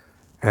 right?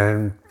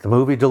 And the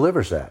movie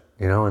delivers that.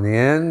 In the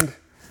end,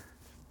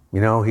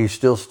 he's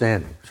still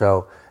standing.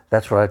 So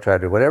that's what I try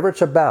to do. Whatever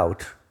it's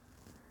about.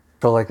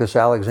 So like this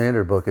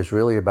Alexander book is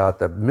really about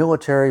the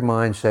military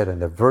mindset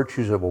and the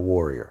virtues of a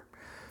warrior.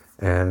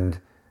 And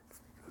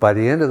by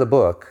the end of the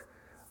book,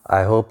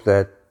 I hope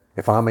that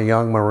if I'm a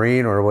young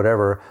Marine or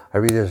whatever, I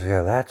read this,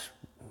 that's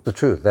the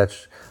truth.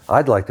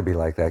 I'd like to be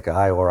like that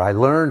guy, or I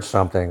learned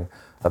something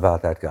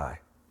about that guy.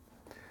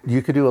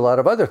 You could do a lot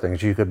of other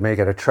things. You could make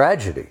it a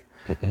tragedy.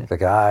 Mm-hmm. The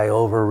guy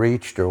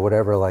overreached or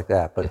whatever like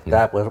that, but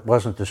that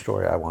wasn't the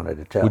story I wanted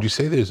to tell. Would you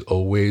say there's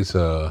always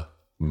a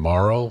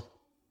moral?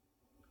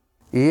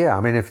 Yeah, I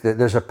mean, if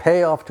there's a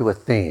payoff to a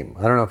theme,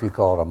 I don't know if you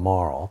call it a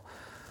moral,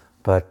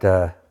 but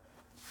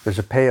there's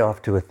a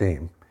payoff to a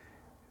theme,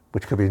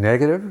 which could be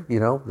negative,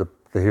 the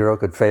hero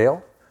could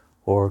fail,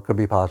 or it could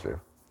be positive.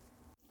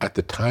 At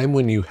the time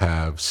when you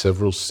have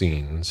several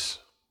scenes,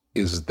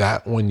 is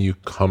that when you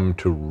come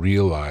to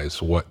realize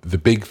what the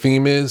big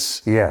theme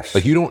is? Yes.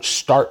 Like you don't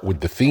start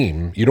with the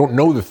theme. You don't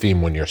know the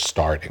theme when you're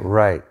starting.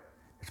 Right.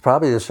 It's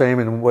probably the same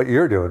in what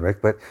you're doing,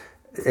 Rick, but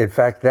in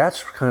fact,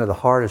 that's kind of the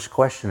hardest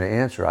question to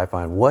answer, I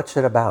find. What's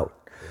it about?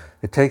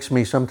 It takes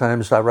me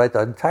sometimes, I write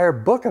the entire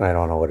book and I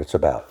don't know what it's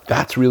about.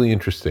 That's really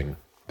interesting.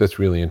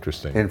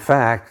 In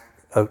fact,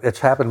 it's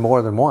happened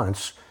more than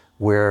once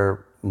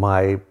where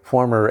my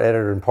former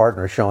editor and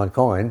partner, Sean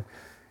Coyne,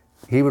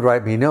 he would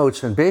write me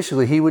notes and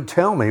basically he would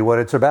tell me what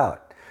it's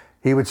about.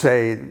 He would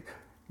say,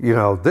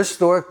 this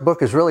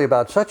book is really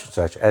about such and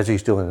such, as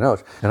he's doing the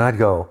notes. And I'd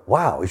go,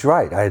 wow, he's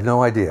right. I had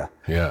no idea.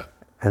 Yeah.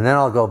 And then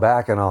I'll go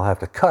back and I'll have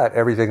to cut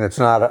everything that's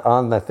not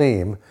on the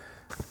theme.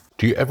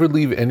 Do you ever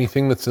leave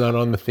anything that's not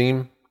on the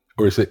theme?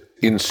 Or is it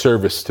in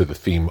service to the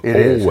theme It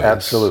always? is,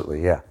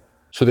 absolutely, yeah.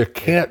 So there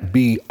can't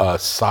be a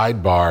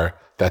sidebar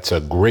that's a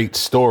great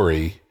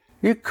story.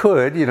 You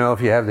could,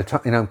 if you have the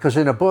time, because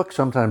in a book,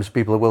 sometimes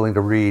people are willing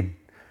to read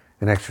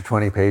an extra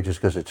 20 pages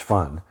because it's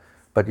fun,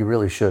 but you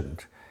really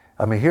shouldn't.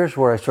 I mean, here's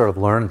where I sort of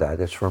learned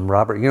that. It's from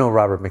Robert, who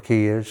Robert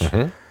McKee is?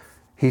 Mm-hmm.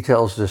 He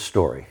tells this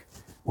story.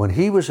 When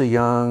he was a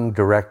young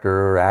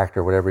director or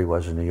actor, whatever he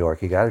was in New York,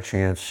 he got a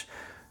chance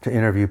to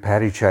interview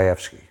Paddy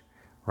Chayefsky,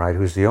 right,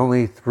 who's the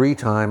only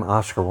 3-time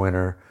Oscar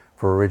winner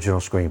for original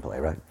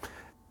screenplay, right?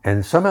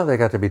 And somehow they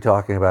got to be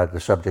talking about the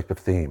subject of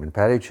theme. And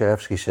Paddy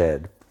Chayefsky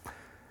said,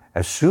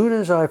 as soon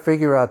as I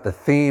figure out the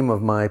theme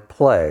of my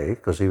play,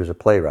 because he was a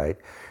playwright,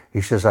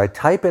 he says, I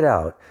type it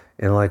out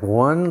in like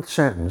one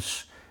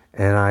sentence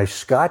and I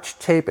scotch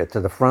tape it to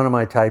the front of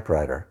my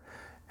typewriter.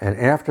 And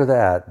after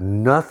that,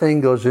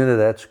 nothing goes into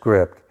that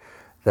script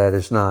that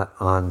is not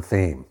on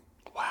theme.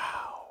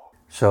 Wow.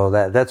 So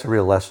that's a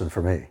real lesson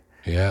for me.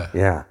 Yeah.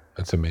 Yeah.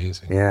 That's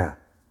amazing. Yeah.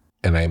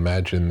 And I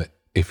imagine that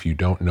if you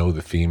don't know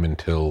the theme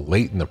until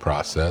late in the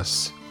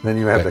process, then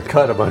you have to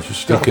cut a bunch of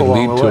stuff along the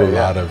way. It can lead to a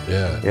yeah. lot of,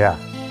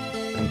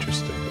 Yeah.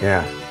 Interesting.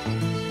 Yeah.